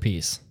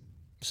masterpiece.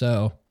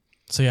 So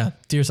yeah,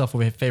 do yourself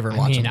a favor and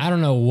watch them. I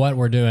don't know what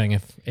we're doing.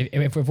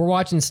 If we're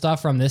watching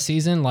stuff from this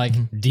season, like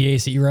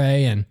DAC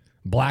Ray and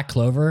Black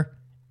Clover,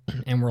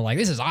 and we're like,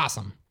 this is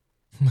awesome.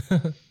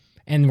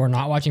 And we're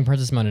not watching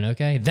Princess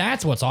Mononoke,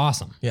 that's what's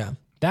awesome. Yeah.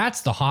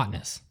 That's the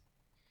hotness.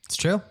 It's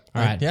true. All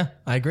right. Yeah,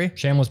 I agree.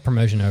 Shameless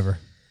promotion over.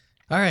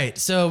 All right,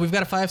 so we've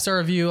got a 5-star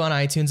review on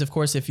iTunes. Of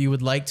course, if you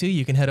would like to,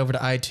 you can head over to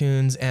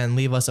iTunes and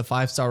leave us a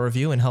 5-star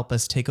review and help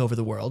us take over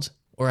the world,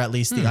 or at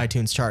least the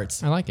iTunes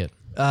charts. I like it.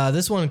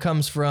 This one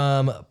comes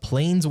from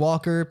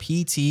Planeswalker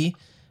PT,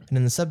 and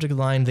in the subject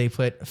line, they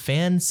put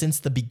fan since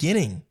the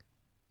beginning.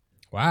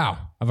 Wow.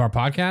 Of our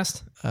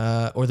podcast?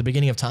 or the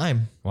beginning of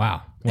time.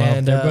 Wow. Well,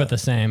 And, they're both the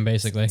same,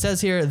 basically. It says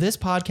here, this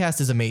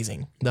podcast is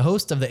amazing. The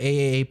host of the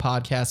AAA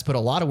podcast put a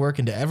lot of work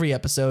into every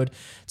episode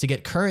to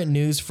get current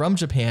news from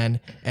Japan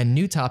and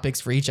new topics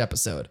for each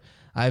episode.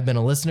 I've been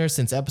a listener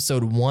since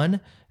episode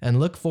 1 and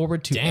look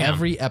forward to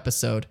every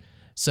episode.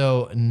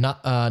 So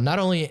not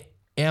only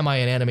am I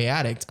an anime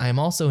addict, I am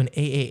also an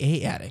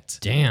AAA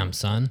addict. Damn,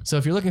 son. So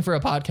if you're looking for a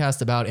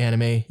podcast about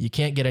anime, you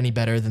can't get any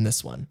better than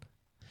this one.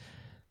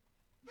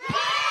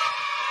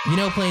 You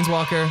know,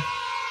 Planeswalker,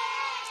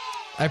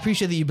 I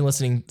appreciate that you've been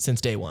listening since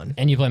day one.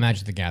 And you play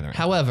Magic the Gathering.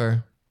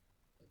 However,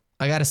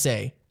 I gotta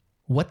say,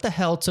 what the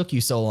hell took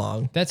you so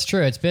long That's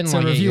true. It's been to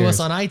like 8 review years. us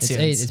on iTunes?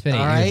 It's been 8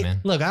 all years, right?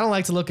 man. Look, I don't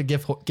like to look a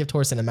gift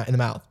horse in the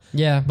mouth,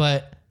 Yeah,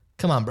 but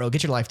come on, bro,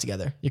 get your life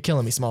together. You're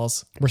killing me,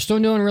 Smalls. we're still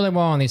doing really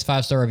well on these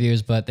 5-star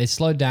reviews, but they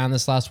slowed down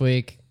this last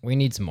week. We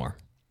need some more.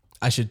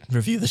 I should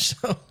review the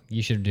show.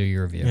 You should do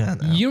your review. Yeah,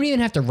 I know. You don't even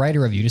have to write a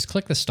review. Just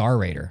click the star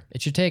rater.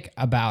 It should take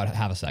about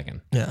half a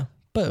second. Yeah,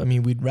 but I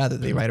mean, we'd rather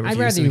they write a review. I'd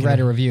rather so you we can- write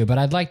a review, but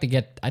I'd like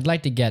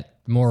to get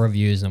more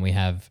reviews than we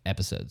have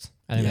episodes.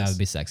 I think that Yes. would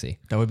be sexy.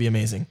 That would be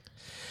amazing.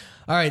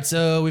 All right,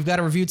 so we've got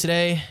a review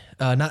today.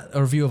 Not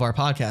a review of our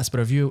podcast, but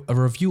a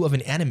review of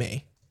an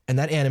anime, and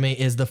that anime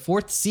is the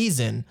 4th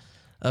season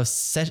of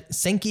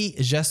Senki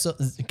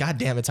Zesho. God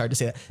damn, it's hard to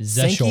say that.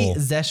 Zesho. Senki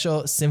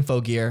Zesho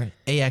Symphogear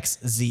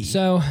AXZ.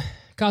 So,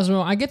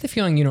 Cosmo, I get the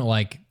feeling you don't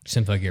like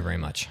Symphogear very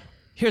much.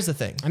 Here's the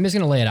thing. I'm just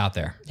gonna lay it out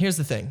there. Here's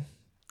the thing.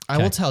 I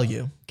will tell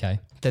you Okay.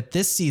 that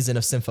this season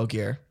of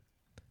Symphogear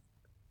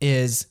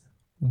is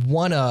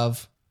one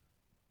of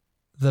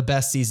the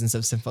best seasons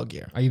of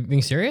Symphogear. Are you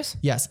being serious?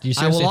 Yes. Do you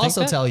I will seriously think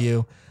also that? tell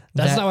you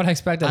That's that not what I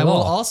expected I at will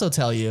all. also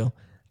tell you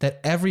that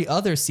every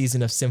other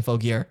season of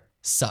Symphogear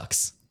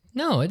sucks.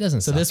 No, it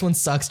doesn't So suck. this one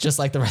sucks just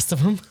like the rest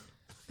of them.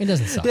 It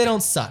doesn't suck. They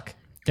don't suck.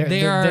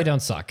 They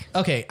don't suck.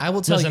 Okay, I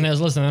will tell Listen,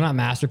 you. they're not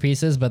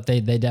masterpieces, but they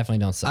definitely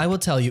don't suck. I will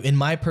tell you, in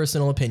my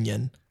personal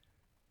opinion,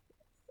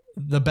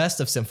 the best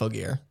of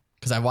Symphogear,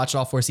 because I've watched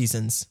all 4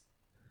 seasons.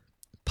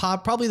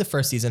 Probably the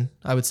first season,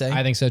 I would say.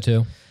 I think so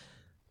too.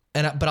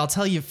 But I'll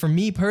tell you, for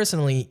me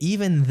personally,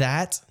 even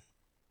that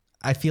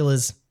I feel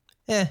is,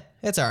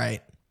 it's all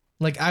right.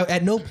 Like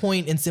at no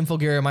point in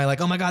Symphogear am I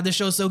like, oh my God, this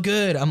show's so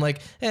good. I'm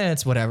like,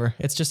 it's whatever.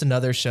 It's just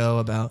another show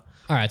about.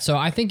 All right, so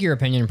I think your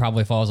opinion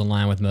probably falls in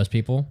line with most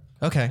people.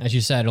 Okay. As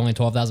you said, only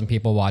 12,000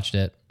 people watched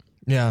it.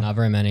 Yeah. Not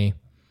very many.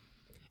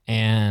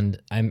 And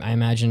I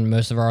imagine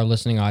most of our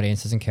listening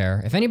audience doesn't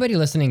care. If anybody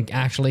listening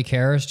actually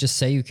cares, just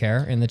say you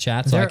care in the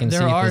chat so I can see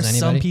if There are there's anybody.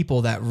 some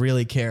people that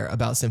really care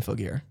about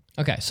Symphogear.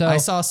 Okay, so I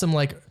saw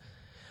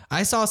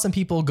some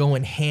people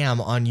going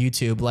ham on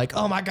YouTube, like,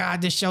 oh my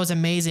God, this show is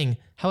amazing.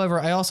 However,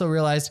 I also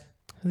realized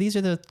these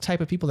are the type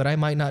of people that I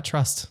might not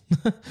trust.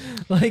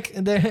 Like,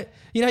 you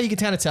know, you can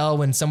kind of tell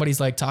when somebody's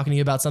like talking to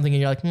you about something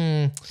and you're like,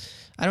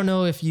 I don't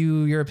know if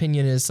your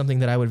opinion is something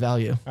that I would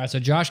value. all right, so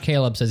Josh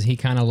Caleb says he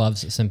kind of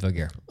loves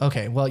Symphogear.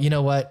 Okay, well, you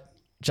know what?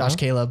 Josh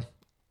Caleb,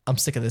 I'm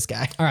sick of this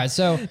guy. All right,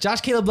 so Josh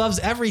Caleb loves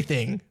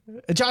everything.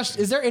 Josh,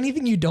 is there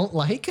anything you don't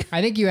like?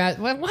 I think you asked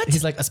what?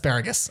 He's like,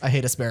 asparagus. I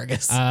hate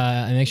asparagus.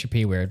 It makes your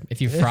pee weird.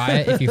 If you fry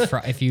it,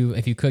 if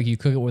you cook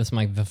it with some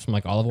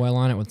like olive oil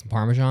on it with some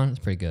Parmesan. It's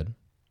pretty good.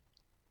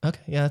 Okay,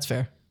 yeah, that's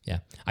fair. Yeah,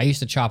 I used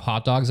to chop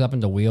hot dogs up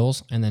into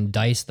wheels and then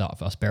dice the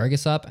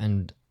asparagus up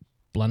and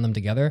blend them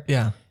together.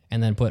 Yeah.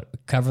 And then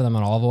cover them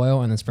in olive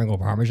oil and then sprinkle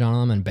Parmesan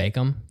on them and bake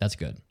them. That's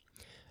good.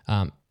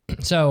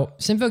 So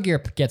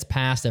Symphogear gets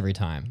passed every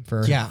time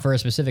for a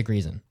specific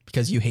reason.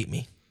 Because you hate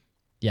me.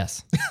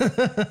 Yes.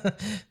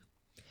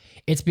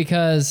 It's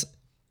because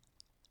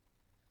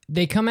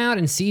they come out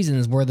in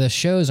seasons where the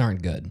shows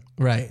aren't good.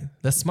 Right.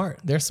 That's smart.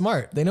 They're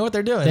smart. They know what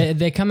they're doing.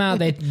 They come out,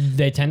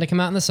 they tend to come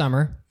out in the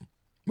summer,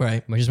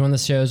 right. which is when the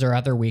shows are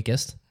at their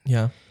weakest.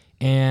 Yeah.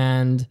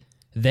 And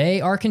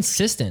they are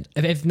consistent.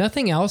 If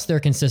nothing else, they're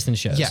consistent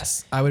shows.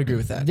 Yes, I would agree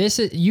with that. This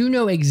is, you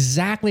know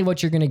exactly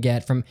what you're going to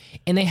get from,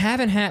 and they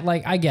haven't had,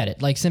 like, I get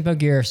it. Like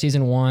Symphogear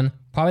season 1,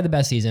 probably the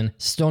best season,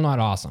 still not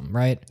awesome,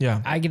 right?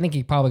 Yeah. I think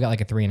he probably got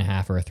like a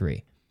 3.5 or a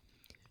 3.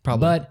 Probably.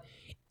 But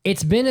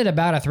it's been at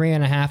about a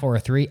 3.5 or a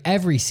 3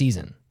 every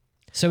season.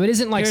 So it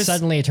isn't like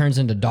suddenly it turns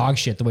into dog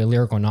shit the way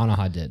Lyrical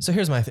Nanaha did. So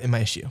here's my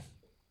issue.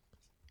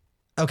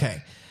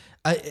 Okay.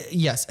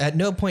 Yes, at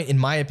no point in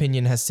my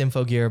opinion has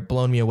Symphogear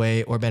blown me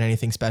away or been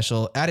anything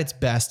special. At its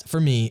best, for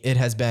me, it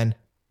has been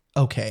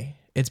okay.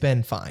 It's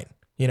been fine,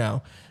 you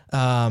know.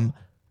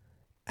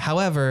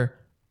 However,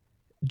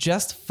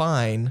 just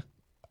fine,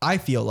 I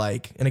feel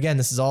like, and again,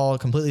 this is all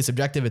completely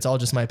subjective. It's all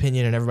just my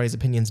opinion and everybody's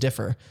opinions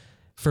differ.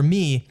 For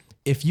me,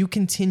 if you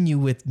continue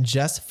with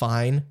just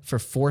fine for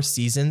 4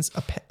 seasons,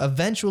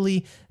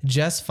 eventually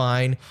just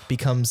fine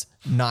becomes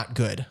not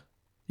good.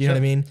 You know what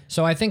I mean?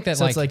 So I think that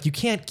So it's like you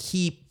can't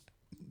keep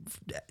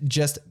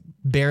just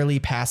barely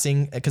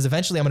passing because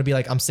eventually I'm going to be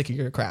like, I'm sick of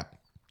your crap.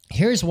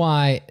 here's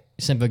why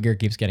Symphogear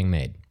keeps getting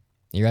made.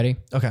 You ready?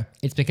 Okay.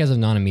 It's because of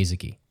Nana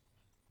Mizuki,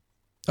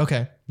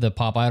 Okay. the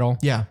pop idol.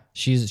 Yeah.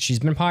 She's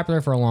been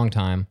popular for a long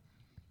time.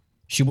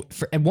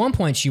 At one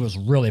point she was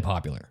really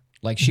popular.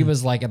 Like she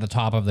was like at the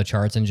top of the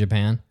charts in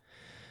Japan.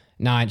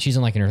 No, she's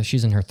in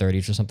she's in her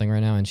 30s or something right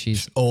now, and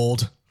she's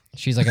Old.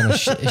 She's like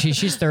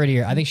she's 30,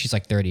 or I think she's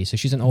like 30, so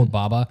she's an old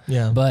baba.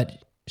 Yeah.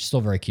 But she's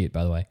still very cute,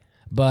 by the way.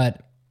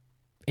 But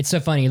it's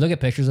so funny. You look at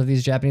pictures of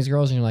these Japanese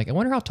girls, and you're like, I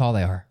wonder how tall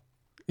they are.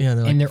 Yeah,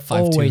 they're like And they're 5'2".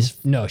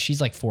 always no. She's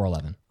like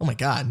 4'11", Oh my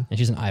god. and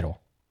she's an idol.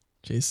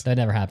 Jeez. That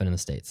never happened in the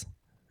States.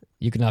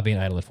 You could not be an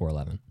idol at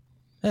 4'11".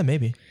 Yeah,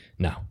 maybe.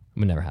 No, it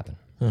would never happen.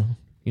 Oh.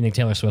 You think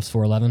Taylor Swift's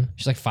 4'11"?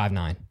 She's like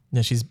 5'9".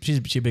 Yeah, she's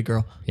a big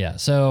girl. Yeah.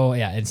 So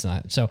yeah, it's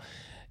not. So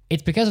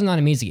it's because of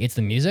Nanamizi. It's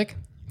the music,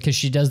 because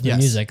she does the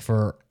music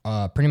for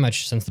pretty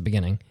much since the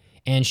beginning,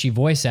 and she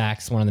voice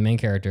acts one of the main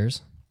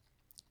characters,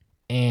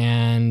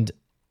 and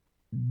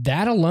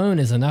that alone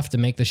is enough to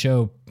make the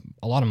show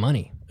a lot of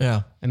money.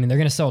 Yeah. I mean, they're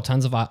gonna sell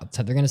tons of.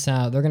 They're gonna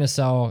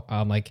sell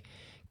like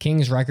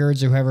King's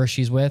Records or whoever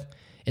she's with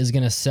is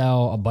gonna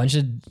sell a bunch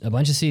of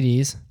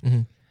CDs.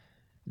 Mm-hmm.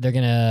 They're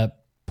gonna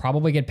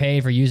probably get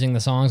paid for using the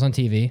songs on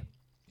TV.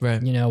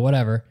 Right. You know,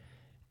 whatever.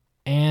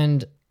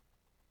 And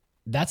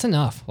that's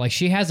enough. Like,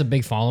 she has a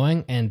big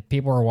following, and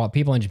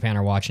people in Japan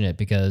are watching it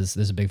because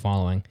there's a big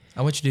following.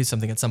 I want you to do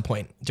something at some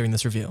point during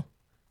this review.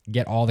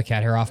 Get all the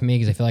cat hair off of me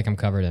because I feel like I'm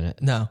covered in it.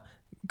 No.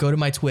 Go to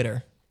my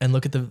Twitter and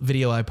look at the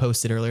video I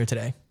posted earlier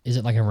today. Is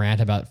it like a rant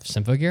about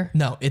Symphogear?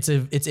 No,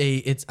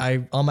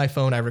 I on my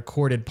phone I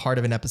recorded part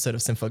of an episode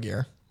of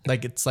Symphogear.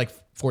 Like it's like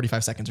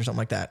 45 seconds or something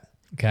like that.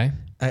 Okay.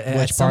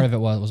 Which part of it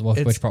was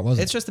which part was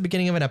it? It's just the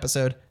beginning of an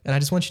episode, and I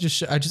just want you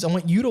to I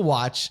want you to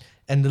watch,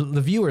 and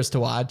the viewers to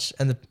watch,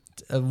 and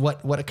what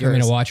occurs. You want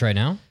me to watch right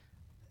now?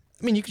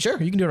 I mean, you can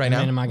do it right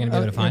now. Am I going to be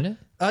able to find it?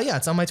 Yeah,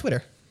 it's on my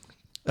Twitter,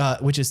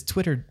 which is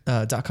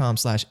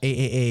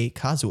twitter.com/AAA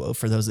Kazuo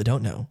for those that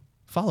don't know.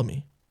 Follow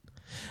me.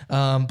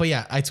 But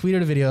yeah, I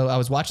tweeted a video. I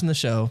was watching the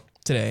show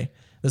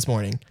this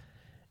morning,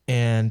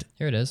 and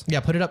Here it is.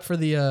 yeah, put it up for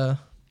the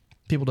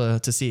people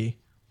to see.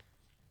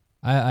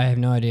 I have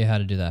no idea how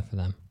to do that for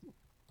them.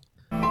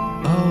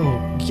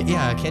 Oh,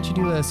 yeah, can't you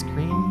do a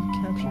screen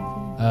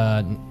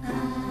capture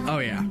thing? Oh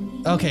yeah.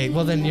 Okay,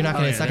 well then you're not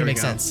gonna. yeah, It's not there gonna we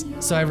make go. sense.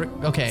 So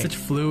okay. Such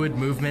fluid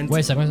movement. Wait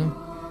a second.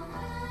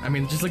 I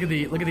mean, just look at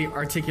the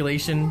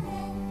articulation,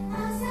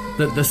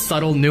 the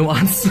subtle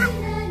nuance.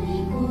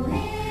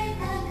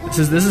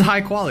 This is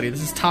high quality.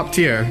 This is top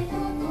tier.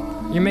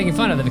 You're making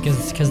fun of it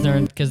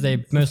because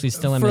they mostly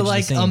still image For the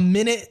like scene. a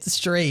minute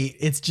straight,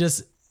 it's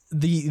just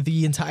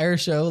the entire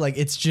show. Like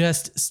it's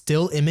just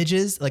still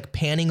images, like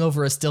panning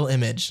over a still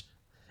image,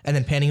 and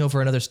then panning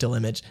over another still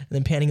image, and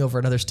then panning over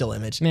another still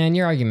image. Man,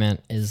 your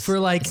argument is For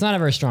like- it's not a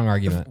very strong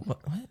argument. What?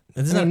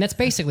 I mean, that's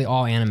basically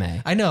all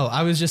anime. I know.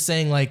 I was just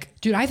saying, like,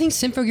 Dude, I think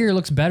Symphogear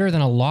looks better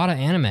than a lot of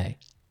anime.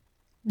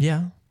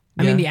 yeah.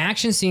 I mean, the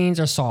action scenes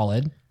are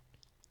solid.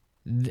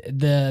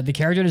 The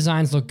character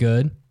designs look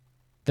good.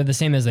 They're the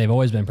same as they've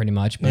always been, pretty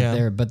much. But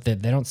Yeah.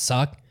 they don't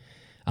suck.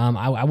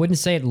 I wouldn't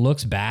say it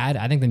looks bad.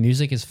 I think the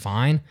music is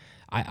fine.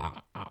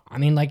 I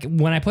mean, like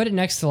when I put it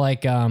next to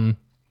like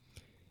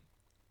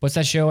what's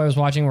that show I was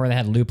watching where they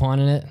had Lupin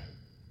in it?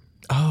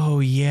 Oh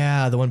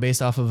yeah, the one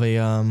based off of a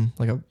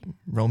like a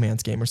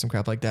romance game or some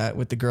crap like that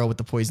with the girl with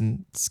the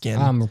poison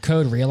skin.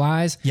 Code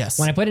Realize. Yes.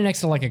 When I put it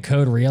next to like a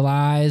Code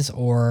Realize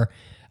or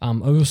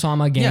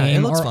Osama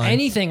game looks or fine.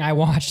 anything I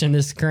watched in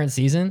this current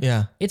season,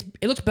 Yeah. it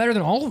looks better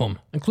than all of them,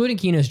 including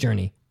Kino's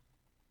Journey.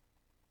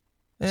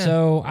 Yeah.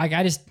 So I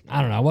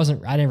don't know.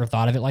 I never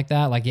thought of it like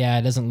that. Like, yeah,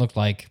 it doesn't look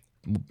like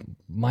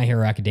My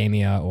Hero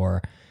Academia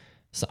or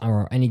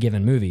any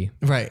given movie,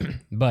 Right.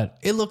 but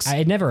It looks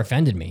it never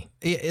offended me.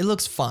 it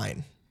looks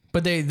fine.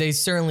 But they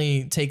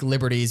certainly take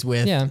liberties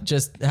with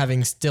just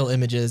having still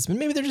images.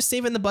 Maybe they're just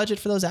saving the budget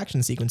for those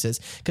action sequences,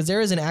 because there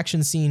is an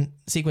action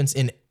sequence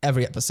in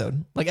every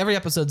episode. Like every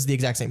episode's the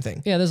exact same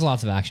thing. Yeah, there's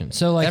lots of action.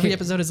 So like Every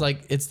episode is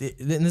like and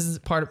this is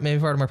maybe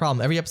part of my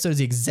problem. Every episode is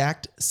the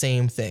exact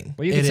same thing.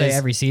 well, you could say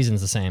every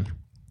season's the same.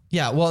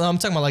 Yeah, well, I'm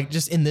talking about like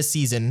just in this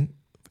season,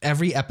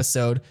 every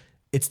episode,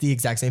 it's the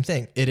exact same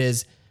thing. It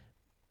is,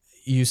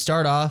 you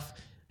start off,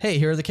 hey,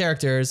 here are the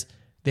characters.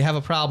 They have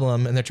a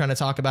problem and they're trying to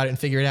talk about it and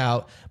figure it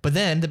out. But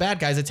then the bad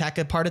guys attack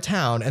a part of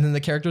town, and then the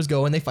characters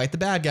go and they fight the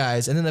bad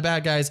guys, and then the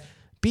bad guys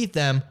beat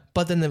them.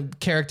 But then the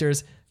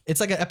characters, it's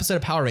like an episode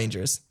of Power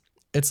Rangers.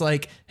 It's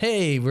like,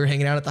 hey, we're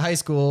hanging out at the high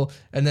school,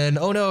 and then,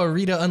 oh no,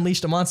 Rita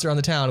unleashed a monster on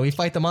the town. We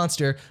fight the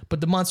monster, but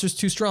the monster's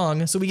too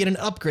strong, so we get an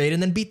upgrade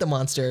and then beat the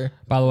monster.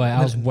 By the way,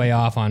 I was way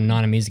off on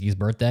Nana Mizuki's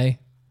birthday.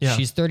 Yeah.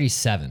 She's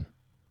 37.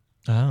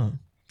 Oh. A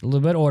little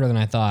bit older than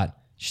I thought.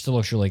 She still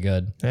looks really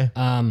good.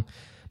 Yeah.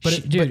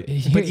 But Dude,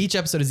 each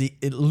episode is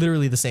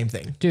literally the same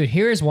thing. Dude,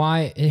 here's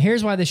why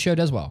this show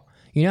does well.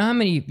 You know how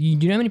many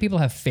people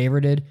have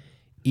favorited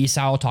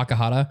Isao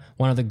Takahata,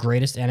 one of the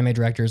greatest anime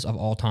directors of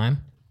all time?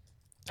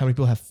 How many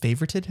people have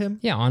favorited him?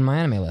 Yeah, on my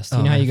anime list.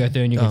 You know how you go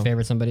through and you can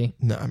favorite somebody?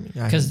 No, I mean,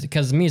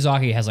 Because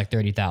Miyazaki has like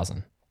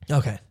 30,000.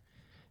 okay,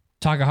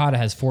 Takahata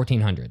has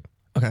 1,400.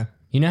 okay,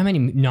 You know how many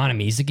Nana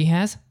Mizuki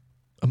has?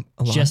 a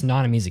lot. Just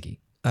Nana Mizuki.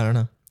 I don't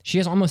know. She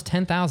has almost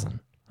 10,000.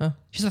 Huh.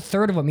 She's a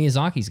third of what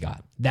Miyazaki's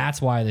got. That's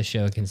why the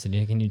show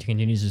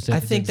continues to I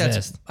think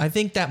exist. I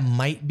think that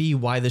might be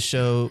why the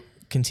show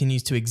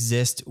continues to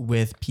exist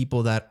with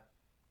people that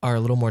are a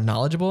little more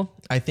knowledgeable.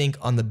 I think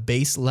on the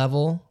base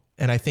level,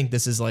 and I think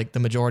this is like the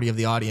majority of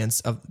the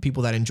audience of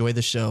people that enjoy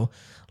the show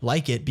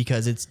like it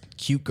because it's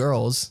cute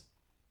girls.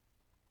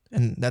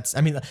 And that's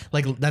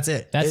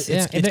it. It's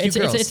cute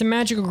girls. It's a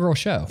magical girl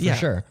show for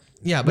sure.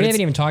 Yeah, but we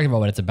haven't even talked about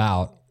what it's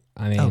about.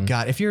 I mean, oh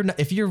god, if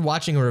you're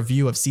watching a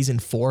review of season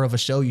 4 of a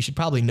show, you should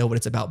probably know what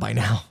it's about by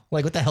now.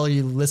 Like, what the hell are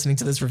you listening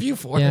to this review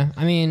for? Yeah,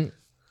 I mean,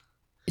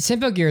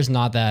 Symphogear is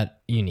not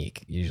that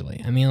unique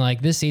usually. I mean,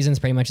 like this season's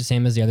pretty much the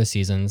same as the other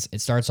seasons.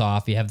 It starts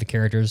off, you have the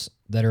characters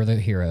that are the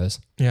heroes.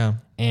 Yeah.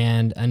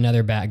 And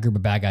another group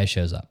of bad guys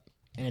shows up.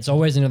 And it's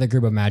always another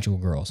group of magical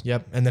girls.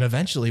 Yep. And then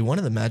eventually one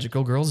of the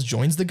magical girls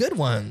joins the good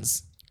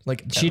ones.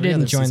 Like she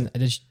didn't join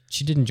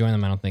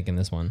them, I don't think, in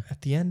this one.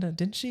 At the end,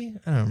 didn't she?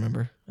 I don't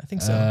remember. I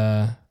think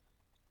so.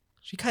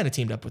 She kind of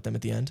teamed up with them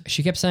at the end.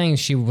 She kept saying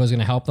she was going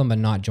to help them but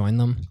not join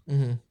them.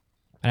 Mm-hmm.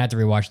 I'd have to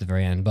rewatch the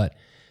very end,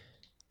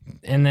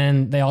 and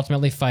then they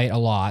ultimately fight a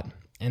lot.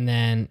 And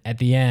then at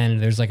the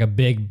end, there's like a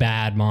big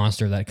bad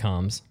monster that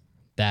comes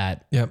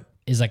that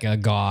is like a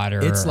god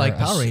or it's like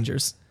Power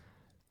Rangers.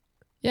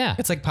 Yeah.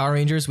 It's like Power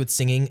Rangers with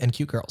singing and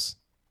cute girls.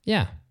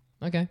 Yeah.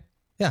 Okay.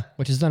 Yeah.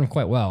 Which is done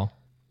quite well.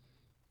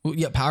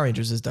 Yeah, Power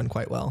Rangers is done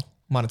quite well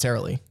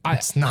monetarily.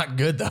 It's not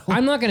good though.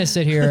 I'm not going to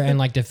sit here and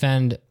like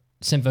defend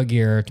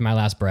Symphogear to my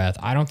last breath.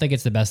 I don't think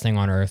it's the best thing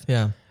on earth.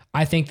 Yeah.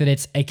 I think that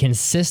it's a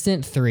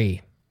consistent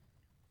 3.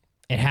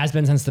 It has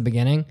been since the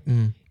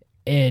beginning.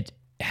 It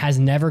has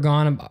never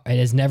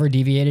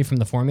deviated from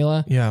the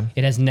formula. Yeah.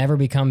 It has never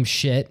become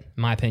shit,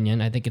 in my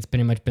opinion. I think it's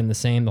pretty much been the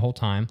same the whole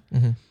time.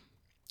 Mm-hmm.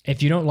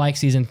 If you don't like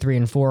season 3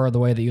 and 4 the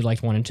way that you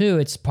liked 1 and 2,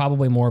 it's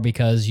probably more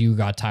because you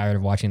got tired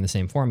of watching the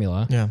same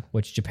formula,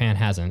 which Japan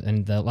hasn't.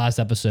 And the last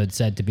episode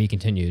said to be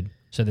continued.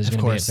 So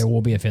there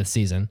will be a 5th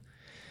season.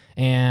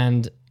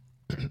 And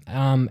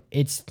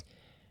it's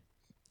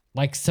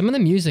like some of the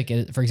music,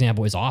 for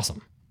example, is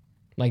awesome.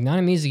 Like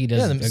Nana Mizuki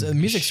does. The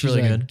music's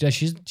really good.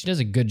 She does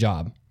a good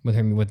job with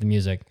the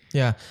music.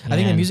 Yeah, I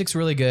think the music's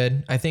really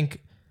good. I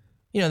think,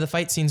 the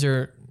fight scenes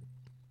are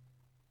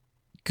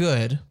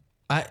good.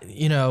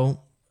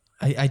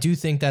 I do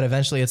think that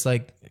eventually it's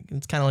kind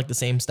of like the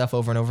same stuff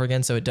over and over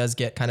again, so it does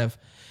get kind of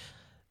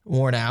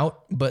worn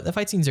out. But the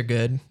fight scenes are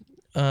good.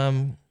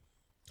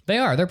 They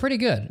are. They're pretty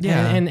good.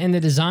 Yeah, and the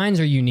designs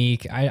are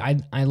unique.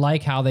 I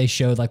like how they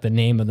showed like the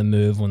name of the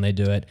move when they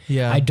do it.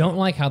 Yeah, I don't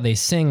like how they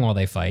sing while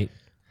they fight.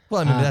 Well,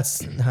 I mean,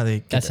 that's how they.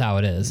 That's how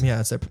it is.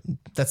 Yeah,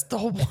 that's the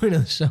whole point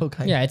of the show.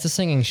 Kind of. Yeah, it's a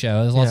singing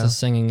show. There's lots of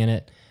singing in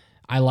it.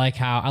 I like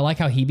how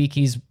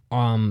Hibiki's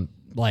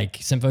like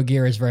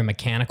Symphogear is very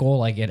mechanical.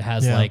 Like it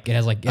has I like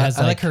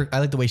her. I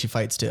like the way she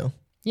fights too.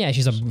 Yeah,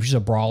 she's a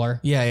brawler.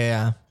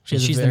 Yeah.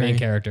 She's the main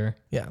character.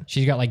 Yeah,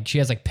 she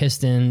has like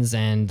pistons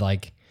and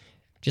like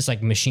just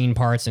like machine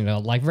parts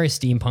and like very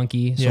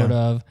steampunky sort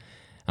of.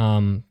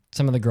 Some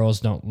of the girls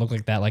don't look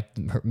like that. Like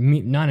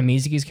Nana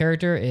Mizuki's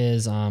character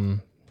is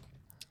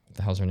what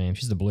the hell's her name?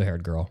 She's the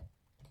blue-haired girl.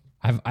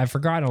 I've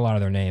forgotten a lot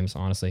of their names,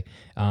 honestly.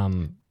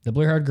 The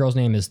blue-haired girl's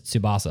name is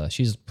Tsubasa.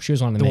 She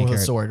was one of the main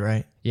characters. The one with the sword,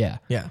 right? Yeah.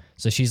 Yeah.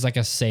 So she's like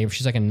a saber.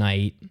 She's like a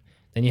knight.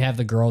 Then you have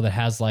the girl that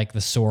has like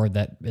the sword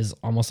that is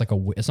almost like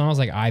it's almost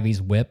like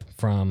Ivy's whip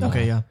from.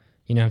 Okay, yeah.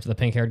 The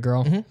pink-haired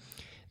girl. Mm-hmm.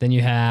 Then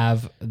you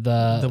have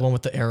the one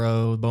with the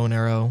arrow, bow and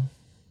arrow.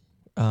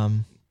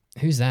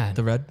 Who's that?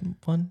 The red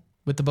one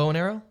with the bow and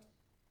arrow?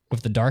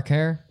 With the dark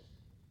hair?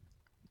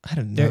 I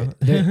don't know.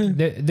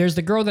 There's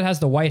the girl that has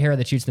the white hair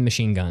that shoots the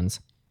machine guns.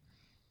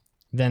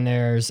 Then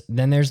there's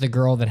the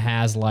girl that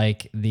has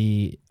like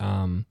the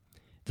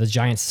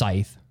giant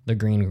scythe, the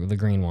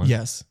green one.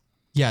 Yes.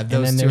 Yeah. And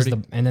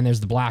then there's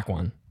the black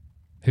one,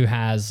 who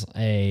has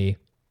a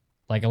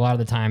lot of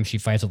the time she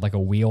fights with like a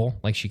wheel,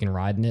 like she can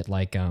ride in it,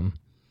 like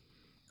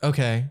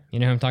Okay. You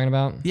know who I'm talking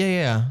about?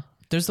 Yeah.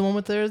 There's one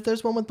with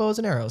bows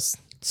and arrows.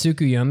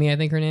 Tsukuyomi, I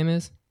think her name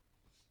is.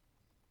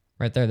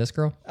 Right there, this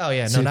girl. Oh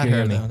yeah, no, not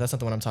her though. That's not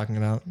the one I'm talking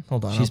about.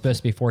 Hold on. She's supposed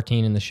to be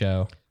 14 in the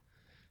show.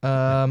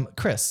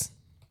 Chris.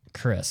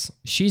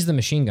 She's the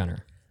machine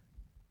gunner.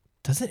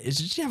 Does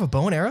she have a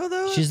bow and arrow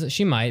though?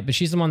 She might, but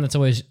she's the one that's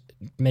always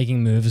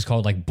making moves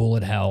called like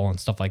bullet hell and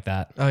stuff like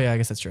that. Oh yeah, I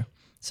guess that's true.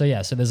 So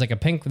yeah, so there's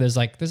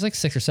like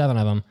 6 or 7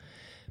 of them.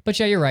 But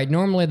yeah, you're right.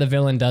 Normally the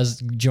villain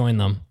does join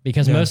them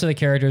because most of the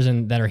characters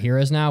that are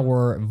heroes now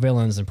were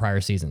villains in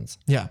prior seasons.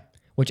 Yeah.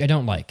 Which I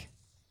don't like.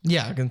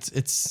 Yeah,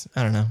 it's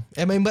I don't know.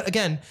 I mean, but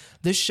again,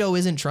 this show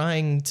isn't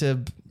trying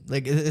to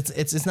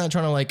it's not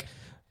trying to like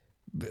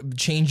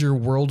change your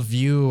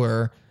worldview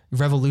or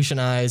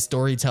revolutionize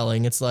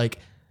storytelling. It's like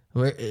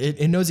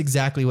it knows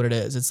exactly what it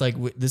is. It's like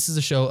this is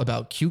a show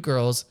about cute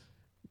girls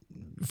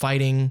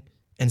fighting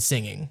and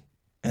singing,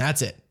 and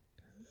that's it.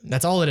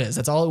 That's all it is.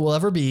 That's all it will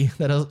ever be.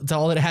 That's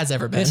all it has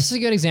ever been. This is a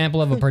good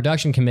example of a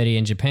production committee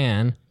in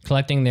Japan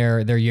collecting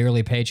their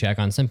yearly paycheck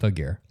on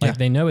Symphogear.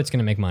 They know it's going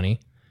to make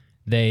money.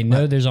 They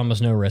know there's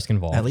almost no risk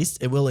involved. At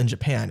least it will in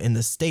Japan. In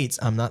the States,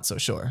 I'm not so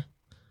sure.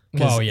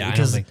 Well, yeah,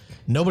 because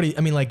nobody.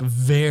 I mean, like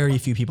very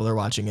few people are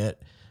watching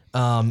it.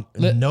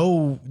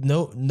 No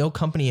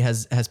company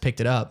has picked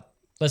it up.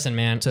 Listen,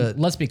 man,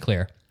 let's be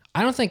clear.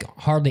 I don't think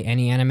hardly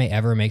any anime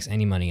ever makes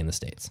any money in the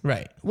States.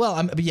 Right.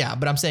 Well,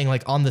 but I'm saying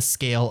like on the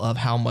scale of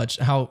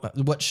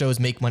what shows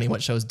make money,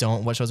 what shows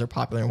don't, what shows are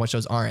popular and what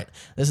shows aren't.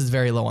 This is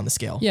very low on the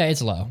scale. Yeah,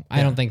 it's low. Yeah.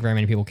 I don't think very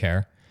many people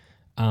care.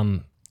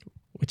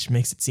 Which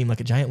makes it seem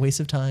like a giant waste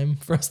of time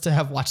for us to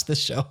have watched this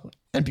show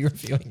and be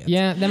reviewing it.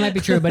 Yeah, that might be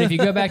true. But if you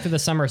go back to the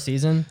summer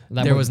season,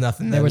 there was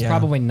nothing. There was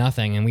probably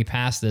nothing. And we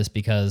passed this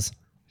because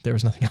there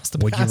was nothing else to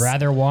Would you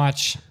rather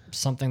watch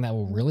something that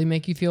will really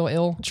make you feel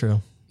ill?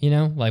 True. You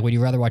know, like would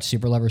you rather watch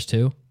Super Lovers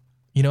 2?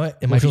 You know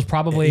what? Which was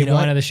probably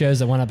one of the shows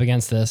that went up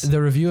against this.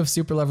 The review of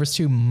Super Lovers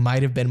 2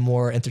 might have been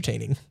more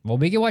entertaining. Well,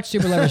 we could watch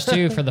Super Lovers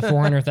 2 for the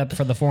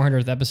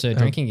 400th episode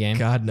drinking game.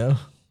 God, no.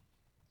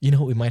 You know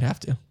what? We might have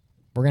to.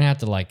 We're going to have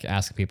to like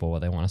ask people what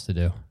they want us to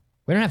do.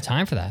 We don't have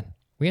time for that.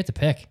 We have to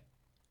pick.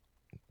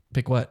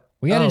 Pick what?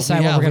 We got to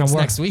decide what we're going to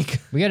work next week.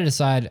 We got to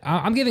decide.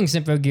 I'm giving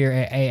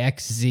Symphogear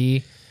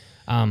AXZ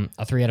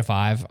a 3 out of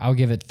 5. I'll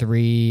give it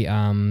 3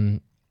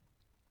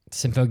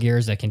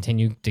 Symphogears that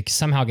continue to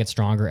somehow get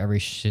stronger every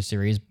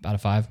series out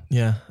of 5.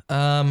 Yeah.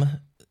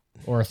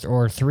 Or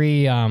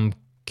 3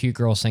 cute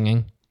girls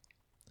singing.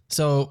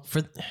 So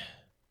for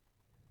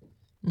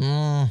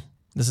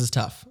this is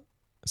tough.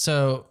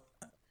 So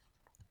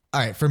all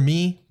right, for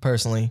me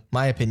personally,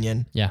 my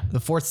opinion, the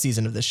 4th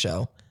season of this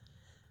show,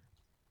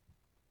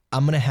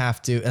 I'm gonna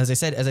have to, as I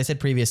said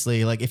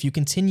previously, like if you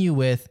continue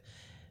with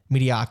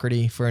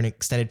mediocrity for an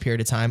extended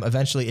period of time,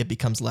 eventually it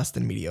becomes less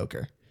than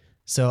mediocre.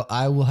 So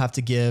I will have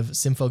to give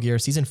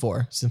Symphogear Season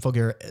 4,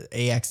 Symphogear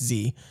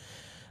AXZ,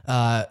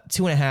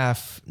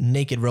 2.5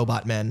 naked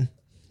robot men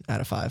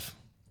out of 5.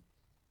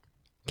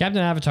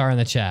 Captain Avatar in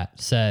the chat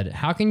said,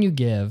 how can you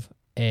give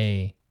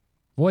a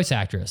voice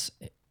actress,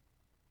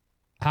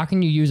 how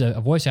can you use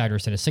a voice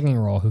actress in a singing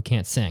role who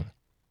can't sing?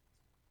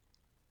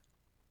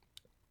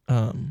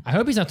 I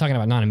hope he's not talking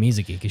about Nana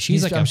Mizuki because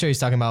she's like I'm sure he's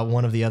talking about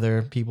one of the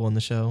other people in the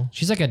show.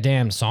 She's like a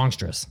damn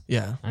songstress.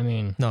 Yeah. I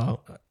mean,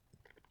 no.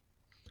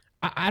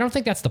 I don't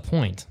think that's the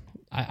point.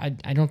 I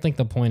don't think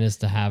the point is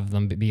to have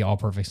them be all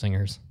perfect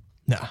singers.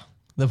 No.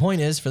 The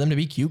point is for them to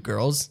be cute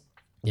girls.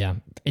 Yeah.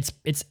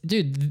 It's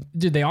dude,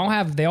 they all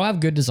have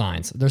good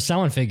designs. They're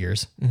selling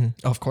figures. Mm-hmm.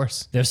 Oh, of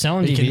course. They're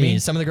selling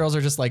DVDs. Some of the girls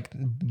are just like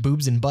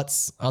boobs and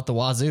butts out the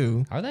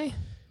wazoo. Are they?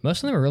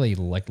 Most of them are really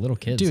like little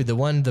kids. Dude,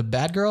 the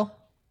bad girl?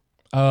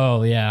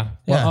 Oh, yeah.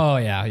 Yeah. Well,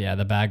 yeah,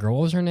 the bad girl.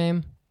 What was her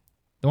name?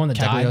 The one that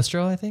died?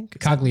 Cagliostro, I think.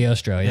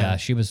 Cagliostro, yeah.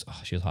 She was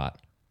hot.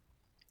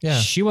 Yeah.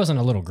 She wasn't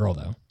a little girl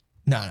though.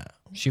 No.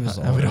 She was.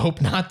 I would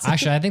hope not.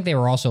 Actually, I think they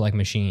were also like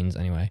machines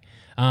anyway.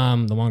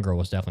 The one girl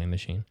was definitely a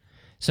machine.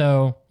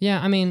 So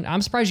yeah, I mean,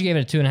 I'm surprised you gave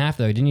it a 2.5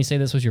 though. Didn't you say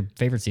this was your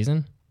favorite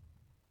season?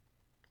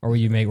 Or were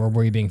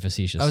you being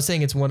facetious? I was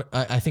saying it's one.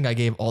 I think I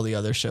gave all the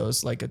other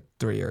shows like a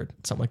 3 or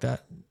something like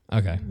that.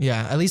 Okay.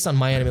 Yeah, at least on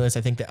my anime list,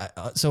 I think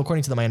that. So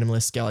according to the my anime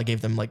list scale, I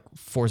gave them like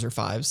 4s or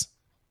 5s,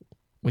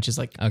 which is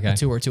like a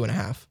 2 or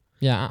 2.5.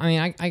 Yeah, I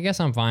mean, I guess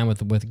I'm fine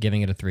with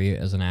giving it a 3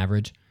 as an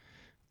average,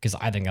 because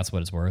I think that's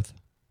what it's worth.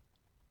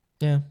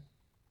 Yeah.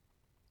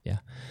 Yeah.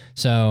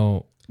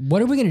 So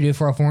what are we gonna do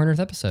for our 400th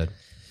episode?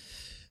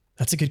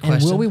 That's a good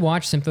question. And will we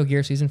watch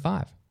Symphogear season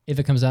 5 if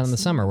it comes out in the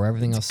summer where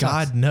everything else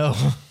sucks? God no.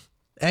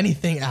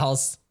 Anything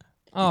else?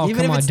 Oh,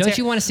 even come on. Don't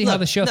you want to see how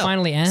the show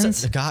finally ends?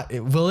 So, God,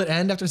 will it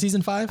end after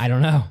season 5? I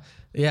don't know.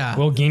 Yeah.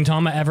 Will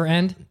Gintama ever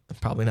end?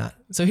 Probably not.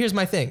 So here's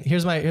my thing.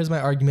 Here's my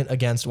argument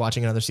against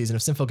watching another season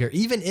of Symphogear,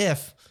 even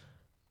if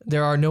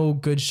there are no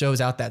good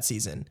shows out that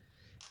season,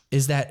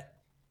 is that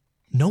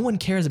no one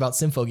cares about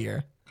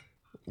Symphogear.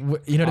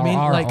 You know what I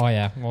mean? Oh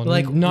yeah. Well,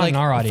 not in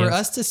our audience. For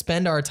us to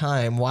spend our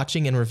time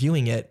watching and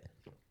reviewing it,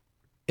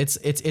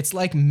 it's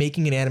like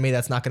making an anime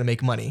that's not going to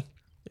make money.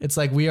 It's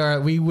like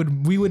we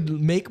would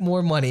make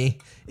more money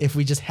if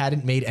we just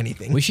hadn't made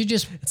anything. We should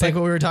just. It's like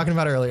what we were talking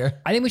about earlier.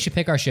 I think we should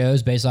pick our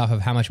shows based off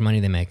of how much money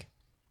they make,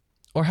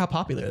 or how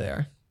popular they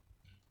are.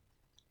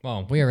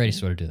 Well, we already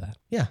sort of do that.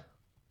 Yeah,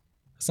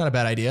 it's not a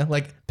bad idea.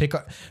 Like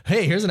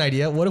hey, here's an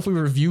idea. What if we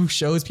review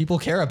shows people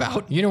care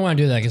about? You don't want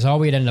to do that because all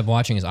we'd end up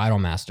watching is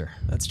Idolmaster.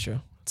 That's true.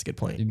 That's a good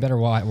point. You better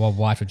watch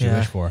what you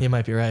wish for. You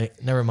might be right.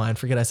 Never mind.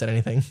 Forget I said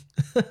anything.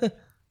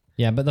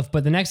 Yeah, but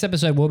the next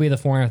episode will be the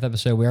 400th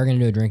episode. We are going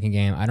to do a drinking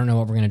game. I don't know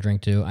what we're going to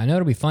drink to. I know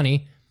it'll be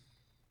funny.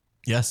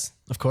 Yes,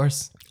 of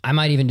course. I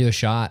might even do a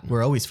shot.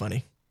 We're always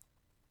funny.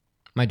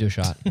 Might do a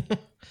shot.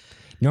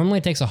 Normally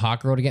it takes a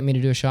hot girl to get me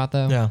to do a shot,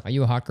 though. Yeah. Are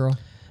you a hot girl?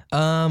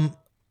 I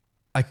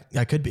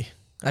could be.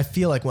 I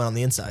feel like one on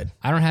the inside.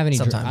 I don't have any.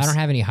 I don't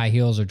have any high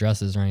heels or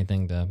dresses or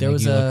anything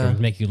to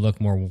make you look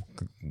more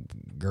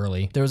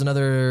girly. There was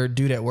another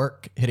dude at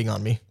work hitting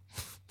on me.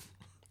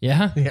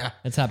 Yeah? Yeah.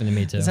 It's happened to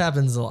me too. This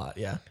happens a lot,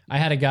 yeah. I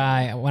had a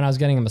guy, when I was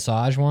getting a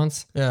massage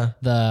once, yeah.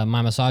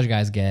 My massage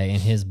guy's gay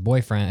and his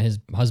boyfriend, his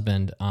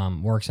husband,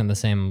 works in the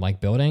same like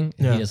building.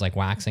 And he does like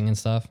waxing and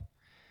stuff.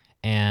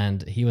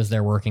 and he was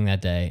there working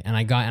that day. And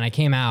I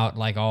came out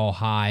like all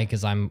high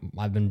because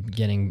I've been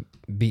getting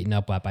beaten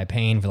up by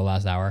pain for the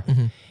last hour.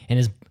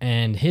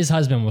 And his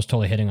husband was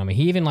totally hitting on me.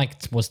 He even like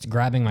was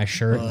grabbing my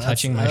shirt and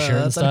touching my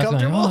shirt and stuff.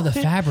 Like, oh, the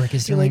fabric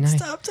is really nice.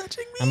 Stop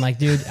touching me. I'm like,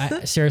 dude,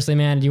 seriously,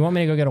 man, do you want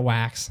me to go get a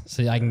wax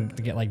so I can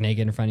get like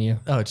naked in front of you?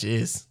 Oh,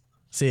 jeez.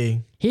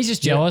 See, he's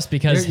just jealous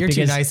because you're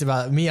too nice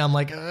about me. I'm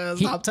like,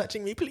 stop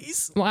touching me,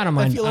 please. Well, I don't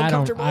mind. I feel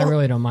uncomfortable. I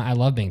really don't mind. I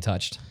love being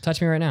touched. Touch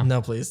me right now.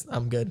 No, please.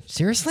 I'm good.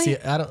 Seriously? See,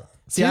 I don't.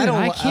 See, Dude,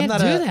 I can't do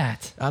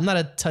that. I'm not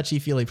a touchy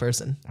feely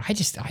person. I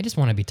just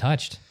want to be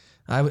touched.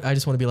 I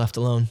just want to be left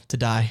alone to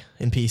die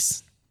in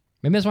peace.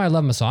 Maybe that's why I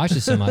love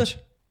massages so much.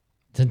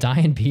 To die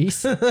in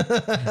peace.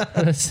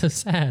 That's so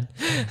sad.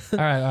 All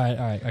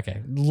right.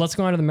 Okay, let's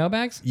go on to the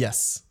mailbags.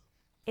 Yes.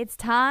 It's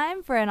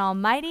time for an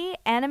almighty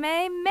anime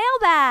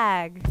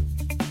mailbag.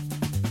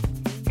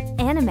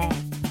 Anime.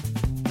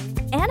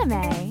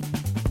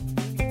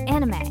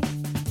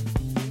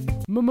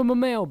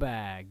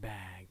 Mailbag. All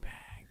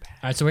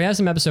right, so we have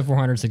some episode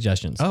 400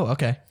 suggestions. Oh,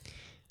 okay.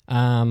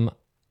 Pimpin'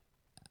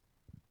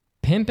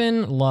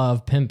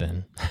 Love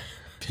Pimpin'.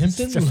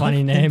 It's a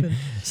funny name.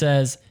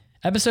 Says,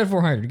 episode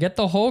 400, get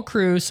the whole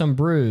crew some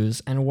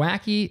brews and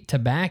wacky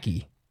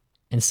tobacco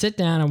and sit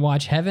down and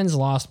watch Heaven's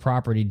Lost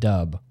Property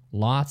dub.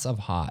 Lots of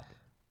hot.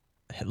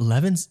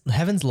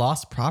 Heaven's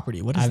Lost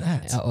Property. What is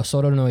that?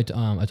 Osoto no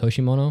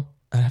Atoshimono.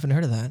 I haven't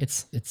heard of that.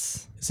 It's.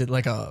 Is it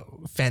like a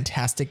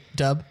fantastic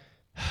dub?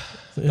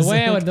 The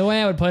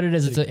way I would put it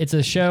is it's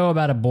a show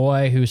about a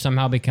boy who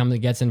somehow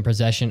gets in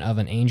possession of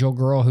an angel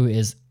girl who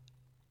is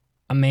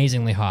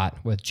amazingly hot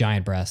with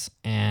giant breasts,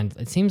 and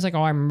it seems like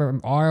all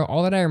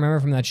that I remember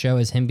from that show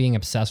is him being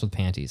obsessed with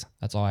panties.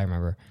 That's all I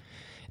remember.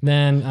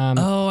 Then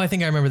I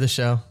think I remember the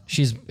show.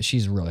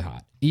 She's really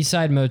hot.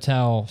 Eastside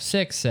Motel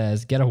 6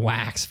 says get a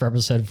wax for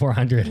episode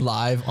 400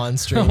 live on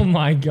stream. Oh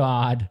my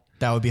god,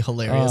 that would be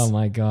hilarious. Oh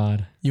my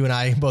god, you and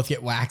I both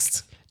get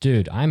waxed.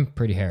 Dude, I'm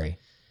pretty hairy.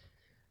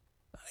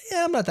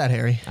 Yeah, I'm not that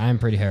hairy. I'm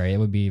pretty hairy. It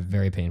would be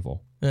very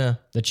painful. Yeah.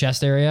 The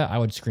chest area, I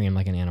would scream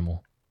like an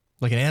animal.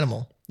 Like an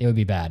animal? It would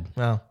be bad.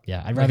 Wow.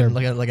 Yeah, I'd rather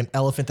like an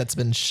elephant that's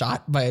been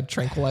shot by a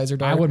tranquilizer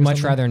dart. I would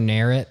much rather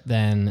nair it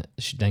than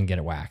get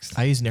it waxed.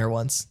 I used nair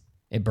once.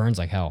 It burns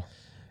like hell.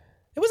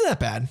 It wasn't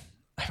that bad.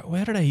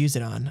 Where did I use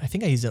it on? I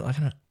think I used it like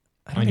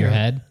on your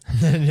head.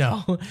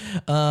 No.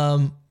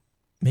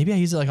 Maybe I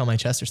used it like on my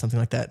chest or something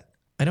like that.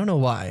 I don't know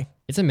why.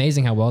 It's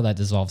amazing how well that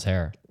dissolves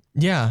hair.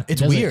 Yeah,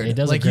 it's weird. It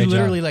does like a great you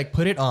literally job. like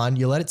put it on,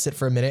 you let it sit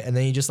for a minute, and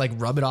then you just like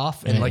rub it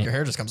off, and like your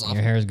hair just comes off.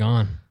 Your hair is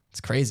gone.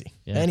 It's crazy.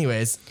 Yeah.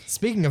 Anyways,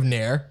 speaking of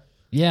nair.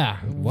 Yeah.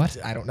 What?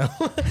 I don't know.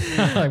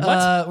 Like,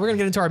 what? We're going to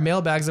get into our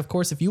mailbags. Of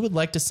course, if you would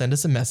like to send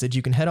us a message,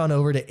 you can head on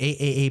over to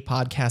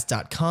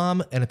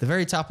AAApodcast.com. And at the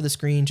very top of the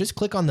screen, just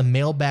click on the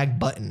mailbag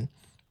button.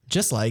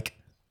 Just like.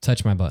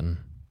 Touch my button.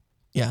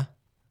 Yeah.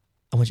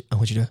 I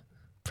want you to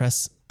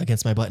press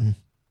against my button.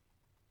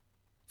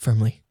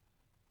 Firmly.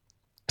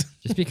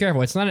 Just be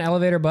careful. It's not an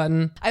elevator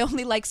button. I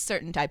only like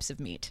certain types of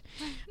meat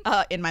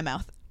in my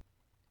mouth.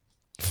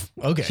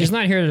 Okay. She's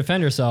not here to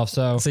defend herself,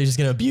 so you're just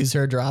going to abuse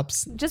her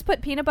drops? Just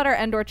put peanut butter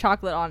and/or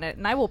chocolate on it,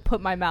 and I will put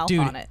my mouth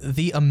on it. Dude,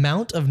 the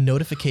amount of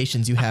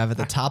notifications you have at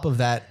the top of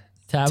that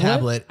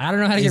tablet I don't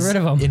know how to get rid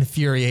of them.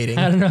 Infuriating.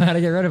 I don't know how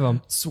to get rid of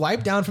them.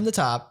 Swipe down from the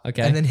top,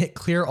 okay, and then hit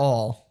clear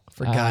all,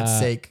 for God's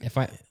sake.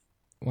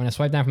 When I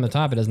swipe down from the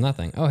top, it does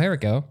nothing. Oh, here we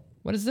go.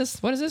 What is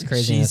this? What is this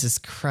craziness? Jesus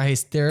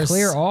Christ. There's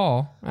clear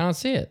all. I don't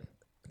see it.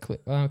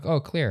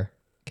 Clear.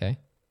 Okay.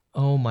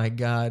 Oh my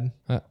God.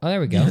 There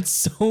we go. You had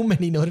so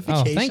many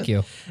notifications. Oh, thank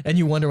you. And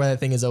you wonder why that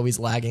thing is always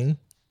lagging.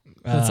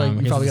 It's like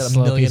you probably got a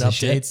million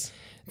updates.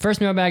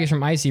 First mailbag is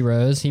from Icy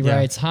Rose. He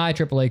writes, "Hi,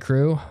 AAA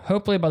crew.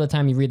 Hopefully by the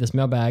time you read this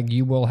mailbag,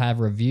 you will have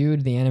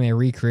reviewed the anime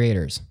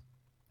Recreators."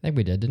 I think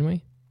we did, didn't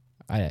we?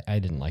 I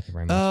didn't like it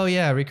very much. Oh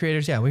yeah,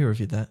 Recreators. Yeah, we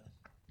reviewed that.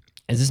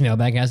 As this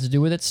mailbag has to do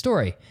with its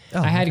story.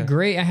 I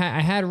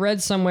had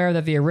read somewhere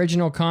that the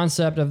original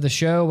concept of the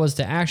show was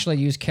to actually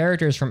use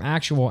characters from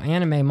actual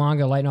anime,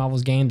 manga, light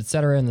novels, games,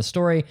 etc. in the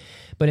story,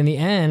 but in the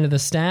end, the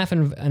staff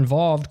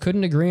involved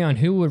couldn't agree on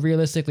who would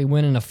realistically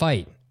win in a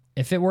fight.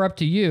 If it were up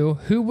to you,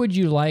 who would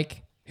you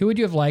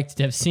have liked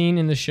to have seen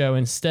in the show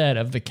instead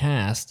of the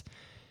cast?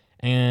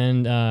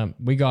 And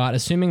we got,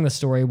 assuming the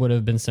story would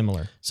have been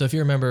similar. So if you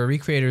remember,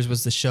 Recreators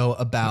was the show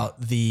about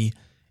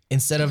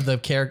instead of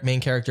the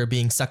main character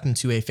being sucked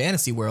into a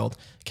fantasy world,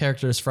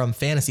 characters from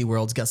fantasy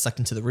worlds got sucked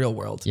into the real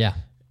world. Yeah.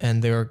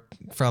 And they were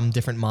from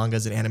different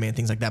mangas and anime and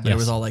things like that, but it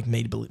was all like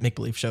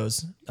make-believe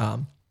shows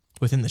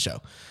within the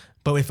show.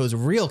 But if it was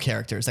real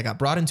characters that got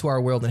brought into our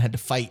world and had to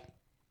fight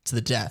to the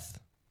death,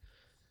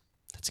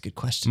 that's a good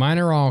question. Mine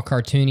are all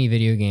cartoony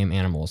video game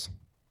animals.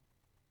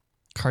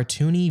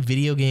 Cartoony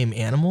video game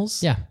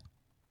animals? Yeah.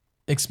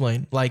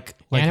 Explain. Like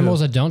animals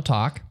that don't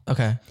talk.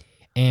 Okay.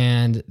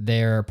 And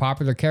they're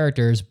popular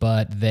characters,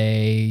 but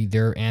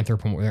they're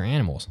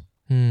animals.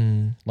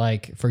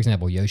 Like, for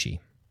example, Yoshi.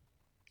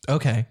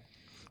 Okay.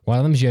 One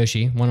of them's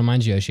Yoshi. One of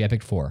mine's Yoshi. I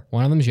picked 4.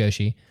 One of them's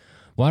Yoshi.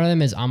 One of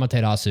them is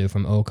Amaterasu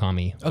from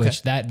Okami,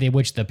 which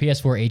the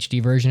PS4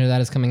 HD version of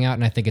that is coming out,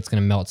 and I think it's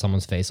going to melt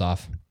someone's face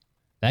off.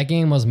 That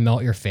game was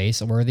melt your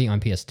face worthy on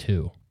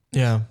PS2.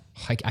 Yeah.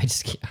 Like I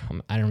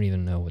don't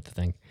even know what to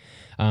think.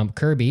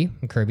 Kirby.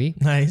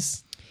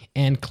 Nice.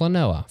 And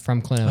Klonoa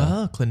from Klonoa.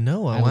 Oh,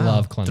 Klonoa. I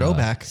love Klonoa.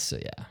 Throwback. So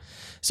yeah.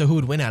 So who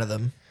would win out of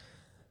them?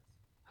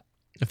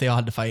 If they all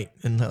had to fight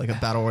in like a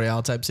battle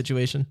royale type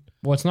situation?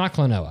 Well, it's not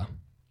Klonoa.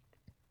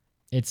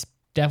 It's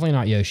definitely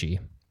not Yoshi.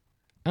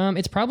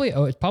 It's probably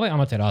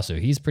Amaterasu.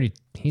 He's pretty.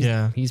 He's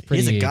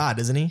pretty. He's a god,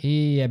 isn't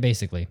he? Yeah,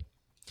 basically.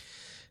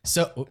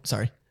 So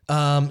sorry.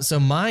 So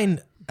mine,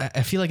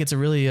 I feel like it's a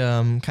really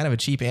kind of a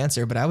cheap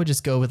answer, but I would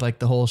just go with like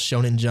the whole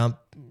Shonen Jump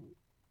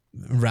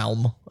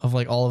realm of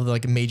like all of the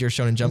like major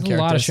Shonen Jump characters.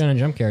 A lot of Shonen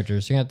Jump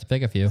characers. You have to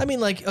pick a few. I mean,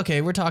 like,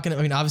 okay, we're talking.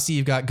 I mean, obviously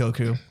you've got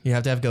Goku. You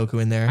have to have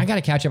Goku in there. I got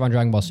to catch up on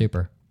Dragon Ball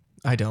Super.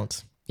 I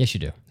don't. Yes, you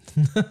do.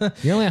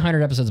 You're only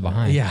 100 episodes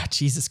behind. Yeah,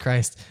 Jesus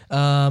Christ.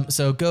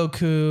 So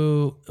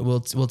Goku,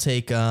 we'll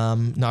take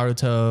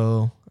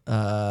Naruto.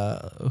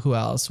 Who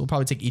else? We'll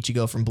probably take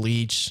Ichigo from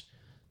Bleach.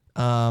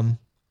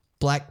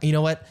 Black. You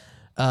know what?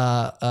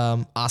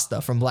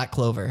 Asta from Black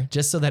Clover,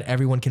 just so that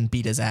everyone can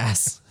beat his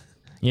ass.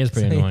 He is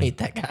pretty annoying. I hate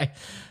that guy.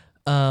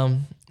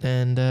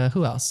 And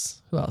who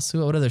else?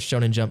 What other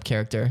Shonen Jump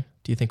character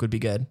do you think would be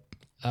good?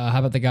 How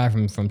about the guy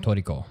from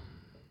Toriko?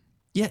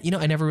 Yeah,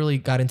 I never really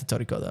got into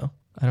Toriko though.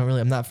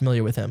 I'm not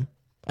familiar with him.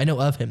 I know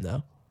of him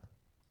though.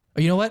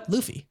 Or you know what?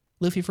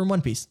 Luffy from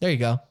One Piece. There you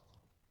go.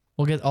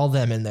 We'll get all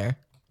them in there.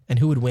 And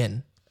who would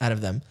win out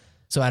of them?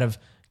 So out of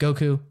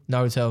Goku,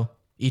 Naruto,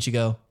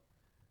 Ichigo,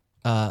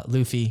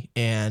 Luffy,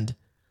 and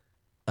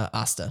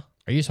Asta.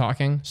 Are you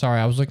talking? Sorry,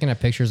 I was looking at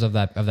pictures of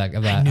that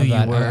Eddie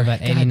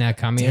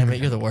Nakamiya. Damn it,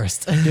 you're the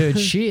worst. Dude,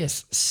 she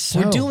is so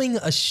We're doing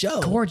a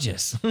show.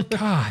 Gorgeous.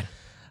 God.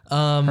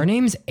 Her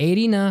name's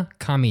Erina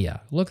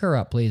Kamiya. Look her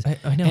up, please.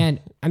 I know. And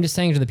I'm just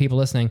saying to the people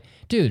listening,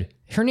 dude,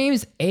 her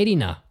name's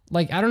Erina.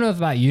 Like, I don't know if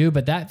about you,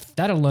 but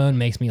that alone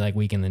makes me like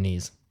weak in the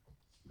knees.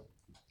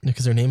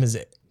 Because her name is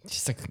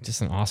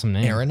just an awesome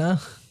name.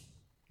 Erina.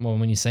 Well,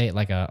 when you say it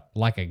like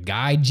a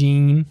guy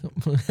gene.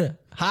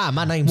 Hi,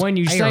 my name's when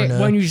you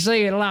Erina.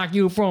 say it like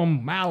you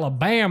from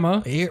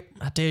Alabama. Yep,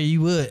 I tell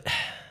you what.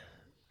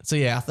 So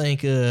yeah, I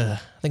think I'm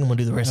gonna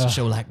do the rest of the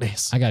show like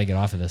this. I gotta get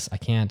off of this. I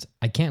can't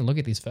look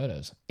at these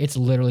photos. It's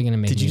literally gonna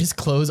make me. Did you just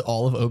close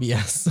all of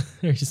OBS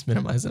or just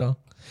minimize it all?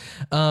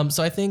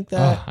 So I think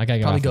that I gotta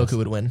get probably off Goku this.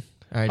 would win.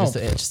 All right,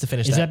 just to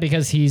finish. Is that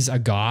because he's a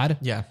god?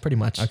 Yeah, pretty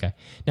much. Okay.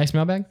 Next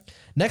mailbag.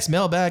 Next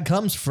mailbag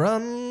comes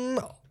from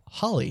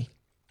Holly.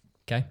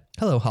 Okay.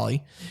 Hello,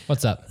 Holly.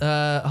 What's up?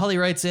 Holly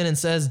writes in and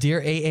says, "Dear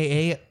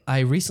AAA, I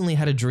recently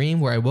had a dream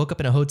where I woke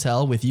up in a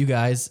hotel with you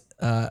guys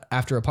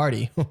after a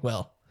party."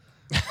 Well,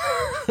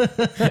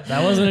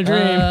 that wasn't a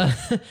dream.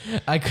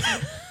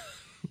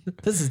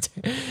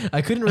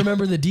 I couldn't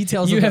remember the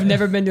details. You have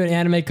never been to an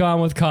anime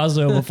con with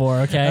Kazuo before,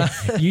 okay?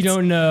 You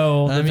don't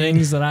know the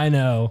things that I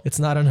know. It's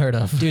not unheard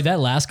of. Dude, that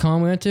last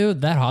con we went to,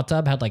 that hot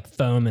tub had like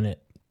foam in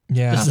it.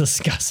 Yeah. It was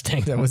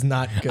disgusting. That was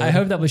not good. I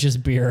hope that was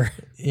just beer.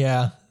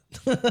 Yeah.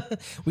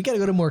 We got to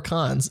go to more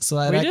cons so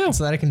that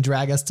I can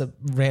drag us to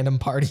random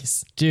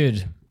parties.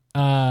 Dude,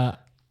 I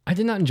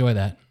did not enjoy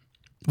that.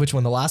 Which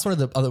one? The last one or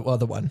the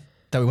other one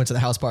that we went to the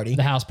house party?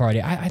 The house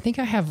party. I think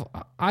I have.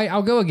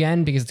 I'll go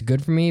again because it's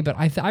good for me. But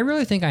I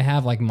really think I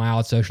have like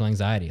mild social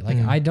anxiety. Like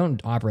I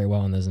don't operate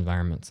well in those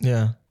environments.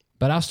 Yeah.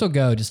 But I'll still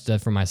go just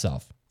for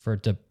myself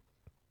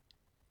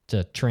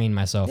to train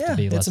myself to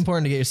be less. It's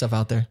important to get yourself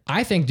out there.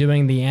 I think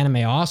doing the anime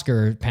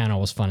Oscar panel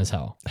was fun as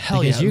hell.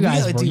 Hell because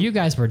yeah. you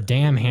guys were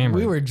damn hammered.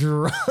 We were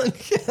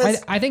drunk.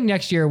 I think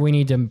next year we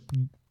need to,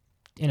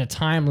 in a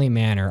timely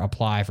manner,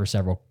 apply for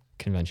several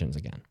conventions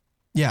again.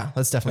 Yeah,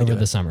 let's definitely over do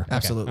the it. summer.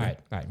 Absolutely. Okay.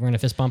 All right. We're gonna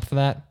fist bump for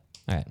that.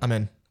 All right. I'm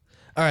in.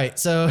 All right.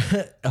 So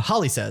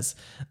Holly says,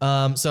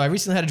 so I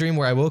recently had a dream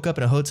where I woke up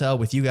in a hotel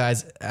with you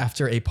guys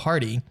after a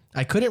party.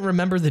 I couldn't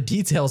remember the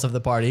details of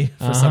the party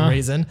for some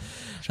reason.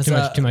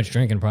 Too much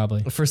drinking,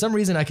 probably. For some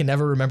reason, I can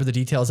never remember the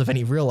details of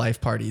any real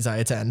life parties I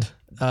attend.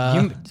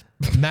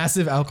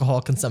 Massive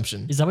alcohol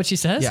consumption. Is that what she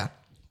says?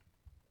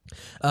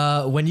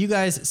 Yeah. When you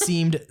guys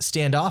seemed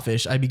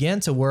standoffish, I began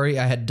to worry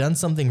I had done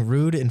something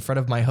rude in front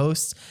of my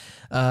hosts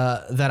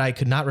that I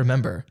could not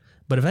remember.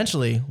 But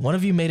eventually, one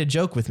of you made a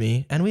joke with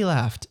me, and we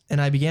laughed, and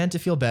I began to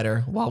feel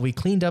better while we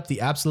cleaned up the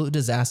absolute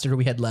disaster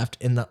we had left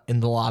in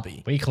the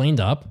lobby. We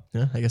cleaned up?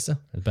 Yeah, I guess so.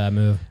 That's a bad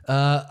move.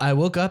 I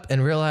woke up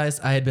and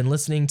realized I had been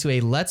listening to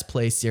a Let's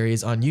Play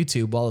series on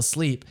YouTube while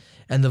asleep,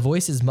 and the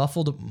voices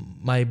muffled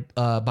by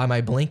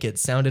my blanket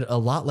sounded a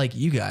lot like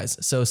you guys.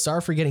 So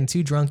sorry for getting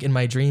too drunk in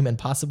my dream and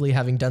possibly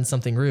having done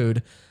something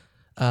rude.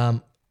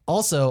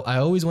 Also, I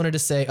always wanted to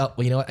say, oh,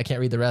 well, you know what? I can't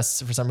read the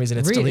rest. For some reason,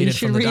 it's deleted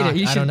from the doc.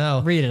 I don't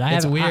know. Read it.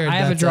 It's weird. I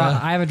have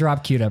a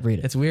drop queued up. Read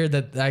it. It's weird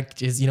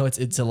that is,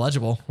 it's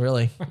illegible,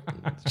 really.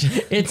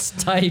 It's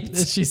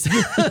typed. She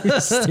said,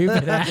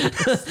 stupid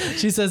ass.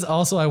 She says,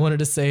 also, I wanted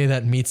to say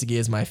that Mitsugi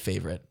is my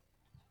favorite.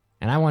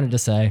 And I wanted to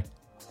say,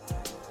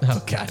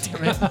 oh, God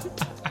damn it.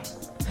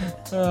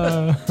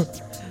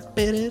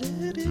 Hey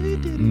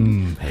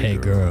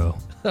girl,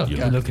 Oh, you're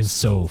God. looking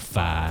so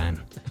fine.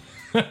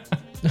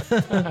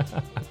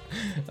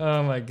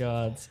 Oh my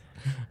God.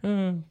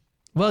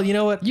 Well, you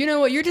know what? You know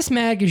what? You're just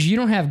mad because you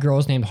don't have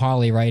girls named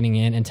Holly writing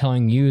in and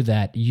telling you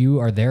that you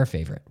are their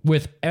favorite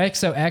with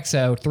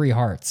XOXO 3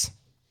 hearts.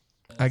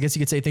 I guess you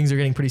could say things are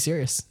getting pretty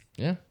serious.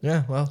 Yeah.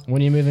 Yeah, well.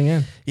 When are you moving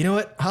in? You know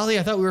what, Holly,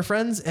 I thought we were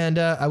friends, and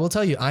I will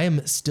tell you, I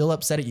am still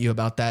upset at you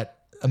about that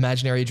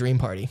imaginary dream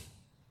party.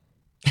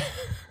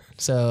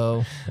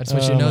 So I just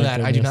want you to know my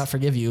that I do goodness. not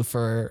forgive you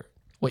for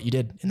what you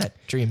did in that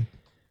dream.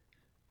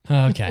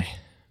 Okay.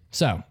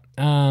 So,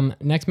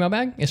 next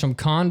mailbag is from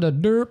Conda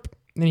Derp.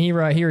 And he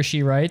or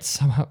she writes,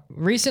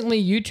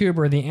 recently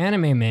YouTuber The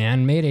Anime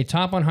Man made a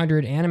top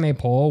 100 anime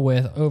poll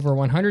with over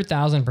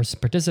 100,000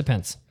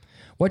 participants.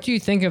 What do you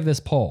think of this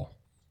poll?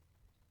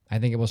 I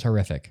think it was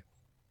horrific.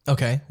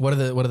 Okay, what are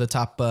the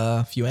top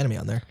few anime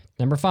on there?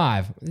 Number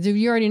 5. Dude,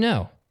 you already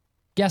know.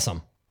 Guess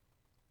them.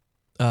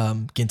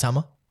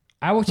 Gintama.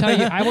 I will tell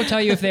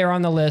you if they are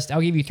on the list.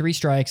 I'll give you 3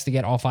 strikes to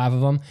get all 5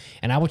 of them,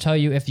 and I will tell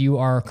you if you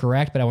are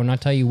correct, but I will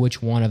not tell you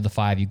which one of the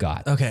 5 you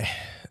got. Okay,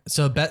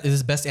 so is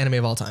this best anime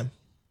of all time?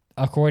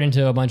 According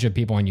to a bunch of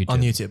people on YouTube.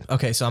 On YouTube.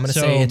 Okay, so I'm going to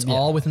say it's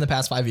all within the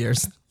past 5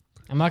 years.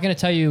 I'm not going to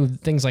tell you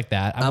things like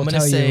that. I'm going to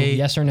tell you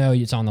yes or no,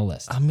 it's on the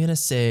list. I'm going to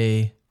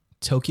say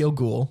Tokyo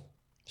Ghoul.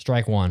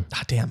 Strike 1.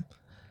 Ah, damn.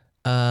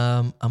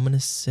 I'm going to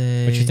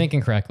say... But you're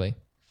thinking correctly.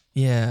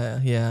 Yeah.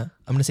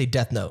 I'm going to say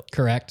Death Note.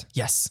 Correct.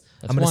 Yes.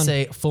 That's I'm going to 1.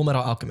 say Full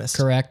Metal Alchemist.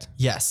 Correct.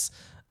 Yes.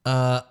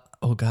 Oh,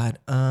 God.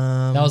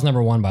 That was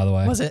number 1, by the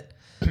way. Was it?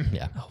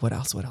 Yeah. Oh, what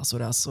else? What do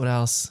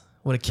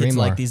 3 kids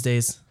more. like these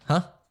days?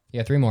 Huh?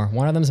 Yeah, 3 more.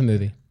 One of them's a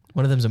movie.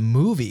 One of them's a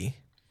movie.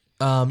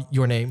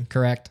 Your Name.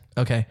 Correct.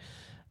 Okay.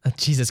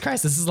 Jesus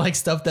Christ. This is like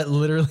stuff that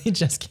literally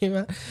just came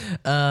out.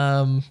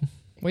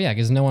 Well, yeah,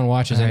 because no one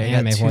watches all an right, I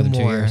got anime for more than 2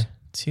 years.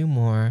 2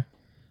 more.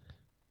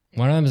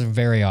 One of them is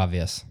very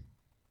obvious.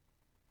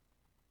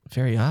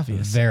 Very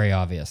obvious. Very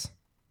obvious.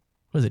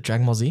 What is it?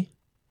 Dragon Ball Z?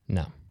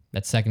 No,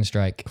 that's second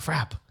strike.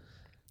 Crap.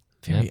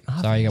 Very Yep.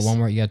 obvious. Sorry, you got one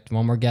more. You got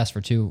one more guess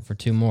for two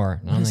more.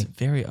 And What I'm is like,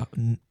 very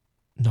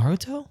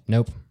Naruto?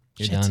 nope,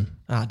 you're Shit. done.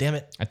 Ah, damn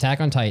it.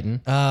 Attack on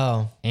Titan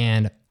Oh.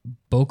 and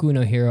Boku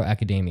no Hero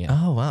Academia.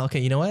 Oh, wow. Okay,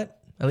 you know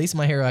what? At least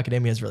My Hero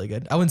Academia is really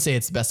good. I wouldn't say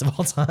it's the best of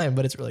all time,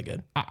 but it's really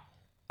good.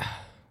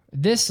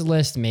 This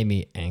list made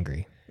me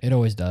angry. It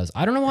always does.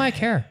 I don't know why I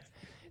care.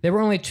 There were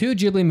only 2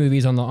 Ghibli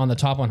movies on the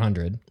top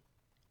 100.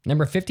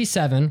 Number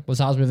 57 was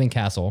Howl's Moving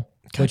Castle,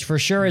 which for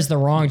sure is the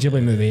wrong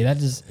Ghibli movie. That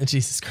is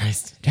Jesus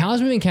Christ.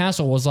 Howl's Moving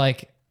Castle was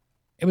like,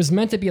 it was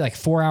meant to be like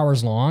 4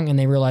 hours long, and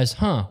they realized,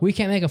 we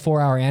can't make a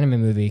 4-hour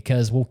anime movie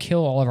because we'll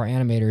kill all of our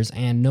animators,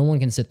 and no one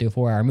can sit through a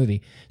 4-hour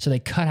movie. So they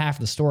cut half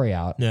the story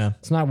out. Yeah.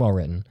 It's not well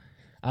written.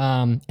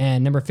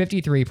 And number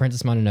 53,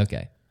 Princess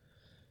Mononoke.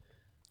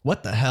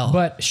 What the hell?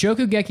 But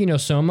Shokugeki no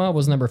Soma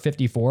was number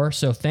 54,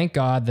 so thank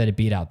God that it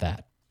beat out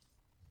that.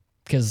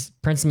 Because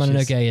Princess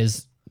Mononoke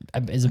is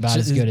about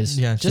as good as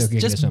Shokugeki no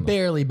just Soma.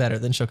 barely better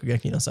than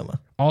Shokugeki no Soma.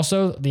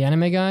 Also, the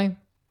anime guy,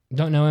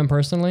 don't know him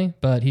personally,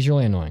 but he's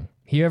really annoying.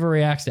 He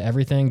overreacts to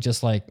everything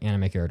just like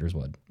anime characters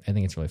would. I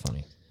think it's really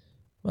funny.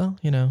 Well,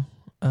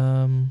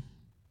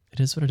 it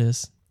is what it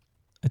is.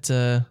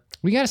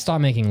 We got to stop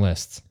making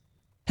lists.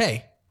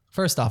 Hey,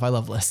 first off, I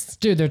love lists.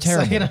 Dude, they're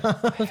terrible. Second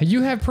off,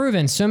 You have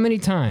proven so many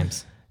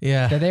times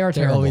yeah, that they are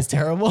they're terrible. always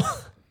terrible.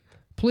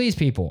 Please,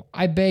 people,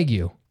 I beg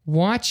you,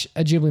 watch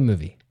a Ghibli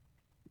movie.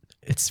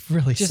 It's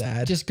really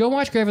sad. Just go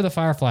watch Grave of the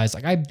Fireflies.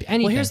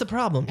 Anything. Well, here's the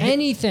problem.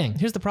 Anything.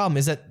 Here's the problem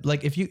is that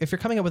like if you're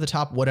coming up with the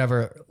top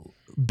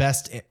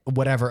best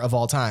whatever of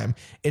all time,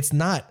 it's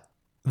not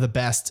the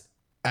best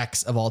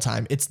X of all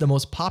time. It's the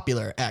most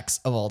popular X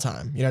of all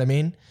time. You know what I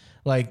mean?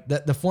 Like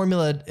the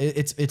formula,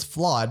 it's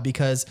flawed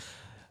because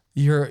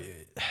you're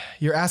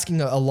asking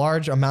a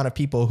large amount of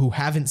people who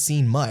haven't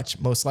seen much,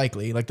 most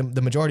likely. Like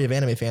the majority of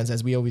anime fans,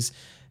 as we always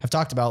have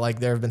talked about, like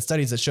there have been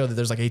studies that show that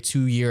there's like a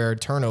 2-year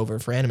turnover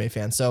for anime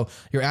fans. So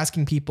you're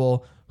asking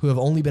people who have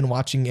only been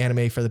watching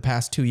anime for the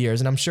past 2 years.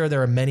 And I'm sure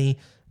there are many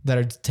that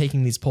are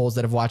taking these polls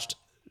that have watched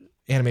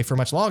anime for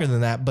much longer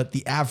than that, but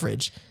the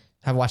average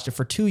have watched it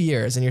for 2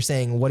 years. And you're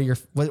saying, what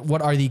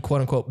are the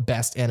quote unquote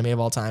best anime of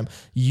all time?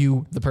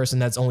 You, the person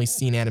that's only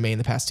seen anime in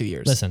the past 2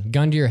 years. Listen,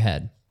 gun to your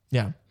head.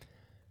 Yeah.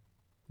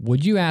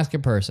 Would you ask a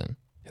person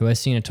who has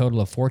seen a total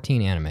of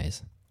 14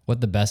 animes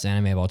what the best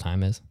anime of all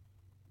time is?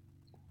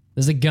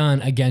 There's a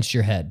gun against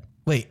your head.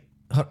 Wait.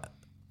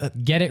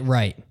 Get it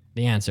right.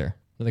 The answer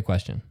to the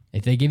question.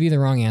 If they give you the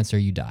wrong answer,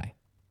 you die.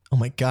 Oh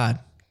my God.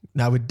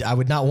 I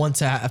would not want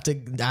to have to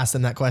ask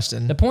them that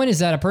question. The point is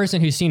that a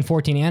person who's seen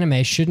 14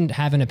 anime shouldn't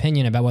have an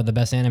opinion about what the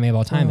best anime of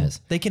all time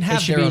is. They can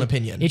have their own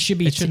opinion. It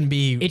shouldn't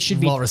be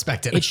well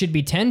respected. It should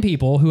be 10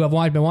 people who have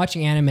been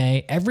watching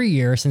anime every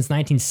year since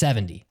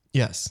 1970.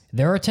 Yes.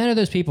 There are 10 of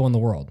those people in the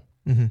world.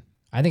 Mm-hmm.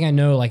 I think I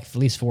know like at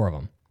least 4 of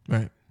them.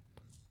 Right.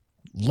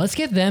 Let's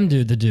get them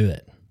to do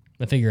it.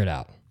 To figure it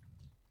out.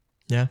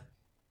 Yeah.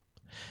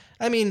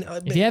 I mean,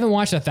 if you haven't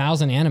watched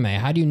 1,000 anime,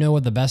 how do you know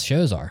what the best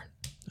shows are?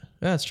 Yeah,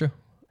 that's true.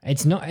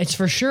 It's not. It's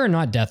for sure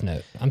not Death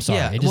Note. I'm sorry.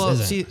 Yeah. It just Well,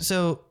 isn't. see,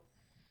 so,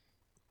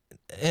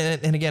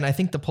 and again, I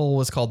think the poll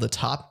was called the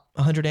top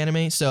 100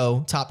 anime.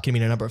 So top can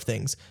mean a number of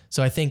things.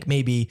 So I think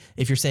maybe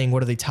if you're saying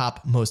what are the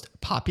top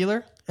most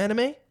popular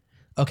anime,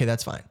 okay,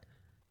 that's fine.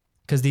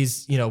 Because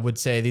these, would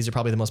say these are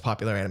probably the most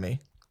popular anime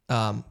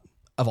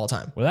of all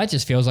time. Well, that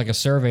just feels like a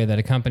survey that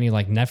a company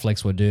like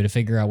Netflix would do to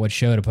figure out what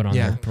show to put on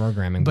their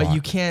programming But block.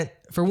 you can't,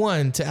 for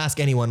one, to ask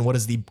anyone what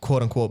is the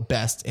quote unquote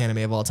best anime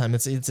of all time.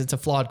 It's a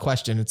flawed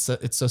question. It's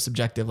so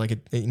subjective. Like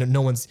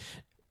no one's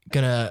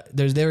gonna.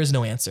 There is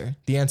no answer.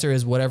 The answer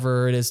is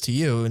whatever it is to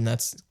you, and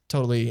that's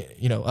totally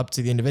up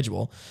to the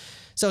individual.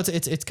 So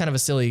it's kind of a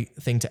silly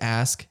thing to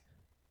ask.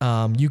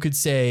 You could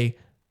say,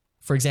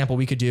 for example,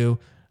 we could do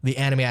the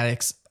Anime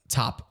Addicts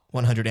top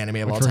 100 anime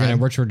of all time.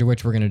 Which we're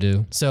gonna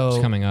do. So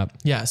it's coming up.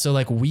 Yeah.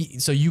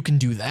 So you can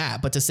do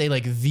that, but to say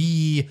like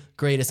the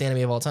greatest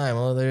anime of all time,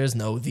 well, there is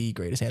no the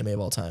greatest anime of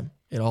all time.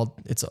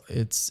 It's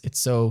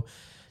so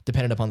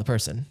dependent upon the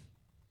person.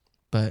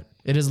 But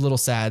it is a little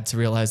sad to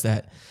realize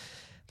that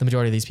the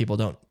majority of these people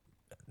don't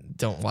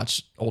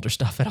watch older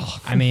stuff at all.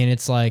 I mean,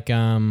 it's like,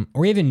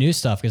 or even new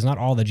stuff, because not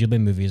all the Ghibli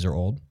movies are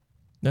old.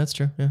 That's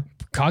true. Yeah.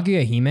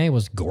 Kaguya Hime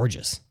was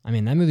gorgeous. I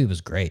mean, that movie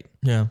was great.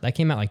 Yeah. That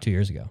came out like 2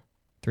 years ago.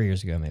 3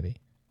 years ago, maybe.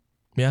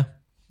 Yeah.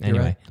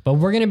 Anyway, right. But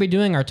we're going to be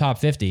doing our top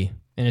 50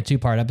 in a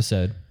 2-part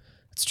episode.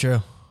 It's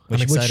true.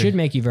 Which should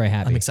make you very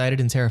happy. I'm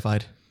excited and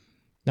terrified.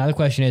 Now the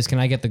question is, can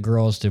I get the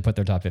girls to put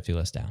their top 50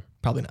 list down?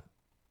 Probably not.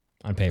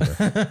 On paper.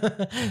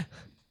 I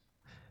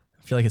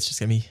feel like it's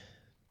just going to be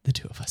the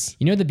two of us.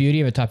 You know what the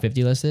beauty of a top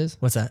 50 list is?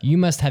 What's that? You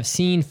must have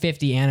seen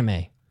 50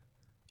 anime.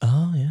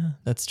 Oh, yeah.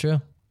 That's true.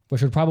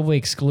 Which would probably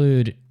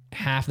exclude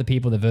half the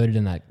people that voted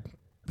in that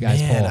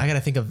guy's poll. I got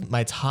to think of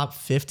my top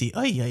 50.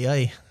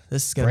 Ay.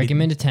 This is going to break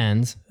them into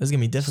tens. This is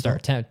going to be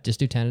difficult. Just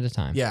do 10 at a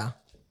time. Yeah.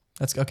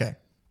 That's okay.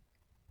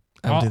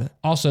 I'll do that.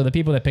 Also, the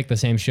people that pick the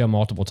same show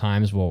multiple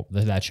times,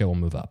 that show will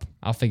move up.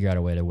 I'll figure out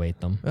a way to weight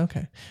them.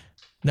 Okay.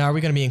 Now, are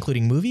we going to be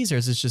including movies or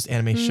is this just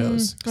anime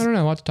shows? I don't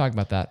know. We'll have to talk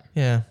about that.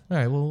 Yeah. All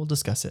right. Well, we'll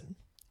discuss it.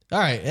 All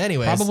right.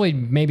 Anyways. Probably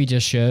maybe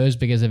just shows,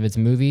 because if it's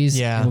movies,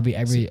 yeah, it will be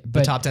every...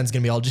 The top 10 is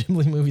going to be all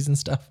Ghibli movies and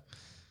stuff.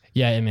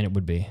 Yeah, I mean, it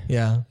would be.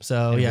 Yeah.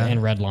 So,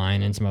 And Red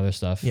Line and some other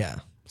stuff. Yeah.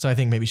 So I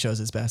think maybe shows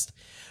is best.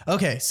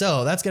 Okay.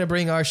 So that's going to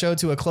bring our show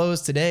to a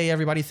close today.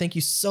 Everybody, thank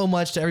you so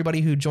much to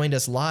everybody who joined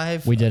us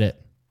live. We did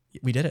it.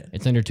 We did it.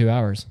 It's under 2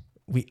 hours.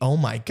 Oh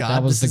my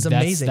God. This is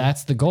amazing.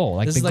 That's the goal.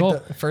 This is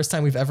like the first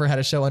time we've ever had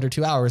a show under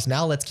 2 hours.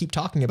 Now let's keep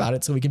talking about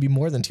it so we can be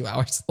more than 2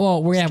 hours.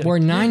 Well, we're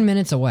 9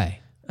 minutes away.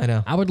 I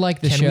know. I would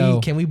like the show.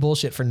 Can we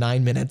bullshit for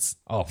 9 minutes?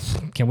 Oh,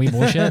 can we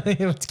bullshit?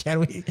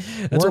 Can we?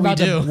 That's what we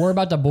do. We're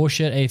about to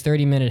bullshit a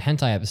 30-minute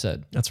hentai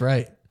episode. That's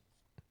right.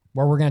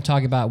 Where we're going to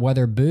talk about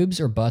whether boobs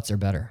or butts are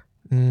better.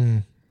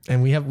 And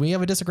we have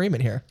a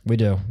disagreement here. We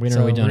do. We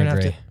don't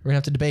agree. We're gonna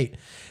have to debate.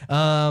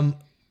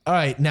 All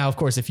right. Now, of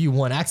course, if you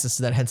want access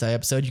to that hentai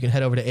episode, you can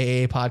head over to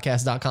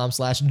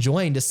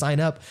aapodcast.com/join to sign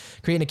up,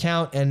 create an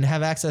account, and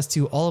have access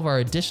to all of our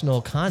additional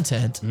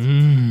content.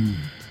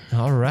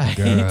 All right.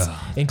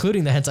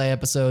 Including the hentai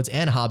episodes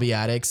and hobby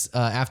addicts,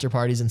 after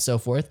parties, and so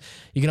forth.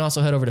 You can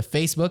also head over to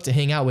Facebook to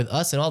hang out with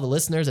us and all the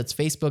listeners. It's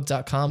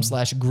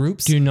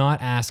facebook.com/groups. Do not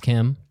ask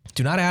him.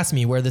 Do not ask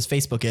me where this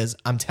Facebook is.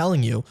 I'm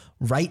telling you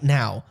right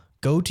now,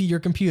 go to your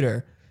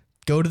computer,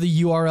 go to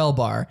the URL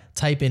bar,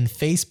 type in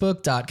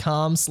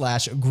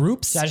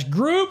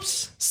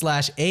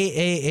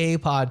facebook.com/groups/AAA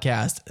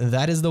podcast.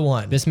 That is the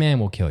one. This man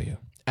will kill you.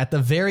 At the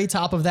very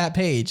top of that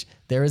page,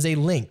 there is a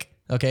link.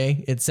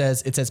 Okay. It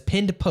says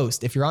pinned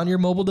post. If you're on your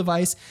mobile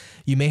device,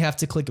 you may have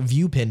to click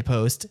view pinned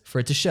post for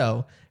it to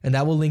show, and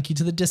that will link you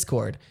to the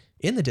Discord.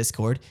 In the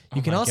Discord,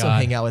 you can also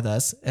hang out with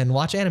us and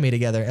watch anime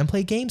together and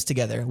play games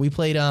together. We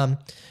played a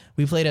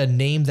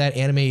Name That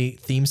Anime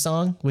theme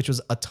song, which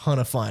was a ton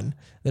of fun.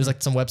 There's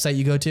like some website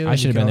you go to. I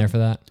should have been there for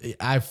that.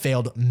 I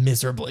failed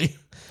miserably.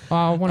 Oh,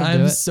 I want to do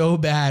it. I'm so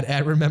bad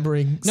at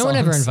remembering No one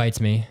ever invites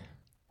me.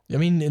 I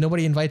mean,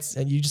 nobody invites,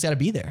 and you just got to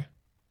be there.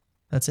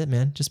 That's it,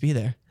 man. Just be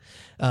there.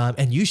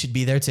 And you should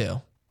be there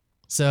too.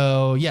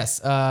 So yes,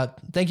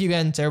 thank you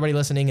again to everybody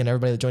listening and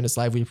everybody that joined us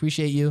live. We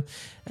appreciate you,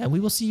 and we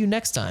will see you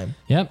next time.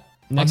 Yep.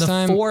 Next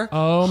time,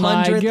 on the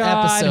 400th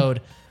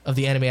episode of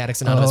the Anime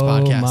Addicts Anonymous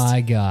podcast. Oh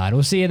my God.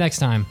 We'll see you next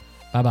time.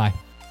 Bye-bye.